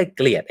เขาก็เลยเ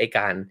กลียดไอ้ก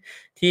าร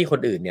ที่คน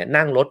อื่นเนี่ย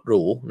นั่งรถห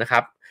รูนะครั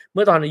บเ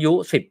มื่อตอนอายุ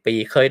10ปี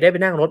เคยได้ไป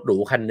นั่งรถหรู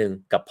คันหนึ่ง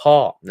กับพ่อ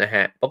นะฮ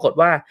ะปรากฏ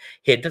ว่า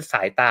เห็นส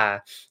ายตา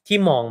ที่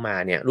มองมา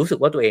เนี่ยรู้สึก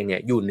ว่าตัวเองเนี่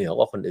ยอยู่เหนือ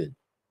กว่าคนอื่น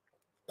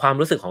ความ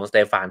รู้สึกของสเต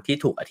ฟานที่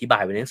ถูกอธิบา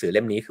ยไว้ในหนังสือเ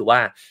ล่มนี้คือว่า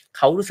เ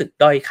ขารู้สึก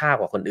ด้อยค่า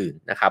กว่าคนอื่น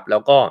นะครับแล้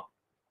วก็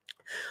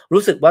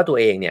รู้สึกว่าตัว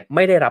เองเนี่ยไ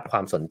ม่ได้รับคว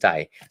ามสนใจ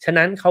ฉะ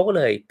นั้นเขาก็เ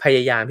ลยพย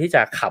ายามที่จ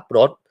ะขับร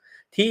ถ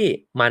ที่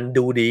มัน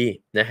ดูดี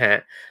นะฮะ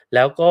แ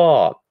ล้วก็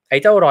ไอ้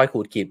เจ้ารอยขู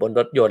ดขีดบน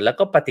รถยนต์แล้ว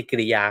ก็ปฏิกิ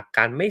ริยาก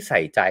ารไม่ใ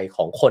ส่ใจข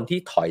องคนที่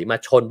ถอยมา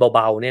ชนเบ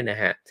าๆเนี่ยน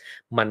ะฮะ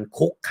มัน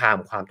คุกคาม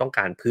ความต้องก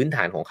ารพื้นฐ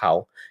านของเขา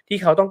ที่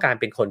เขาต้องการ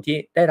เป็นคนที่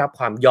ได้รับ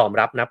ความยอม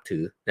รับนับถื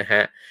อนะฮ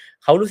ะ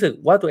เขารู้สึก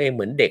ว่าตัวเองเห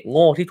มือนเด็กโ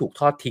ง่ที่ถูก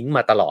ทอดทิ้งม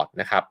าตลอด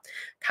นะครับ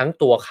ทั้ง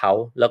ตัวเขา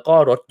แล้วก็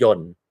รถยน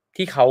ต์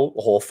ที่เขาโ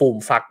อ้โหฟูม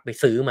ฟักไป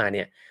ซื้อมาเ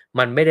นี่ย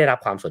มันไม่ได้รับ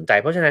ความสนใจ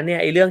เพราะฉะนั้นเนี่ย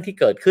ไอ้เรื่องที่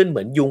เกิดขึ้นเห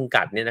มือนยุง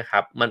กัดเนี่ยนะครั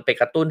บมันไป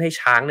กระตุ้นให้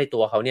ช้างในตั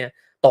วเขาเนี่ย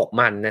ตก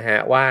มันนะฮะ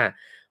ว่า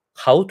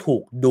เขาถู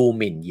กดูห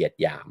มิ่นเหยียด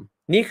หยาม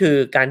นี่คือ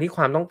การที่ค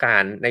วามต้องกา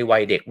รในวั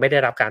ยเด็กไม่ได้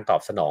รับการตอ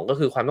บสนองก็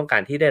คือความต้องกา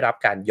รที่ได้รับ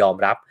การยอม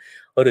รับ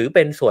หรือเ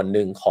ป็นส่วนห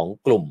นึ่งของ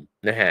กลุ่ม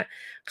นะฮะ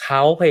เข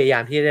าพยายา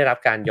มที่ได้รับ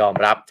การยอม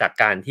รับจาก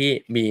การที่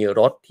มี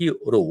รถที่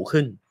หรู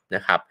ขึ้นน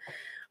ะครับ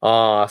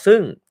ซึ่ง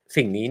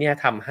สิ่งนี้เนี่ย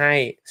ทำให้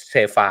เซ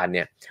ฟานเ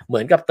นี่ยเหมื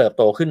อนกับเติบโ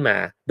ตขึ้นมา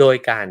โดย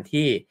การ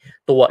ที่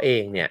ตัวเอ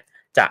งเนี่ย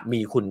จะมี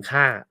คุณ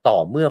ค่าต่อ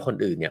เมื่อคน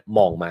อื่นเนี่ยม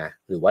องมา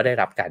หรือว่าได้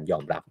รับการยอ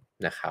มรับ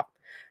นะครับ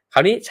คร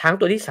าวนี้ช้าง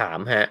ตัวที่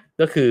3ฮะ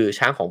ก็คือ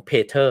ช้างของเพ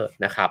เทอร์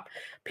นะครับ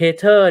เพ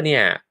เทอร์เนี่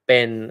ยเป็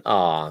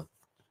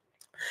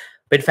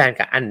นแฟน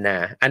กับอั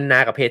นนา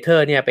กับเพเทอ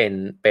ร์เนี่ยเ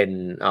ป็น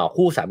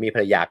คู่สามีภร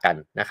รยากัน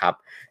นะครับ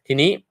ที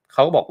นี้เข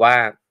าก็บอกว่า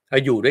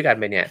อยู่ด้วยกัน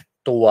ไปเนี่ย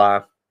ตั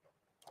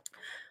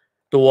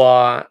ว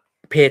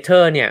เพเทอ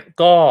ร์เนี่ย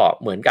ก็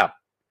เหมือนกับ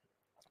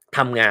ท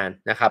ำงาน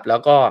นะครับแล้ว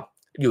ก็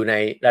อยู่ใน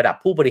ระดับ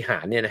ผู้บริหา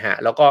รเนี่ยนะฮะ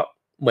แล้วก็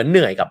เหมือนเห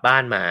นื่อยกลับบ้า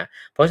นมา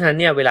เพราะฉะนั้น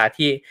เนี่ยเวลา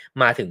ที่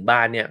มาถึงบ้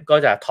านเนี่ยก็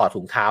จะถอด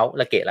ถุงเท้า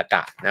ระเกะระก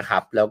ะนะครั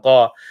บแล้วก็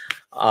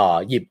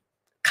หยิบ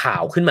ข่า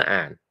วขึ้นมา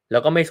อ่านแล้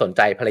วก็ไม่สนใ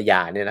จภรรยา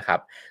เนี่ยนะครับ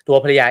ตัว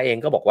ภรรยาเอง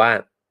ก็บอกว่า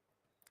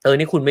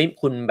นี่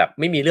คุณแบบ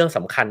ไม่มีเรื่องส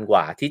ำคัญก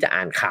ว่าที่จะ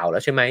อ่านข่าวแล้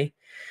วใช่ไหม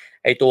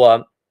ไอตัว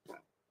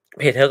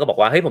เพเทอร์ก็บอก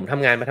ว่าเฮ้ยผมท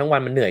ำงานมาทั้งวั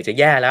นมันเหนื่อยจะ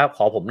แย่แล้วข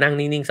อผมนั่ง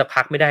นิ่งๆสัก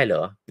พักไม่ได้เหร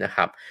อนะค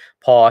รับ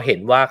พอเห็น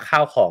ว่าข้า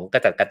วของกร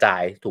ะจัดกระจา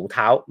ยถุงเ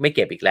ท้าไม่เ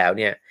ก็บอีกแล้ว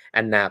เนี่ย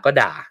อันนาก็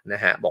ด่าน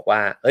ะฮะบอกว่า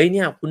เอ้ยเ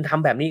นี่ยคุณท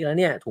ำแบบนี้แล้ว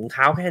เนี่ยถุงเ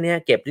ท้าแค่นี้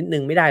เก็บนิดนึ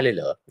งไม่ได้เลยเ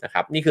หรอนะค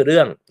รับนี่คือเรื่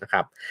องนะค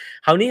รับ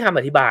เขานี่คำ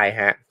อธิบาย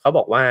ฮะเขาบ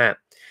อกว่า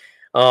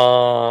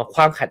ค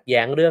วามขัดแ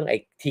ย้งเรื่องไอ้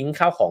ทิ้ง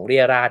ข้าวของเรี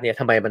ยราดเนี่ย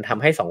ทำไมมันท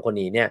ำให้2คน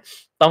นี้เนี่ย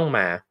ต้องม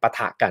าปะท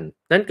ะกัน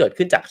นั่นเกิด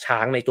ขึ้นจากช้า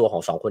งในตัวขอ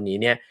ง2คนนี้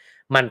เนี่ย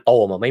มันโต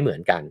มาไม่เหมือ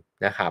นกัน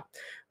นะครับ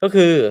ก็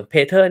คือเพ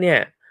เทอร์เนี่ย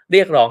เ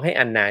รียกร้องให้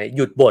อันนาห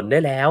ยุดบ่นได้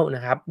แล้วน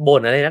ะครับบ่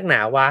นอะไรนักหนา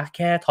วะแ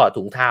ค่ถอด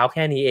ถุงเท้าแ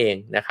ค่นี้เอง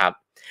นะครับ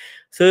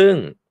ซึ่ง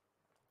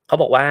เขา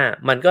บอกว่า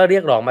มันก็เรี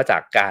ยกร้องมาจา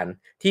กการ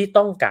ที่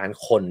ต้องการ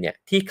คนเนี่ย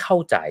ที่เข้า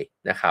ใจ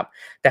นะครับ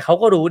แต่เขา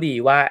ก็รู้ดี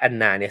ว่าอัน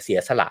นาเนี่ยเสีย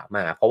สละม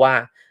าเพราะว่า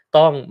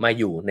ต้องมา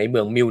อยู่ในเมื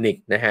องมิวนิก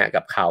นะฮะ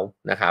กับเขา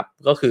นะครับ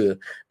ก็คือ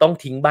ต้อง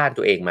ทิ้งบ้าน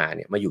ตัวเองมาเ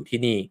นี่ยมาอยู่ที่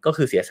นี่ก็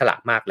คือเสียสละ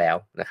มากแล้ว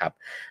นะครับ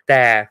แ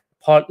ต่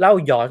พอเล่า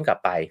ย้อนกลับ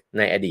ไปใ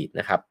นอดีต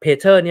นะครับเพ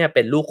เทอร์เนี่ยเ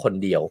ป็นลูกคน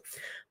เดียว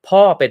พ่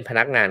อเป็นพ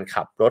นักงาน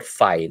ขับรถไ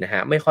ฟนะฮ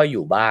ะไม่ค่อยอ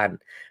ยู่บ้าน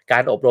กา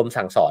รอบรม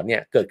สั่งสอนเนี่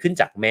ยเกิดขึ้น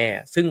จากแม่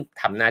ซึ่ง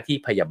ทำหน้าที่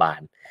พยาบาล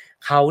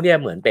เขาเนี่ย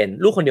เหมือนเป็น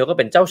ลูกคนเดียวก็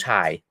เป็นเจ้าช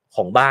ายข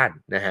องบ้าน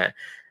นะฮะ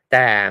แ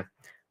ต่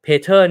เพ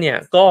เทอร์เนี่ย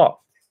ก็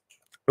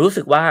รู้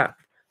สึกว่า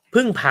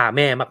พึ่งพาแ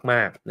ม่ม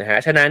ากๆนะฮะ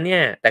ฉะนั้นเนี่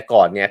ยแต่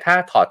ก่อนเนี่ยถ้า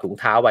ถอดถุง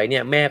เท้าไว้เนี่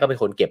ยแม่ก็เป็น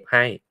คนเก็บใ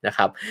ห้นะค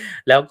รับ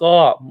แล้วก็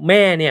แ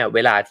ม่เนี่ยเว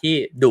ลาที่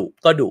ดุ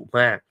ก็ดุ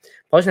มาก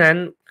เพราะฉะนั้น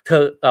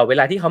เว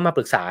ลาที่เขามาป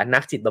รึกษานั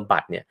กจิตบำบั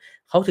ดเนี่ย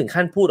เขาถึง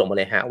ขั้นพูดออกมา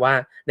เลยฮะว่า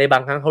ในบา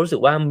งครั้งเขารู้สึ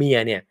กว่าเมีย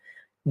เนี่ย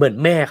เหมือน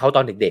แม่เขาต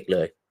อนเด็กๆเล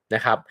ยน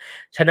ะครับ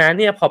ฉะนั้น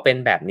เนี่ยพอเป็น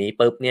แบบนี้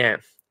ปุ๊บเนี่ย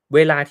เว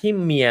ลาที่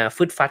เมีย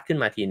ฟึดฟัดขึ้น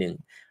มาทีหนึ่ง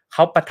เข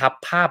าประทับ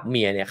ภาพเ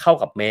มียเนี่ยเข้า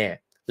กับแม่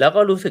แล้ว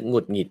ก็รู้สึกห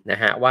งุดหงิดนะ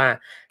ฮะว่า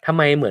ทำไ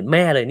มเหมือนแ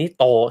ม่เลยนี่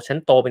ฉัน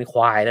โตเป็นค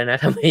วายแล้วนะ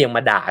ทำไมยังม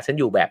าด่าฉัน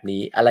อยู่แบบ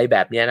นี้อะไรแบ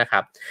บนี้นะครั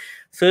บ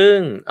ซึ่ง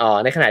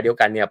ในขณะเดียว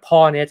กันเนี่ยพ่อ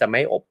เนี่ยจะ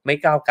ไม่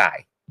ก้าวก่าย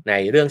ใน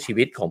เรื่องชี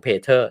วิตของเพ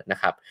เทอร์นะ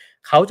ครับ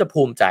เขาจะ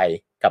ภูมิใจ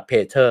กับเพ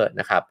เทอร์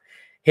นะครับ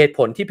เหตุผ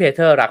ลที่เพเท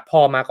อร์รักพ่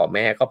อมากกว่าแ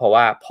ม่ก็เพราะ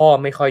ว่าพ่อ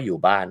ไม่ค่อยอยู่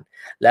บ้าน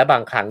และบา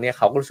งครั้งเนี่ยเ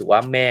ขาก็รู้สึกว่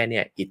าแม่เนี่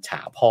ยอิจฉ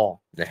าพ่อ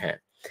นะฮะ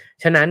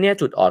ฉะนั้นเนี่ย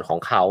จุดอ่อนของ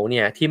เขาเ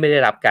นี่ยที่ไม่ได้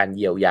รับการเ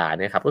ยียวยา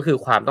นะครับก็คือ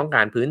ความต้องก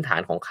ารพื้นฐา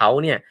นของเขา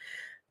เนี่ย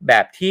แบ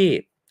บที่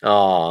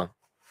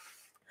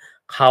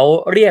เขา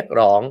เรียก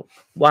ร้อง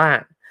ว่า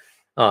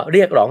เ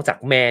รียกร้องจาก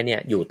แม่เนี่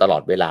ยอยู่ตลอ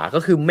ดเวลาก็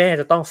คือแม่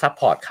จะต้องซัพ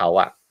พอร์ตเขา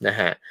อะนะ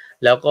ฮะ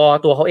แล้วก็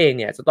ตัวเขาเอง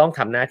เนี่ยจะต้องท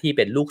ำหน้าที่เ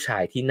ป็นลูกชา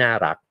ยที่น่า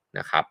รัก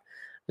นะครับ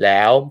แ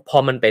ล้วพอ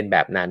มันเป็นแบ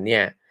บนั้นเนี่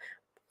ย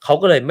เขา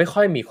ก็เลยไม่ค่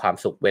อยมีความ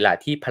สุขเวลา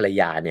ที่ภรร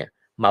ยาเนี่ย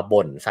มา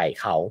บ่นใส่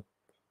เขา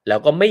แล้ว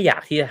ก็ไม่อยา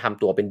กที่จะท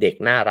ำตัวเป็นเด็ก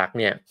น่ารัก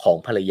เนี่ยของ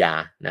ภรรยา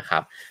นะครั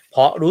บเพ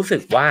ราะรู้สึ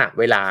กว่า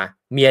เวลา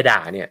เมียด่า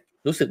เนี่ย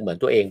รู้สึกเหมือน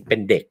ตัวเองเป็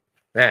นเด็ก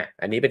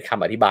อันนี้เป็นค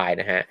ำอธิบาย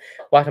นะฮะ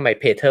ว่าทำไม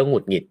เพเทอร์หงุ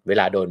ดหงิดเว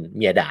ลาโดนเ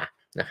มียด่า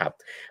นะครับ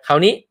คราว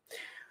นี้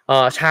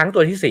ช้างตั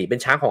วที่4เป็น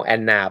ช้างของแอ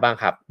นนาบ้าง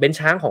ครับเป็น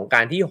ช้างของก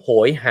ารที่โห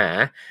ยหา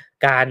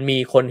การมี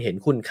คนเห็น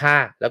คุณค่า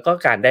แล้วก็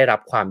การได้รับ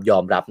ความยอ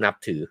มรับนับ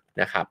ถือ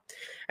นะครับ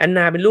แอนน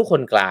าเป็นลูกค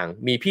นกลาง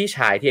มีพี่ช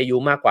ายที่อายุ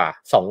มากกว่า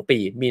2ปี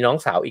มีน้อง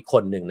สาวอีกค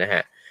นหนึ่งนะฮ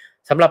ะ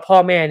สำหรับพ่อ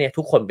แม่เนี่ย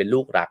ทุกคนเป็น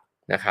ลูกรัก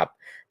นะครับ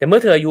แต่เมื่อ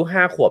เธออายุ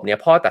5 ขวบเนี่ย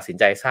พ่อตัดสิน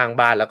ใจสร้าง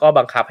บ้านแล้วก็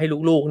บังคับให้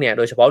ลูกๆเนี่ยโ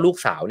ดยเฉพาะลูก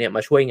สาวเนี่ยม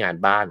าช่วยงาน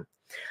บ้าน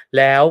แ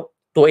ล้ว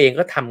ตัวเอง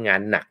ก็ทำงา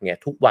นหนักเนี่ย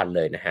ทุกวันเ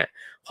ลยนะฮะ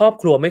ครอบ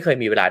ครัวไม่เคย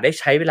มีเวลาได้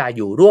ใช้เวลาอ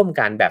ยู่ร่วม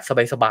กันแบบ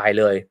สบายๆ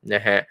เลยน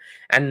ะฮะ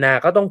แอนนา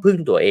ก็ต้องพึ่ง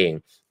ตัวเอง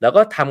แล้ว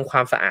ก็ทำคว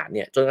ามสะอาดเ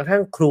นี่ยจนกระทั่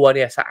งครัวเ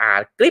นี่ยสะอา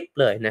ดกริบ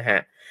เลยนะฮะ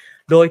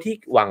โดยที่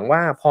หวังว่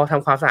าพอท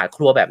ำความสะอาดค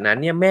รัวแบบนั้น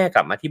เนี่ยแม่ก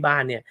ลับมาที่บ้า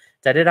นเนี่ย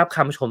จะได้รับค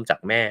ำชมจาก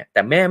แม่แ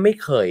ต่แม่ไม่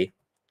เคย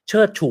เ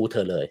ชิดชูเธ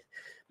อเลย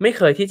ไม่เ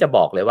คยที่จะบ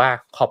อกเลยว่า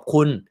ขอบ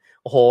คุณ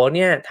โอ้โหเ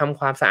นี่ยทำ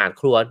ความสะอาด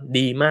ครัว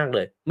ดีมากเล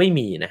ยไม่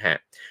มีนะฮะ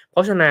เพร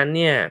าะฉะนั้น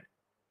เนี่ย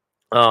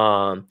เอ่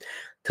อ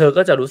เธอ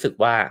ก็จะรู้สึก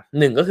ว่า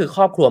1ก็คือค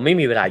รอบครัวไม่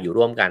มีเวลาอยู่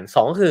ร่วมกัน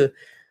2ก็คือ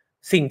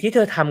สิ่งที่เธ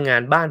อทำงา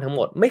นบ้านทั้งห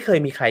มดไม่เคย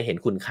มีใครเห็น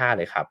คุณค่าเ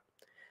ลยครับ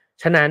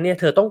ฉะนั้นเนี่ย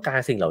เธอต้องการ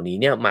สิ่งเหล่านี้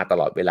เนี่ยมาต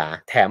ลอดเวลา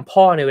แถม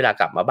พ่อในเวลา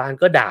กลับมาบ้าน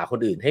ก็ด่าคน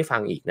อื่นให้ฟั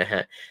งอีกนะฮ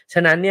ะฉ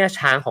ะนั้นเนี่ย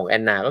ช้างของแอ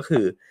นนาก็คื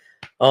อ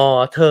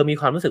เธอมี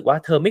ความรู้สึกว่า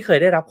เธอไม่เคย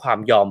ได้รับความ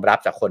ยอมรับ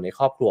จากคนในค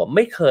รอบครัวไ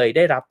ม่เคยไ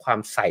ด้รับความ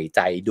ใส่ใจ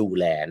ดู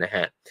แลนะฮ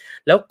ะ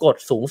แล้วกฎ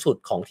สูงสุด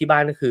ของที่บ้า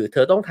นก็คือเธ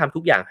อต้องทำทุ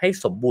กอย่างให้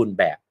สมบูรณ์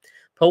แบบ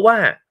เพราะว่า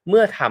เ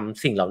มื่อท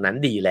ำสิ่งเหล่านั้น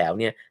ดีแล้ว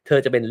เนี่ยเธอ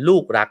จะเป็นลู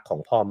กรักของ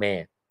พ่อแม่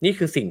นี่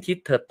คือสิ่งที่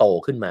เธอโต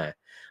ขึ้นมา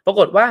ปรา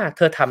กฏว่าเ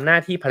ธอทำหน้า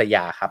ที่ภรรย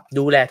าครับ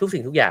ดูแลทุกสิ่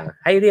งทุกอย่าง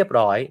ให้เรียบ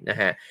ร้อยนะ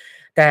ฮะ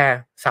แต่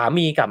สา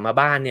มีกลับมา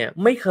บ้านเนี่ย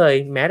ไม่เคย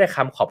แม้แต่ค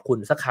ำขอบคุณ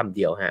สักคำเ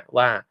ดียวฮะ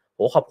ว่าโ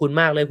อ้ขอบคุณ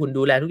มากเลยคุณ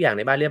ดูแลทุกอย่างใ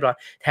นบ้านเรียบร้อย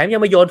แถมยั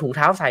งมาโยนถุงเ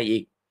ท้าใส่อี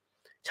ก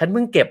ฉันเ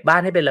พิ่งเก็บบ้า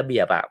นให้เป็นระเบี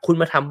ยบอ่ะคุณ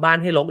มาทำบ้าน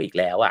ให้รกอีก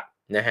แล้วอ่ะ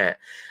นะฮะ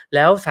แ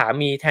ล้วสา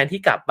มีแทนที่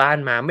กลับบ้าน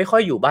มาไม่ค่อ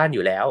ยอยู่บ้านอ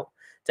ยู่แล้ว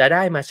จะไ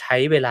ด้มาใช้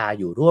เวลา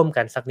อยู่ร่วม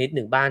กันสักนิดห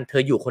นึ่งบ้านเธ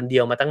ออยู่คนเดี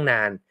ยวมาตั้งน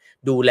าน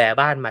ดูแล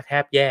บ้านมาแท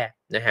บแย่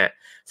นะฮะ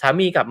สา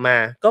มีกลับมา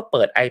ก็เ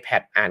ปิด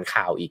iPad อ่าน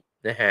ข่าวอีก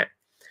นะฮะ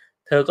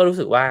เธอก็รู้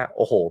สึกว่าโ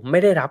อ้โหไม่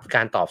ได้รับก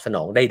ารตอบสน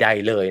องใด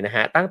ๆเลยนะฮ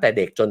ะตั้งแต่เ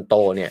ด็กจนโต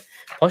เนี่ย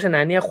เพราะฉะ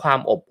นั้นเนี่ยความ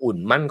อบอุ่น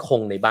มั่นคง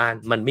ในบ้าน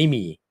มันไม่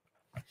มี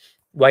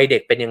วัยเด็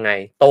กเป็นยังไง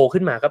โต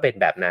ขึ้นมาก็เป็น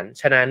แบบนั้น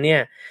ฉะนั้นเนี่ย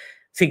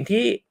สิ่ง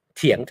ที่เ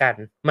ถียงกัน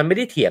มันไม่ไ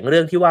ด้เถียงเรื่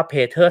องที่ว่าเพ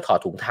เทอร์ถอด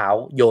ถุงเท้า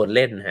โยนเ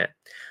ล่นฮะ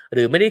ห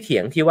รือไม่ได้เถี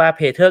ยงที่ว่าเ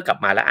พเทอร์กลับ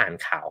มาแล้วอ่าน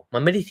ข่าวมั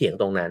นไม่ได้เถียง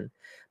ตรงนั้น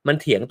มัน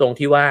เถียงตรง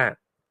ที่ว่า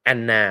แอน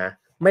นา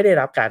ไม่ได้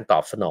รับการตอ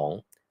บสนอง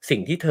สิ่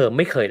งที่เธอไ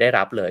ม่เคยได้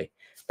รับเลย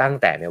ตั้ง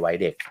แต่ในวัย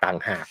เด็กต่าง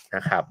หากน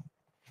ะครับ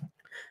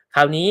คร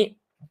าวนี้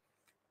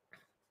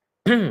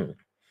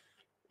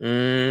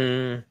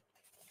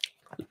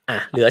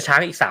เหลือช้า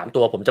งอีก3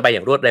ตัวผมจะไปอ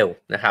ย่างรวดเร็ว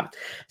นะครับ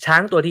ช้า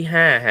งตัวที่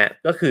5ฮะ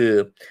ก็คือ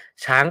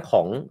ช้างข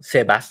องเซ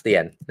บาสเตีย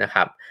นนะค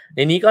รับใน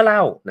นี้ก็เล่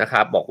านะค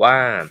รับบอกว่า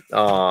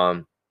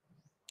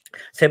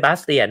เซบา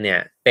สเตียนเนี่ย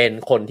เป็น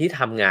คนที่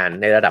ทำงาน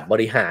ในระดับบ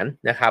ริหาร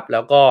นะครับแล้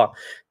วก็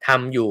ท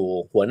ำอยู่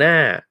หัวหน้า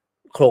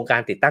โครงกา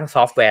รติดตั้งซ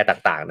อฟต์แวร์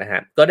ต่างๆนะฮ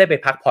ะก็ได้ไป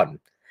พักผ่อน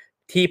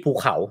ที่ภู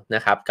เขาน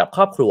ะครับกับค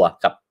รอบครัว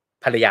กับ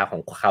ภรรยาขอ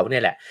งเขาเนี่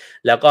ยแหละ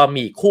แล้วก็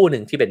มีคู่หนึ่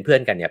งที่เป็นเพื่อ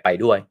นกันเนี่ยไป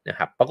ด้วยนะค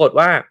รับปรากฏ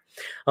ว่า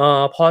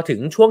พอถึง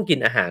ช่วงกิน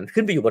อาหาร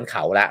ขึ้นไปอยู่บนเข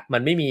าแล้วมั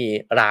นไม่มี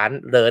ร้าน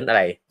เรินอะไ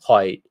รค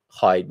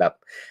อยแบบ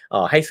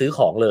ให้ซื้อข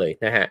องเลย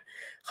นะฮะ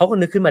เขาก็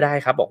นึกขึ้นมาได้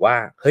ครับบอกว่า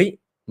เฮ้ย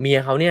เมีย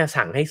เขาเนี่ย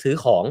สั่งให้ซื้อ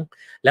ของ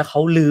แล้วเขา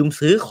ลืม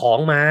ซื้อของ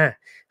มา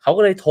เขา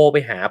ก็เลยโทรไป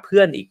หาเพื่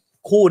อนอีก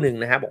คู่หนึ่ง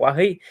นะครับบอกว่าเ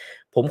ฮ้ย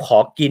ผมขอ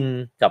กิน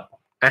กับ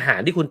อาหาร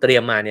ที่คุณเตรีย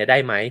มมาเนี่ยได้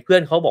ไหมเพื่อ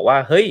นเขาบอกว่า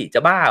เฮ้ยจะ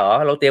บ้าเหรอ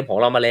เราเตรียมของ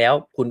เรามาแล้ว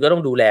คุณก็ต้อ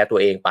งดูแลตัว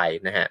เองไป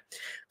นะฮะ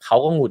เขา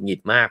ก็หงุดหงิ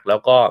ดมากแล้ว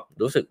ก็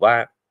รู้สึกว่า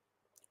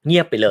เงี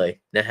ยบไปเลย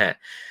นะฮะ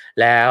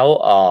แล้ว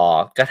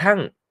กระทั่ง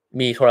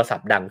มีโทรศัพ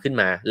ท์ดังขึ้น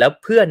มาแล้ว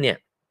เพื่อนเนี่ย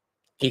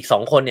อีก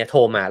2คนเนี่ยโทร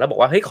มาแล้วบอก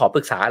ว่าเฮ้ยขอป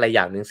รึกษาอะไรอ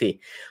ย่างนึงสิ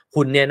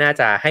คุณเนี่ยน่า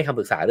จะให้คำ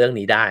ปรึกษาเรื่อง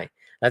นี้ได้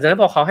หลังจากนั้น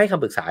พอเขาให้ค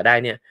ำปรึกษาได้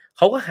เนี่ยเ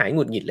ขาก็หายห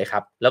งุดหงิดเลยครั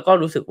บแล้วก็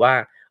รู้สึกว่า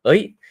เอ้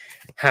ย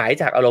หาย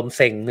จากอารมณ์เ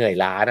ซ็งเหนื่อย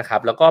ล้านะครั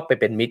บแล้วก็ไป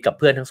เป็นมิตรกับเ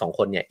พื่อนทั้ง2ค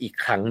นเนี่ยอีก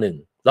ครั้งหนึ่ง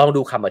ลอง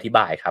ดูคำอธิบ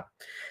ายครับ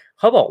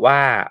เขาบอกว่า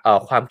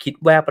ความคิด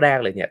แวบแรก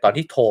เลยเนี่ยตอน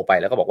ที่โทรไป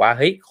แล้วก็บอกว่าเ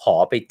ฮ้ยขอ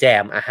ไปแจ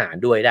มอาหาร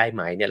ด้วยได้ไห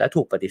มเนี่ยแล้ว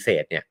ถูกปฏิเส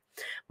ธเนี่ย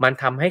มัน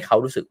ทำให้เขา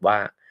รู้สึกว่า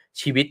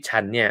ชีวิตฉั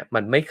นเนี่ยมั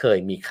นไม่เคย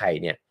มีใคร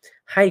เนี่ย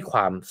ให้คว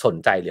ามสน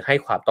ใจหรือให้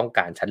ความต้องก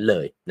ารฉันเล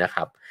ยนะค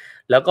รับ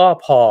แล้วก็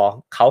พอ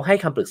เขาให้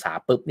คำปรึกษา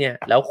ปุ๊บเนี่ย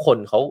แล้วคน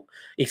เขา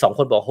อีก2ค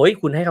นบอกเฮ้ย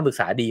คุณให้คำปรึก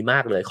ษาดีมา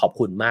กเลยขอบ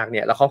คุณมากเ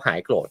นี่ยแล้วเขาหาย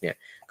โกรธเนี่ย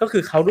ก็คื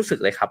อเขารู้สึก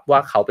เลยครับว่า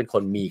เขาเป็นค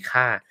นมี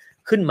ค่า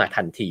ขึ้นมา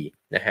ทันที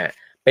นะฮะ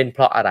เป็นเพ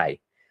ราะอะไร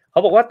เขา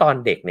บอกว่าตอน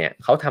เด็กเนี่ย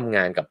เขาทำง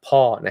านกับพ่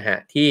อนะฮะ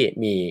ที่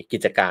มีกิ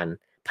จการ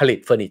ผลิต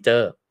เฟอร์นิเจอ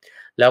ร์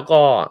แล้ว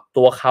ก็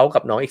ตัวเขากั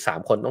บน้องอีก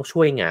3คนต้อง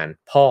ช่วยงาน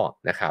พ่อ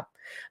นะครับ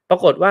ปรา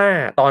กฏว่า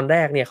ตอนแร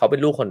กเนี่ยเขาเป็น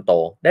ลูกคนโต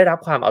ได้รับ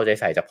ความเอาใจ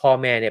ใส่จากพ่อ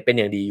แม่เนี่ยเป็นอ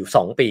ย่างดีอยู่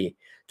2ปี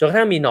จนกระ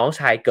ทั่งมีน้อง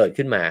ชายเกิด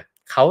ขึ้นมา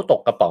เขาต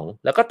กกระป๋อง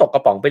แล้วก็ตกกร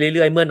ะป๋องไปเ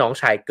รื่อยๆเมื่อน้อง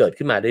ชายเกิด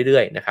ขึ้นมาเรื่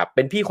อยๆนะครับเ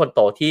ป็นพี่คนโต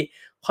ที่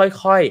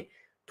ค่อย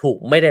ๆถูก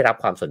ไม่ได้รับ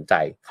ความสนใจ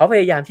เขาพ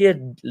ยายามที่จะ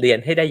เรียน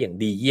ให้ได้อย่าง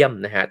ดีเยี่ยม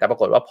นะฮะแต่ปรา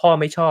กฏว่าพ่อ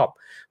ไม่ชอบ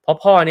เพราะ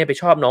พ่อเนี่ยไป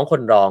ชอบน้องค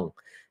นรอง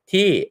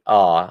ที่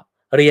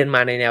เรียนม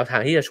าในแนวทา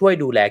งที่จะช่วย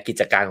ดูแลกิ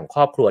จการของค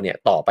รอบครัวเนี่ย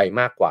ต่อไป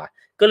มากกว่า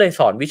ก็เลยส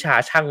อนวิชา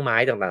ช่างไม้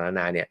ต่างๆนา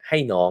นาเนี่ยให้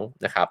น้อง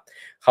นะครับ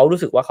เขารู้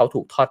สึกว่าเขา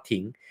ถูกทอด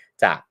ทิ้ง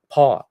จาก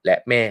พ่อและ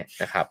แม่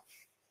นะครับ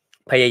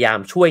พยายาม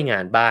ช่วยงา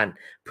นบ้าน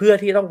เพื่อ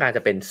ที่ต้องการจ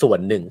ะเป็นส่วน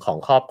หนึ่งของ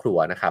ครอบครัว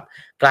นะครับ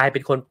กลายเป็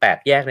นคนแปลก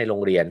แยกในโร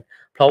งเรียน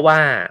เพราะว่า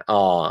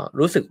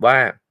รู้สึกว่า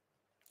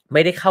ไ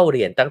ม่ได้เข้าเ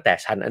รียนตั้งแต่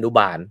ชั้นอนุบ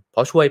าลเพร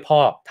าะช่วยพ่อ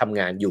ทำ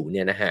งานอยู่เ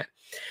นี่ยนะฮะ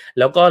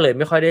แล้วก็เลยไ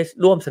ม่ค่อยได้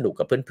ร่วมสนุก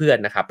กับเพื่อน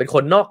ๆนะครับเป็นค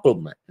นนอกกลุ่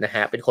มนะฮ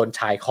ะเป็นคน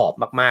ชายขอบ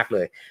มากๆเล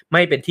ยไ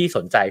ม่เป็นที่ส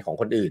นใจของ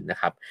คนอื่นนะ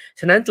ครับ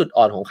ฉะนั้นจุด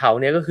อ่อนของเขา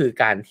เนี่ยก็คือ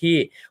การที่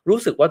รู้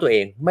สึกว่าตัวเอ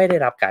งไม่ได้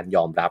รับการย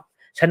อมรับ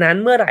ฉะนั้น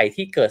เมื่อไหร่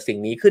ที่เกิดสิ่ง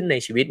นี้ขึ้นใน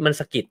ชีวิตมัน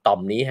สะกิดต่อม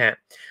นี้ฮะ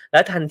แล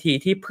ะทันที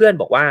ที่เพื่อน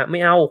บอกว่าไม่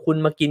เอาคุณ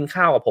มากิน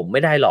ข้าวกับผมไ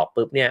ม่ได้หรอก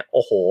ปุ๊บเนี่ยโ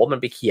อ้โหมัน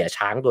ไปเขี่ย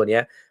ช้างตัวเนี้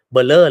ยเบ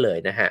ลอเลย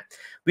นะฮะ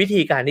วิ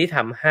ธีการที่ท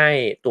ำให้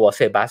ตัวเซ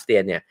บาสเตีย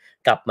นเนี่ย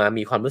กลับมา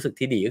มีความรู้สึก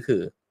ที่ดีก็คื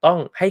อต้อง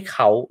ให้เข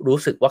ารู้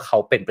สึกว่าเขา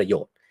เป็นประโย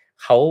ชน์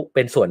เขาเ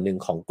ป็นส่วนหนึ่ง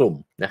ของกลุ่ม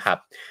นะครับ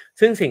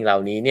ซึ่งสิ่งเหล่า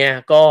นี้เนี่ย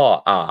ก็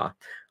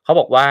เขา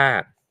บอกว่า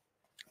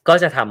ก็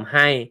จะทำใ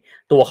ห้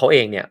ตัวเขาเอ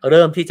งเนี่ยเ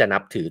ริ่มที่จะนั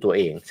บถือตัวเ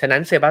องฉะนั้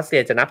นเซบาสเตี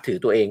ยนจะนับถือ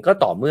ตัวเองก็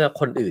ต่อเมื่อ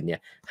คนอื่นเนี่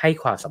ยให้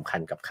ความสำคั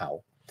ญกับเขา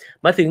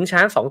มาถึงช้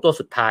าง2ตัว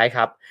สุดท้ายค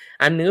รับ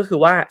อันนึงก็คือ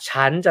ว่า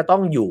ฉันจะต้อ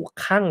งอยู่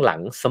ข้างหลั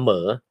งเสม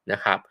อนะ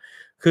ครับ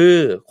คือ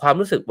ความ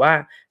รู้สึกว่า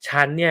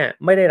ฉันเนี่ย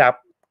ไม่ได้รับ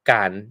ก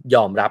ารย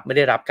อมรับไม่ไ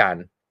ด้รับการ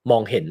มอ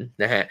งเห็น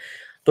นะฮะ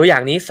ตัวอย่า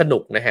งนี้สนุ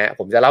กนะฮะผ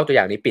มจะเล่าตัวอ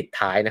ย่างนี้ปิด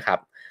ท้ายนะครับ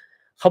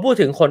เขาพูด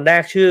ถึงคนแร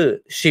กชื่อ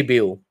ชิบิ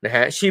ลนะฮ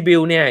ะชิบิ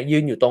ลเนี่ยยื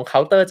นอยู่ตรงเคา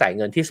น์เตอร์จ่ายเ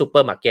งินที่ซูเปอ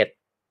ร์มาร์เก็ต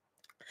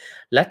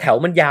และแถว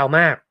มันยาวม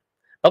าก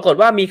ปรากฏ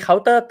ว่ามีเคา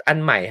น์เตอร์อัน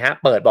ใหม่ฮะ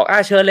เปิดบอก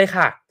เชิญเลย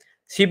ค่ะ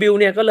ชิบิล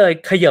เนี่ยก็เลย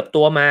ขยับ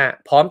ตัวมา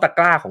พร้อมตะก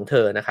ร้าของเธ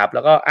อนะครับแ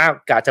ล้วก็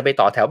กะจะไป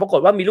ต่อแถวปรากฏ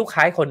ว่ามีลูกค้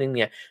าคนนึงเ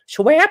นี่ยช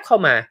วบเข้า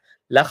มา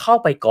แล้วเข้า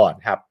ไปก่อน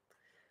ครับ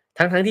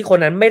ทั้งที่คน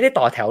นั้นไม่ได้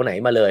ต่อแถวไหน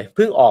มาเลยเ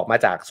พิ่งออกมา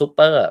จากซูเป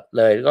อร์เ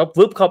ลยก็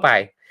วึบเข้าไป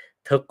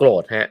เธอโกร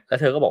ธฮะแล้ว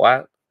เธอก็บอกว่า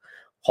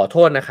ขอโท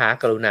ษนะคะ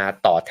กรุณา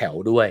ต่อแถว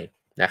ด้วย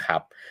นะครั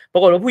บปร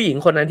ากฏว่าผู้หญิง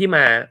คนนั้นที่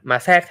มา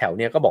แทรกแถว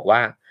เนี่ยก็บอกว่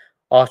า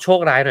โชค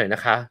ร้ายหน่อยน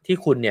ะคะที่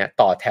คุณเนี่ย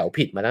ต่อแถว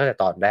ผิดมาตั้งแต่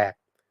ตอนแรก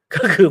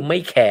ก็คือไม่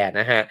แคร์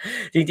นะฮะ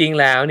จริงๆ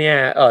แล้วเนี่ย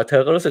เธ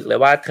อก็รู้สึกเลย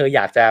ว่าเธออ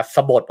ยากจะส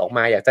ะบดออกม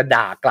าอยากจะ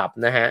ด่ากลับ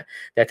นะฮะ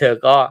แต่เธอ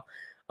ก็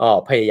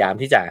พยายาม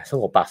ที่จะส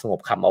งบปากสงบ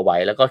คำเอาไว้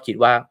แล้วก็คิด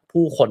ว่า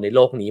ผู้คนในโล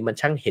กนี้มัน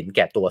ช่างเห็นแ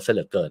ก่ตัวเสียเห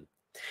ลือเกิน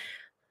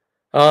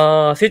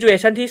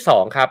situation ที่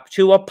2ครับ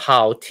ชื่อว่าพา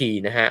วที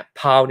นะฮะ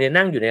พาวเนี่ย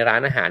นั่งอยู่ในร้า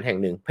นอาหารแห่ง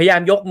หนึ่งพยายา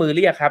มยกมือเ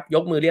รียกครับย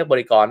กมือเรียกบ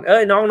ริกร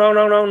น้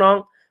อง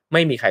ไ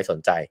ม่มีใครสน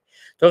ใจ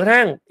จนกระ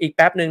ทั่งอีกแ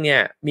ป๊บนึงเนี่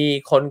ยมี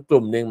คนก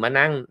ลุ่มนึงมา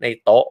นั่งใน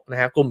โต๊ะนะ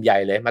ฮะกลุ่มใหญ่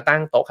เลยมาตั้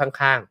งโต๊ะ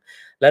ข้าง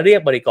ๆแล้วเรีย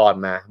กบริกร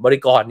มาบริ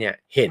กรเนี่ย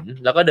เห็น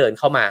แล้วก็เดิน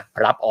เข้ามา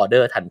รับออเดอ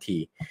ร์ทันที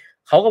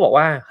เขาก็บอก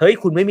ว่าเฮ้ย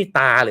คุณไม่มีต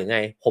าหรือไง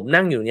ผม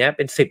นั่งอยู่เนี้ยเ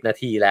ป็น10นา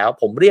ทีแล้ว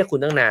ผมเรียกคุณ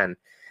ตั้งนาน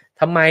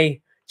ทำไม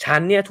ฉั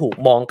นเนี่ยถูก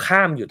มองข้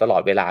ามอยู่ตลอ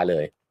ดเวลาเล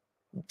ย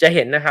จะเ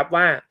ห็นนะครับ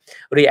ว่า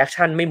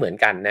reaction ไม่เหมือน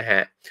กันนะฮ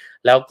ะ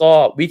แล้วก็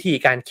วิธี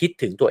การคิด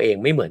ถึงตัวเอง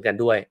ไม่เหมือนกัน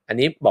ด้วยอัน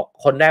นี้บอก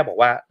คนแรกบอก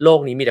ว่าโลก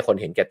นี้มีแต่คน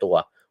เห็นแก่ตัว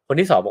คน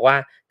ที่2บอกว่า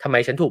ทำไม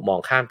ฉันถูกมอง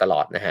ข้ามตล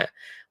อดนะฮะ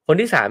คน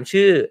ที่3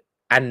ชื่อ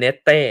อันเนต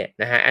เต้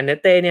นะฮะอันเนต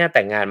เต้เนี่ยแ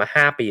ต่งงานมา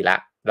5ปีละ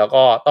แล้ว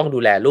ก็ต้องดู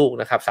แลลูก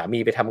นะครับสามี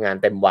ไปทำงาน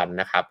เต็มวัน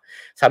นะครับ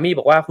สามี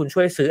บอกว่าคุณ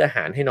ช่วยซื้ออาห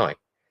ารให้หน่อย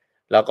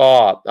แล้วก็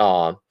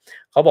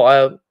เขาบอกว่า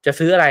จะ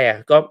ซื้ออะไร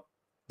ก็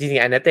จริ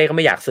งๆอันเนตเต้ก็ไ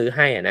ม่อยากซื้อใ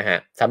ห้นะฮะ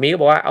สามีก็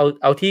บอกว่า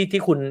เอา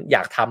ที่คุณอย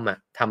ากท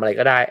ำทำอะไร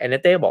ก็ได้อันเน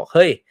ตเต้บอกเ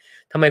ฮ้ย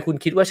ทำไมคุณ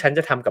คิดว่าฉันจ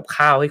ะทำกับ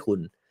ข้าวให้คุณ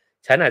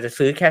ฉันอาจจะ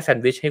ซื้อแค่แซน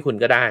ด์วิชให้คุณ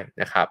ก็ได้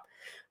นะครับ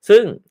ซึ่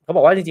งเขาบ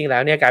อกว่าจริงๆแล้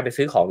วเนี่ยการไป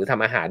ซื้อของหรือท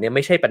ำอาหารเนี่ยไ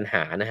ม่ใช่ปัญห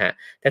านะฮะ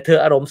แต่เธอ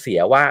อารมณ์เสีย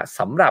ว่า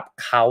สำหรับ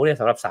เขาเนี่ย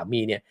สำหรับสา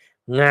มีเนี่ย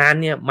งาน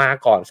เนี่ยมา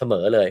ก่อนเสม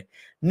อเลย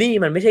นี่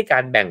มันไม่ใช่กา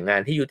รแบ่งงา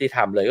นที่ยุติธร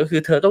รมเลยก็คื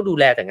อเธอต้องดู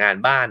แลแต่งาน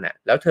บ้านน่ะ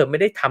แล้วเธอไม่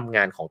ได้ทำง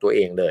านของตัวเอ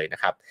งเลยนะ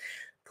ครับ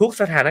ทุก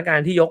สถานการ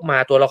ณ์ที่ยกมา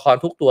ตัวละคร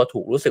ทุกตัวถู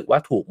กรู้สึกว่า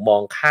ถูกมอ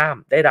งข้าม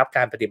ได้รับก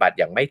ารปฏิบัติ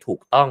อย่างไม่ถู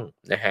กต้อง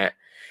นะฮะ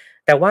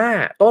แต่ว่า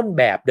ต้น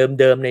แบบ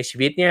เดิมๆในชี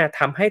วิตเนี่ย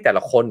ทำให้แต่ล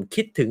ะคน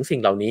คิดถึงสิ่ง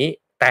เหล่านี้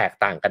แตก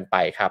ต่างกันไป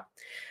ครับ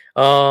เ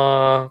อ่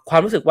ควา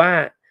มรู้สึกว่า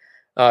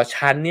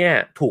ฉันเนี่ย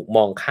ถูกม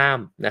องข้าม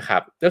นะครั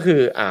บก็คือ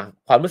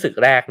ความรู้สึก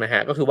แรกนะฮ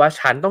ะก็คือว่า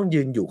ฉันต้อง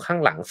ยืนอยู่ข้าง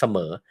หลังเสม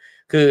อ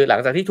คือหลัง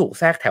จากที่ถูก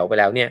แทรกแถวไป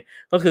แล้วเนี่ย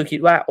ก็คือคิด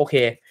ว่าโอเค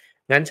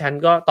งั้นฉัน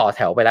ก็ต่อแถ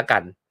วไปแล้วกั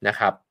นนะ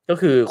ครับก็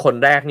คือคน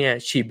แรกเนี่ย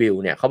ชีบิล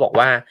เนี่ยเขาบอก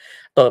ว่า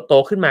เติบโต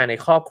ขึ้นมาใน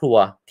ครอบครัว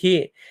ที่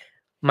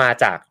มา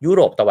จากยุโ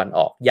รปตะวันอ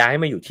อกย้าย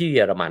มาอยู่ที่เย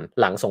อรมัน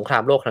หลังสงครา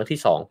มโลกครั้งที่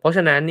2เพราะฉ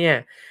ะนั้นเนี่ย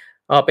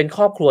เป็นค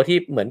รอบครัวที่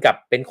เหมือนกับ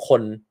เป็นค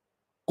น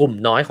กลุ่ม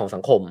น้อยของสั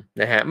งคม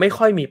นะฮะไม่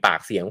ค่อยมีปาก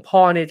เสียงพ่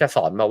อเนี่ยจะส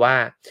อนมาว่า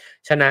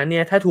ฉะนั้นเนี่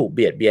ยถ้าถูกเ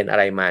บียดเบียนอะ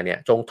ไรมาเนี่ย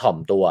จงถ่อม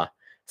ตัว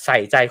ใส่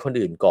ใจคน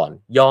อื่นก่อน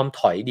ยอม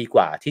ถอยดีก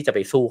ว่าที่จะไป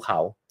สู้เขา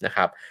นะค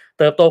รับ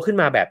เติบโตขึ้น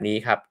มาแบบนี้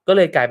ครับก็เ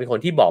ลยกลายเป็นคน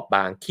ที่บอบบ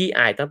างขี้อ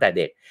ายตั้งแต่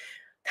เด็ก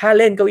ถ้า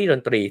เล่นเก้าอี้ด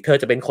นตรีเธอ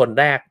จะเป็นคน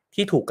แรก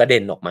ที่ถูกกระเด็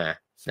นออกมา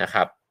นะค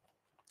รับ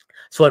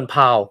ส่วนพ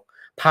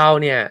าว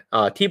เนี่ย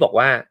ที่บอก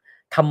ว่า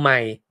ทำไม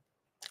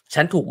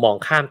ฉันถูกมอง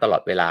ข้ามตลอ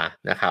ดเวลา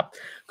นะครับ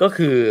ก็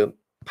คือ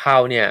พา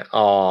วเนี่ย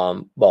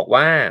บอก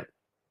ว่า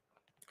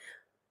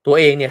ตัว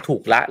เองเนี่ยถู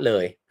กละเล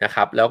ยนะค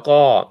รับแล้วก็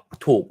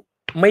ถูก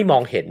ไม่มอ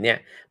งเห็นเนี่ย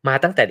มา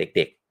ตั้งแต่เ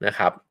ด็กๆนะค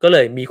รับก็เล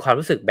ยมีความ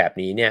รู้สึกแบบ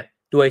นี้เนี่ย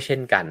ด้วยเช่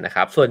นกันนะค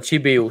รับส่วนชิ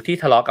บิลที่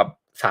ทะเลาะกับ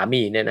สา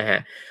มีเนี่ยนะฮะ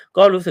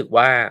ก็รู้สึก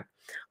ว่า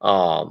เอ่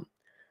อ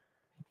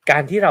กา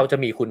รที่เราจะ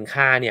มีคุณ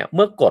ค่าเนี่ยเ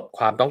มื่อกดค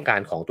วามต้องการ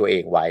ของตัวเอ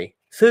งไว้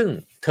ซึ่ง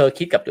เธอ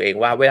คิดกับตัวเอง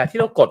ว่าเวลาที่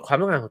เรากดความ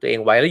ต้องการของตัวเอง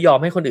ไว้แล้วยอม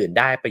ให้คนอื่น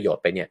ได้ประโยช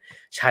น์ไปเนี่ย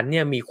ฉันเ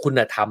นี่ยมีคุณ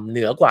ธรรมเห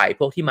นือกว่าไอ้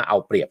พวกที่มาเอา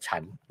เปรียบฉั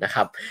นนะค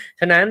รับ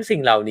ฉะนั้นสิ่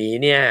งเหล่านี้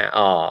เนี่ย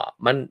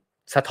มัน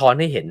สะท้อน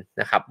ให้เห็น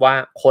นะครับว่า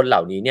คนเหล่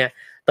านี้เนี่ย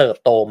เติบ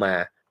โตมา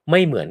ไ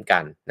ม่เหมือนกั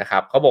นนะครั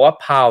บเขาบอกว่า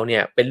พาวเนี่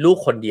ยเป็นลูก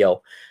คนเดียว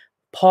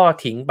พ่อ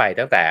ทิ้งไป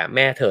ตั้งแต่แ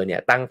ม่เธอเนี่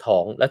ยตั้งท้อ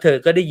งแล้วเธอ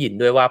ก็ได้ยิน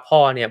ด้วยว่าพ่อ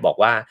เนี่ยบอก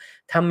ว่า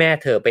ถ้าแม่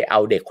เธอไปเอา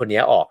เด็กคน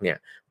นี้ออกเนี่ย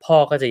พ่อ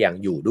ก็จะยัง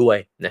อยู่ด้วย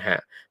นะฮะ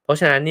เพราะ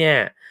ฉะนั้นเนี่ย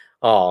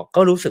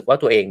ก็รู้สึกว่า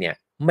ตัวเองเนี่ย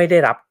ไม่ได้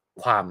รับ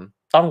ความ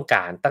ต้องก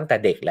ารตั้งแต่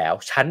เด็กแล้ว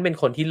ฉันเป็น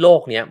คนที่โล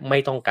กเนี้ยไม่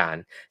ต้องการ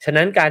ฉะ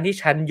นั้นการที่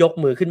ฉันยก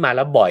มือขึ้นมาแ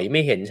ล้วบ่อยไ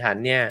ม่เห็นฉัน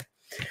เนี่ย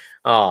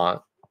เอ่อ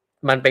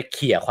มันไปเ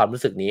ขี่ยความ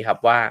รู้สึกนี้ครับ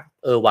ว่า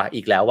ว่ะ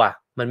อีกแล้วว่ะ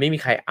มันไม่มี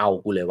ใครเอา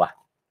กูเลยว่ะ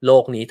โล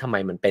กนี้ทำไม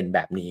มันเป็นแบ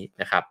บนี้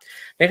นะครับ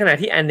ในขณะ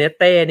ที่อันเน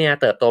เต้เนี่ย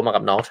เติบโตมา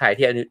กับน้องชาย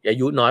ที่อา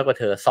ยุน้อยกว่า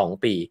เธอ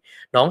2ปี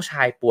น้องช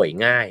ายป่วย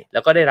ง่ายแล้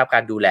วก็ได้รับกา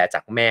รดูแลจา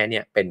กแม่เนี่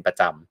ยเป็นประ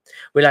จ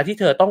ำเวลาที่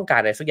เธอต้องการ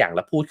อะไรสักอย่างแ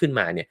ล้วพูดขึ้น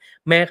มาเนี่ย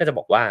แม่ก็จะบ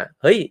อกว่า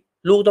เฮ้ย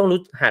ลูกต้อง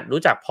หัด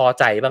รู้จักพอ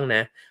ใจบ้างน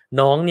ะ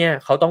น้องเนี่ย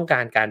เขาต้องก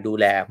ารการดู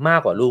แลมาก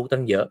กว่าลูกตั้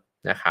งเยอะ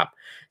นะครับ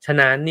ฉะ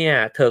นั้นเนี่ย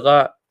เธอก็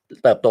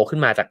เติบโตขึ้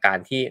นมาจากการ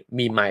ที่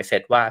มี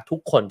mindset ว่าทุก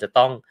คนจะ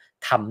ต้อง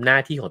ทำหน้า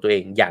ที่ของตัวเอ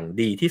งอย่าง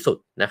ดีที่สุด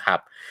นะครับ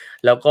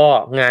แล้วก็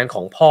งานข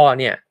องพ่อ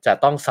เนี่ยจะ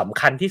ต้องสำ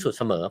คัญที่สุด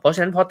เสมอเพราะฉ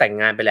ะนั้นพอแต่ง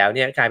งานไปแล้วเ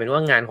นี่ยกลายเป็นว่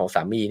างานของส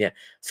ามีเนี่ย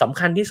สำ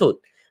คัญที่สุด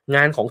ง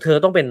านของเธอ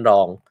ต้องเป็นร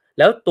อง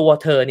แล้วตัว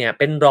เธอเนี่ย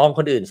เป็นรองค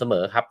นอื่นเสม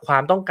อครับควา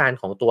มต้องการ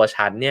ของตัว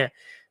ฉันเนี่ย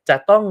จะ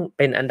ต้องเ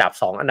ป็นอันดับ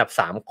2อันดับ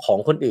3ของ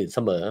คนอื่นเส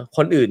มอค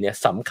นอื่นเนี่ย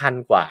สำคัญ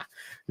กว่า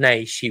ใน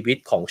ชีวิต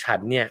ของฉัน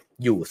เนี่ย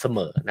อยู่เสม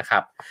อนะครั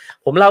บ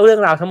ผมเล่าเรื่อ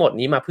งราวทั้งหมด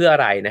นี้มาเพื่ออะ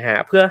ไรนะฮะ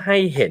เพื่อให้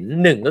เห็น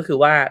1ก็คือ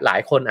ว่าหลา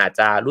ยคนอาจ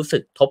จะรู้สึ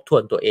กทบทว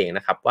นตัวเองน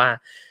ะครับว่า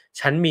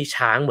ฉันมี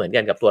ช้างเหมือนกั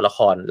นกับตัวละค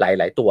รห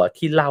ลายๆตัว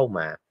ที่เล่าม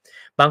า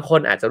บางคน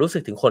อาจจะรู้สึ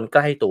กถึงคนใก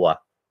ล้ตัว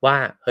ว่า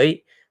เฮ้ย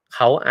เข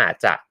าอาจ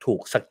จะถู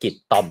กสะกิด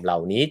ต่อมเหล่า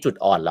นี้จุด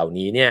อ่อนเหล่า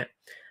นี้เนี่ย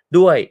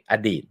ด้วยอ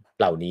ดีต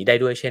เหล่านี้ได้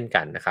ด้วยเช่น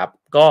กันนะครับ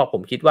ก็ผ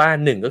มคิดว่า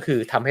1ก็คือ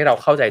ทำให้เรา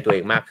เข้าใจตัวเอ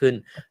งมากขึ้น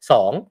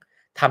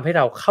2ทำให้เ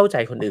ราเข้าใจ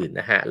คนอื่น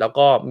นะฮะแล้ว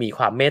ก็มีค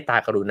วามเมตตา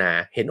กรุณา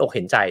เห็นอกเ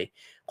ห็นใจ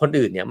คน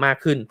อื่นเนี่ยมาก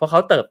ขึ้นเพราะเขา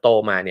เติบโต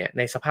มาเนี่ยใ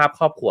นสภาพค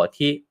รอบครัว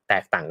ที่แต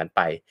กต่างกันไ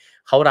ป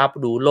เขารับ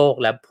รู้โลก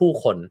และผู้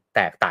คนแ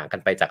ตกต่างกัน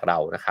ไปจากเรา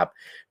นะครับ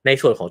ใน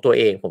ส่วนของตัว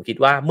เองผมคิด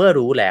ว่าเมื่อ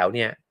รู้แล้วเ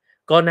นี่ย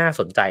ก็น่า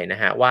สนใจน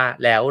ะฮะว่า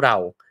แล้วเรา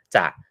จ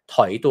ะถ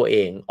อยตัวเอ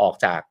งออก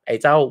จากไอ้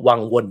เจ้าวั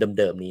งวน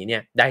เดิมๆนี้เนี่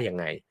ยได้ยัง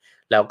ไง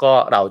แล้วก็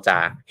เราจะ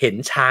เห็น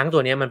ช้างตั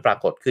วนี้มันปรา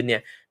กฏขึ้นเนี่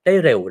ยได้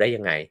เร็วได้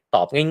ยังไงต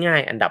อบง่า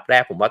ยๆอันดับแร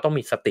กผมว่าต้อง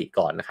มีสติ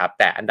ก่อนนะครับ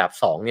แต่อันดับ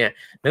2เนี่ย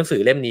หนังสื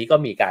อเล่มนี้ก็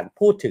มีการ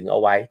พูดถึงเอา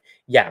ไว้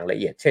อย่างละ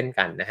เอียดเช่น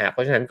กันนะฮะเพร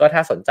าะฉะนั้นก็ถ้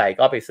าสนใจ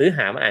ก็ไปซื้อห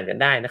ามาอ่านกัน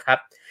ได้นะครับ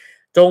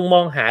จงม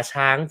องหา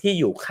ช้างที่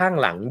อยู่ข้าง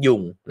หลังยุ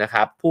งนะค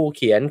รับผู้เ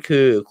ขียน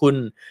คือคุณ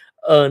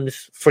เอิร์น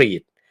ฟรี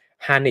ด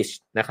ฮานิช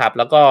นะครับแ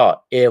ล้วก็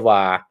เอว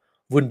า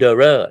วุนเดอ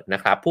ร์น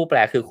ะครับผู้แปล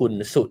คือคุณ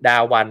สุดา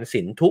วัน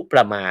สินทุป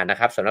ระมานะ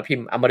ครับสำนักพิ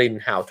มพ์อมรินท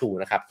ร์ How to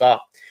นะครับก็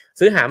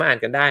ซื้อหามาอ่าน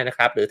กันได้นะค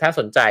รับหรือถ้า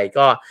สนใจ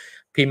ก็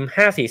พิมพ์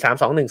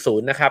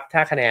543210นะครับถ้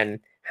าคะแนน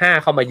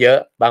5เข้ามาเยอะ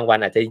บางวัน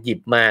อาจจะหยิบ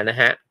มานะ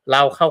ฮะเ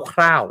ล่าค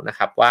ร่าวๆนะค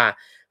รับว่า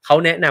เขา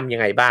แนะนำยั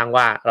งไงบ้าง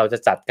ว่าเราจะ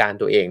จัดการ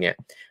ตัวเองเนี่ย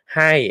ใ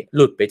ห้ห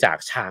ลุดไปจาก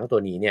ช้างตัว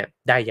นี้เนี่ย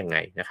ได้ยังไง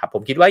นะครับผ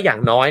มคิดว่าอย่าง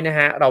น้อยนะฮ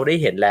ะเราได้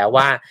เห็นแล้ว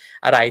ว่า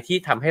อะไรที่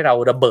ทำให้เรา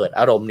ระเบิด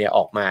อารมณ์เนี่ยอ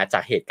อกมาจา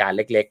กเหตุการณ์เ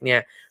ล็กๆเนี่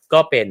ย ก็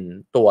เป็น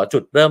ตัวจุ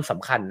ดเริ่มส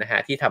ำคัญนะฮะ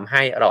ที่ทำใ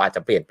ห้เราอาจจ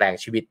ะเปลี่ยนแปลง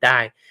ชีวิตได้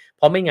เ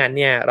พราะไม่งั้น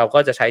เนี่ยเราก็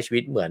จะใช้ชี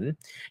วิตเหมือน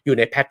อยู่ใ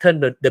นแพทเทิร์น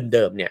เ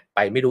ดิมๆเนี่ยไป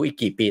ไม่รู้อีก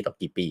กี่ปีต่อ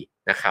กี่ปี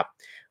นะครับ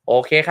โอ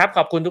เคครับข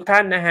อบคุณทุกท่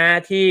านนะฮะ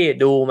ที่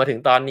ดูมาถึง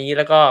ตอนนี้แ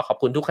ล้วก็ขอบ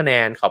คุณทุกคะแน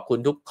นขอบคุณ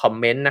ทุกคอม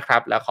เมนต์นะครั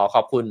บแล้วข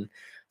อบคุณ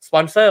สป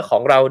อนเซอร์ขอ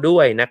งเราด้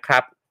วยนะครั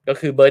บก็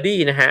คือ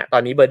Birdie นะฮะตอ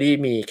นนี้ Birdie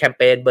มีแคมเ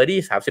ปญ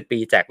Birdie 30 ปี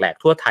แจกแหลก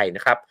ทั่วไทยน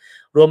ะครับ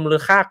รวมมูล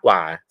ค่ากว่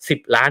า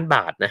10ล้านบ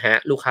าทนะฮะ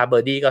ลูกค้า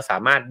Birdie ก็สา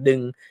มารถดึ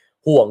ง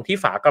ห่วงที่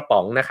ฝากระป๋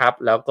องนะครับ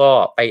แล้วก็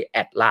ไปแอ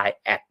ดไลน์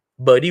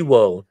 @Birdie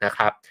World นะค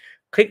รับ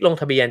คลิกลง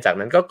ทะเบียนจาก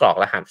นั้นก็กรอก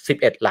รหัส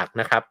11หลัก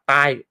นะครับใ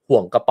ต้ห่ว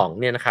งกระป๋อง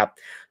เนี่ยนะครับ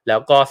แล้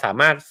วก็สา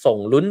มารถส่ง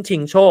ลุ้นชิ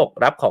งโชค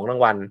รับของรา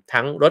งวัล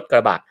ทั้งรถกร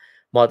ะบะ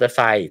มอเตอร์ไซ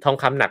ค์ทอง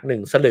คำหนัก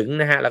1สลึง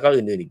นะฮะแล้วก็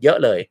อื่นๆอีกเยอะ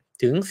เลย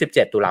ถึง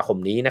17ตุลาคม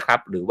นี้นะครับ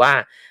หรือว่า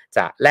จ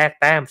ะแลก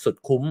แต้มสุด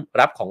คุ้ม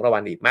รับของรางวั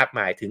ลอีกมากม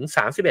ายถึง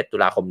31ตุ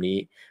ลาคมนี้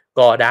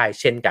ก็ได้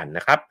เช่นกันน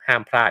ะครับห้า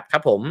มพลาดครั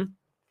บผม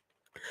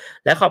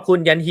และขอบคุณ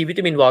ยันฮีวิต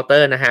ามินวอเตอ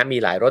ร์นะฮะมี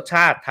หลายรสช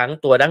าติทั้ง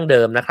ตัวดั้งเ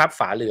ดิมนะครับ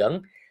ฝาเหลือง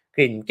ก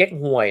ลิ่นเก๊ก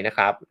ฮวยนะค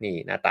รับนี่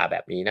หน้าตาแบ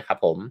บนี้นะครับ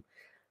ผม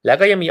แล้ว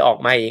ก็ยังมีออก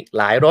มาอีก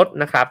หลายรส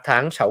นะครับทั้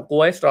งเฉาก๊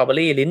วยสตรอเบอ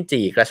รี่ลิ้น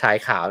จี่กระชาย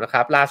ขาวนะค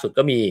รับล่าสุด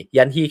ก็มี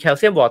ยันฮีแคลเ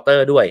ซียมวอเตอ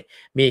ร์ด้วย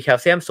มีแคล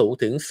เซียมสูง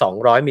ถึง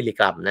200มิลลิก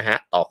รัมนะฮะ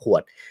ต่อขว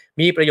ด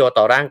มีประโยชน์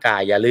ต่อร่างกา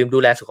ยอย่าลืมดู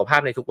แลสุขภา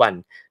พในทุกวัน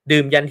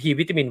ดื่มยันฮี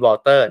วิตามินวอ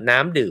เตอร์น้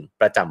ำดื่ม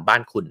ประจำบ้า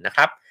นคุณนะค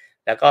รับ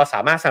แล้วก็ส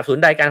ามารถสนับสนุน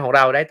รายการของเ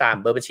ราได้ตาม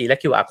เบอร์บัญชีและ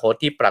QR Code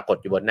ที่ปรากฏ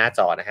อยู่บนหน้าจ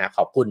อนะฮะข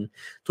อบคุณ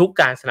ทุก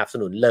การสนับส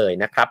นุนเลย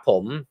นะครับผ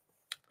ม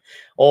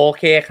โอ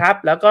เคครับ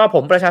แล้วก็ผ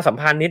มประชาสัม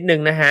พันธ์นิดนึ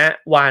งนะฮะ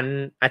วัน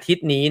อาทิต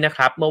ย์นี้นะค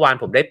รับเมื่อวาน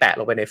ผมได้แปะ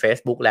ลงไปใน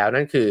Facebook แล้ว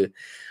นั่นคือ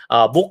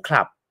Book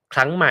Club ค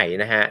รั้งใหม่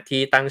นะฮะ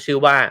ที่ตั้งชื่อ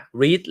ว่า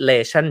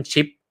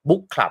Relationship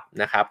Book Club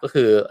นะครับก็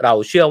คือเรา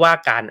เชื่อว่า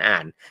การอ่า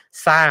น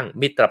สร้าง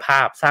มิตรภ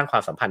าพสร้างควา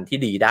มสัมพันธ์ที่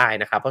ดีได้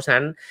นะครับเพราะฉะ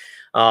นั้น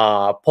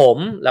ผม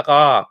แล้วก็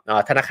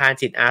ธนาคาร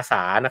จิตอาส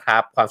านะครั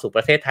บความสุขป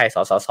ระเทศไทยส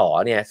สส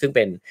เนี่ยซึ่งเ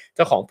ป็นเ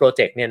จ้าของโปรเ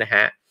จกต์เนี่ยนะฮ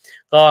ะ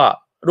ก็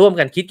ร่วม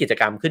กันคิดกิจ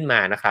กรรมขึ้นมา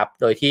นะครับ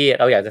โดยที่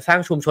เราอยากจะสร้าง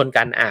ชุมชนก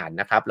ารอ่าน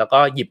นะครับแล้วก็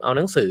หยิบเอาห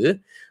นังสือ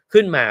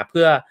ขึ้นมาเ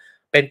พื่อ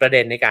เป็นประเ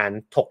ด็นในการ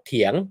ถกเ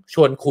ถียงช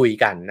วนคุย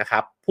กันนะครั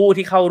บผู้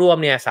ที่เข้าร่วม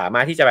เนี่ยสาม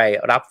ารถที่จะไป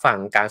รับฟัง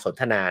การสน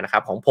ทนานะครั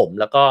บของผม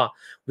แล้วก็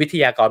วิท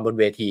ยากรบน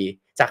เวที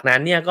จากนั้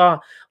นเนี่ยก็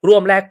ร่ว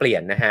มแลกเปลี่ย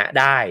นนะฮะ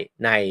ได้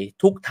ใน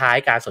ทุกท้าย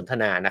การสนท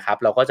นานะครับ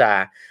เราก็จะ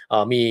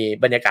มี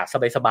บรรยากาศ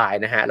สบาย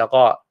ๆนะฮะแล้ว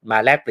ก็มา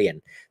แลกเปลี่ยน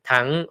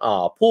ทั้ง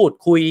พูด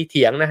คุยเ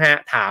ถียงนะฮะ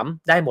ถาม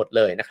ได้หมดเ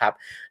ลยนะครับ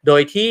โด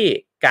ยที่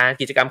การ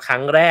กิจกรรมครั้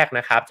งแรกน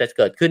ะครับจะเ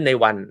กิดขึ้นใน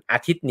วันอา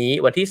ทิตย์นี้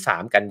วันที่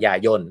3กันยา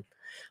ยน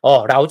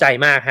เร้าใจ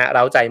มากฮะเ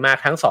ร้าใจมาก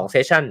ทั้ง2เซ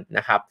สชั่นน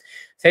ะครับ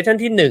เซสชั่น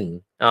ที่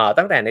1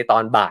ตั้งแต่ในตอ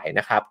นบ่าย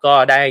นะครับก็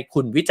ได้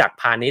คุณวิจักร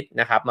พาณิชย์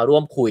นะครับมาร่ว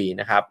มคุย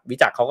นะครับวิ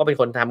จักรเขาก็เป็น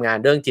คนทำงาน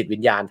เรื่องจิตวิ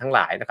ญญาณทั้งหล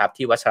ายนะครับ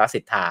ที่วัชรศิ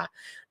ทธา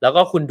แล้ว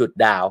ก็คุณดุจ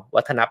ดาว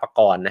วัฒนประก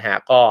รณ์นะฮะ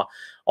ก็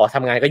ท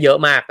ำงานก็เยอะ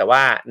มากแต่ว่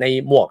าใน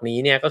หมวกนี้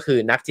เนี่ยก็คือ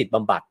นักจิตบ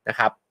ำบัดนะค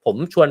รับผม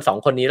ชวน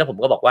2คนนี้แล้วผม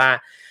ก็บอกว่า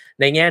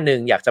ในแง่นึง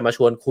อยากจะมาช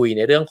วนคุยใ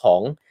นเรื่องขอ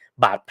ง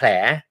บาดแผล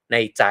ใน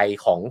ใจ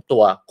ของตั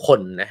วค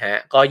นนะฮะ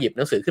ก็หยิบห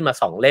นังสือขึ้นมา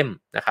2เล่ม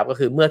นะครับก็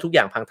คือเมื่อทุกอ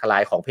ย่างพังทลา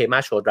ยของเพมา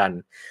โชดรัน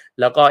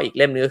แล้วก็อีก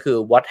เล่มนึงก็คือ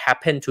What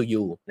Happened to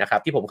You นะครับ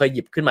ที่ผมเคยห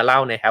ยิบขึ้นมาเล่า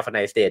ใน Have a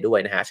Nice Day ด้วย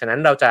นะฮะฉะนั้น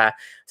เราจะ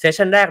เซส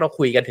ชั่นแรกเรา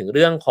คุยกันถึงเ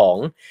รื่องของ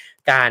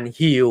การ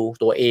ฮีล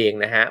ตัวเอง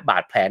นะฮะบา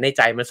ดแผลในใ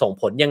จมันส่ง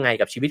ผลยังไง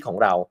กับชีวิตของ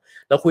เรา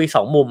คุย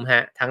2มุมฮ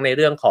ะทั้งในเ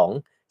รื่องของ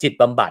จิต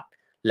บำบัด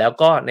แล้ว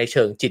ก็ในเ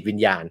ชิงจิตวิญ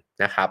ญาณ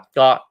นะครับ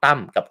ก็ตั้ม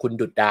กับคุณ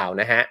ดุจดาว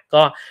นะฮะ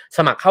ก็ส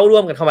มัครเข้าร่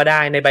วมกันเข้ามาได้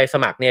ในใบส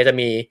มัครเนี่ยจะ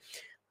มี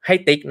ให้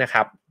ติ๊กนะค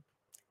รับ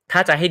ถ้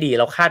าจะให้ดี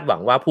เราคาดหวั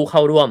งว่าผู้เข้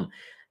าร่วม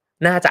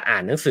น่าจะอ่า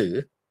นหนังสือ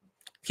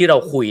ที่เรา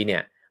คุยเนี่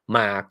ยม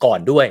าก่อน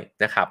ด้วย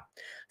นะครับ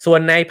ส่ว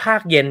นในภา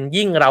คเย็น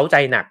ยิ่งเร้าใจ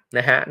หนักน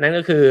ะฮะนั่น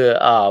ก็คือ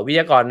วิท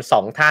ยากร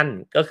2ท่าน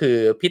ก็คือ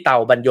พี่เตา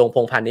บรรยงพ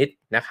งษ์พาณิชย์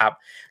นะครับ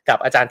กับ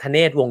อาจารย์ธเน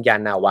ศวงศ์ยา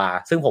นนาวา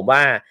ซึ่งผมว่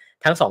า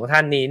ทั้ง2ท่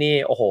านนี้นี่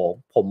โอ้โห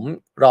ผม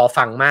รอ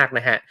ฟังมากน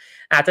ะฮะ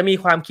อาจจะมี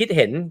ความคิดเ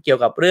ห็นเกี่ยว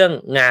กับเรื่อง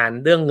งาน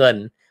เรื่องเงิน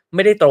ไ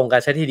ม่ได้ตรงกั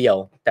นซะทีเดียว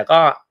แต่ก็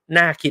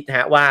น่าคิดนะฮ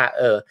ะว่า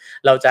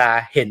เราจะ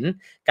เห็น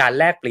การ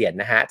แลกเปลี่ยน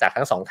นะฮะจาก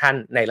ทั้ง2ท่าน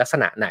ในลักษ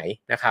ณะไหน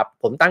นะครับ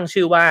ผมตั้ง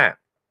ชื่อว่า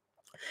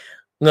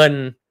เงิน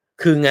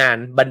คืองาน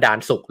บันดาล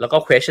สุขแล้วก็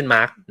question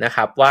mark นะค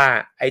รับว่า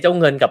ไอ้เจ้า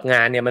เงินกับง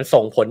านเนี่ยมัน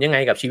ส่งผลยังไง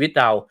กับชีวิต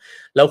เร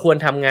าควร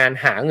ทำงาน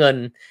หาเงิน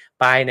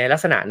ไปในลัก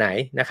ษณะไหน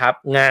นะครับ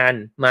งาน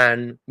มัน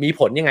มี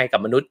ผลยังไงกั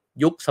บมนุษย์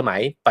ยุคสมั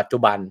ยปัจจุ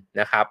บัน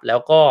นะครับแล้ว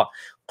ก็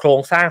โครง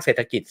สร้างเศรษ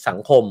ฐกิจสัง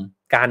คม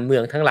การเมื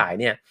องทั้งหลาย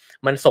เนี่ย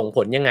มันส่งผ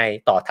ลยังไง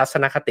ต่อทัศ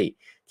นคติ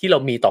ที่เรา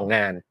มีต่อง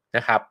านน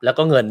ะครับแล้ว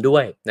ก็เงินด้ว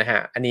ยนะฮะ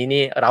อันนี้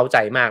นี่เร้าใจ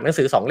มากหนัง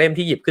สือ2เล่ม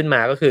ที่หยิบขึ้นม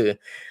าก็คือ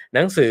ห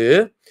นังสือ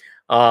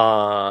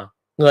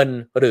เงิน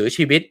หรือ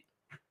ชีวิต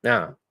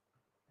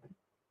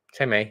ใ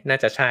ช่ไหมน่า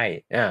จะใช่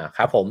ค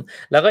รับผม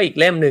แล้วก็อีก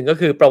เล่มหนึ่งก็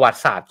คือประวัติ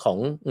ศาสตร์ของ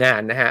งา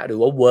นนะฮะหรือ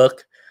ว่า work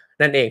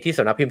นั่นเองที่ส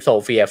ำนักพิมพ์โซ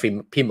เฟีย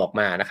พิมพ์ออก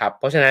มานะครับ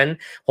เพราะฉะนั้น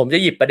ผมจะ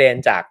หยิบประเด็น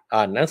จาก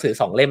หนังสือ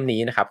2เล่ม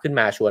นี้นะครับขึ้น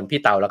มาชวนพี่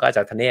เตาแล้วก็อาจ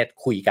ารย์ธเนศ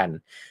คุยกัน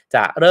จ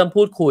ะเริ่ม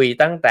พูดคุย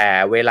ตั้งแต่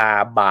เวลา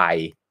บ่าย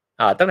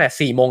ตั้งแ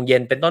ต่ 4 โมงเย็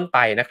นเป็นต้นไป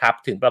นะครับ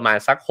ถึงประมาณ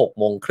สัก 6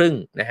 โมงครึ่ง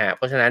นะฮะเ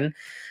พราะฉะนั้น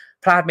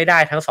พลาดไม่ได้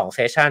ทั้ง2เซ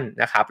สชัน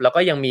นะครับแล้วก็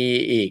ยังมี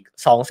อีก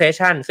2เซส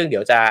ชันซึ่งเดี๋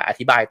ยวจะอ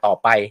ธิบายต่อ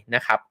ไปน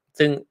ะครับ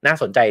ซึ่งน่า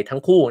สนใจทั้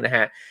งคู่นะฮ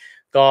ะ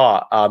ก็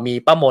มี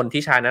ป้ามนทิ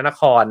ชานน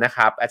ครนะค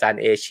รับอาจาร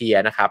ย์เอเชีย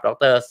นะครับด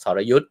ร.สร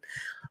ยุทธ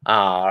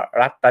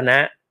รัตนะ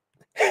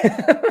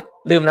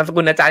ลืมนามส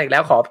กุลอาจารย์อีกแล้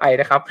วขออภัย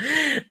นะครับ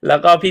แล้ว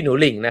ก็พี่หนู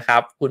หลิงนะครั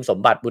บคุณสม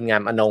บัติบุญงา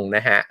มอนงน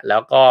ะฮะแล้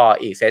วก็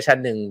อีกเซสชัน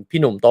หนึ่งพี่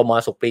หนุ่มโตม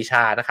สุขปรีช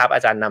านะครับอ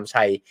าจารย์นำ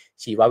ชัย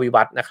ชีววิ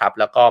วัฒน์นะครับ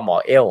แล้วก็หมอ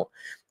เอล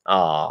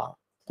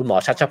คุณหมอ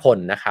ชัชพล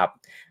นะครับ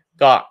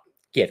ก็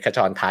เกียรติขจ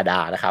รธาดา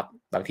นะครับ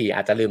บางทีอ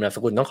าจจะลืมนามส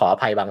กุลต้องขออ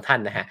ภัยบางท่าน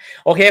นะฮะ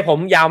โอเคผม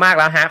ยาวมาก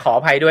แล้วฮะขออ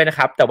ภัยด้วยนะค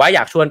รับแต่ว่าอย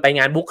ากชวนไป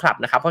งานบุ๊คคลับ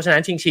นะครับเพราะฉะนั้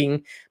นชิง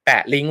ๆแป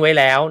ะลิงก์ไว้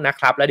แล้วนะ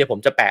ครับแล้วเดี๋ยวผม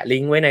จะแปะลิ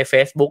งก์ไว้ใน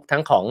Facebook ทั้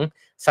งของ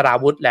สรา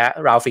วุธและ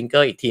ราวฟิงเกอ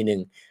ร์อีกทีนึ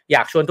งอย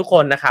ากชวนทุกค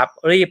นนะครับ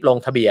รีบลง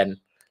ทะเบียน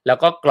แล้ว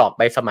ก็กรอกใ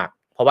บสมัคร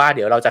เพราะว่าเ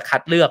ดี๋ยวเราจะคั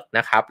ดเลือกน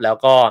ะครับแล้ว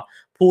ก็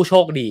ผู้โช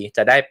คดีจ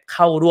ะได้เ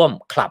ข้าร่วม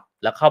คลับ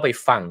แล้วเข้าไป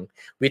ฟัง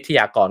วิทย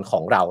ากรขอ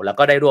งเราแล้ว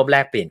ก็ได้ร่วมแล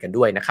กเปลี่ยนกัน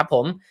ด้วยนะครับผ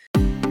ม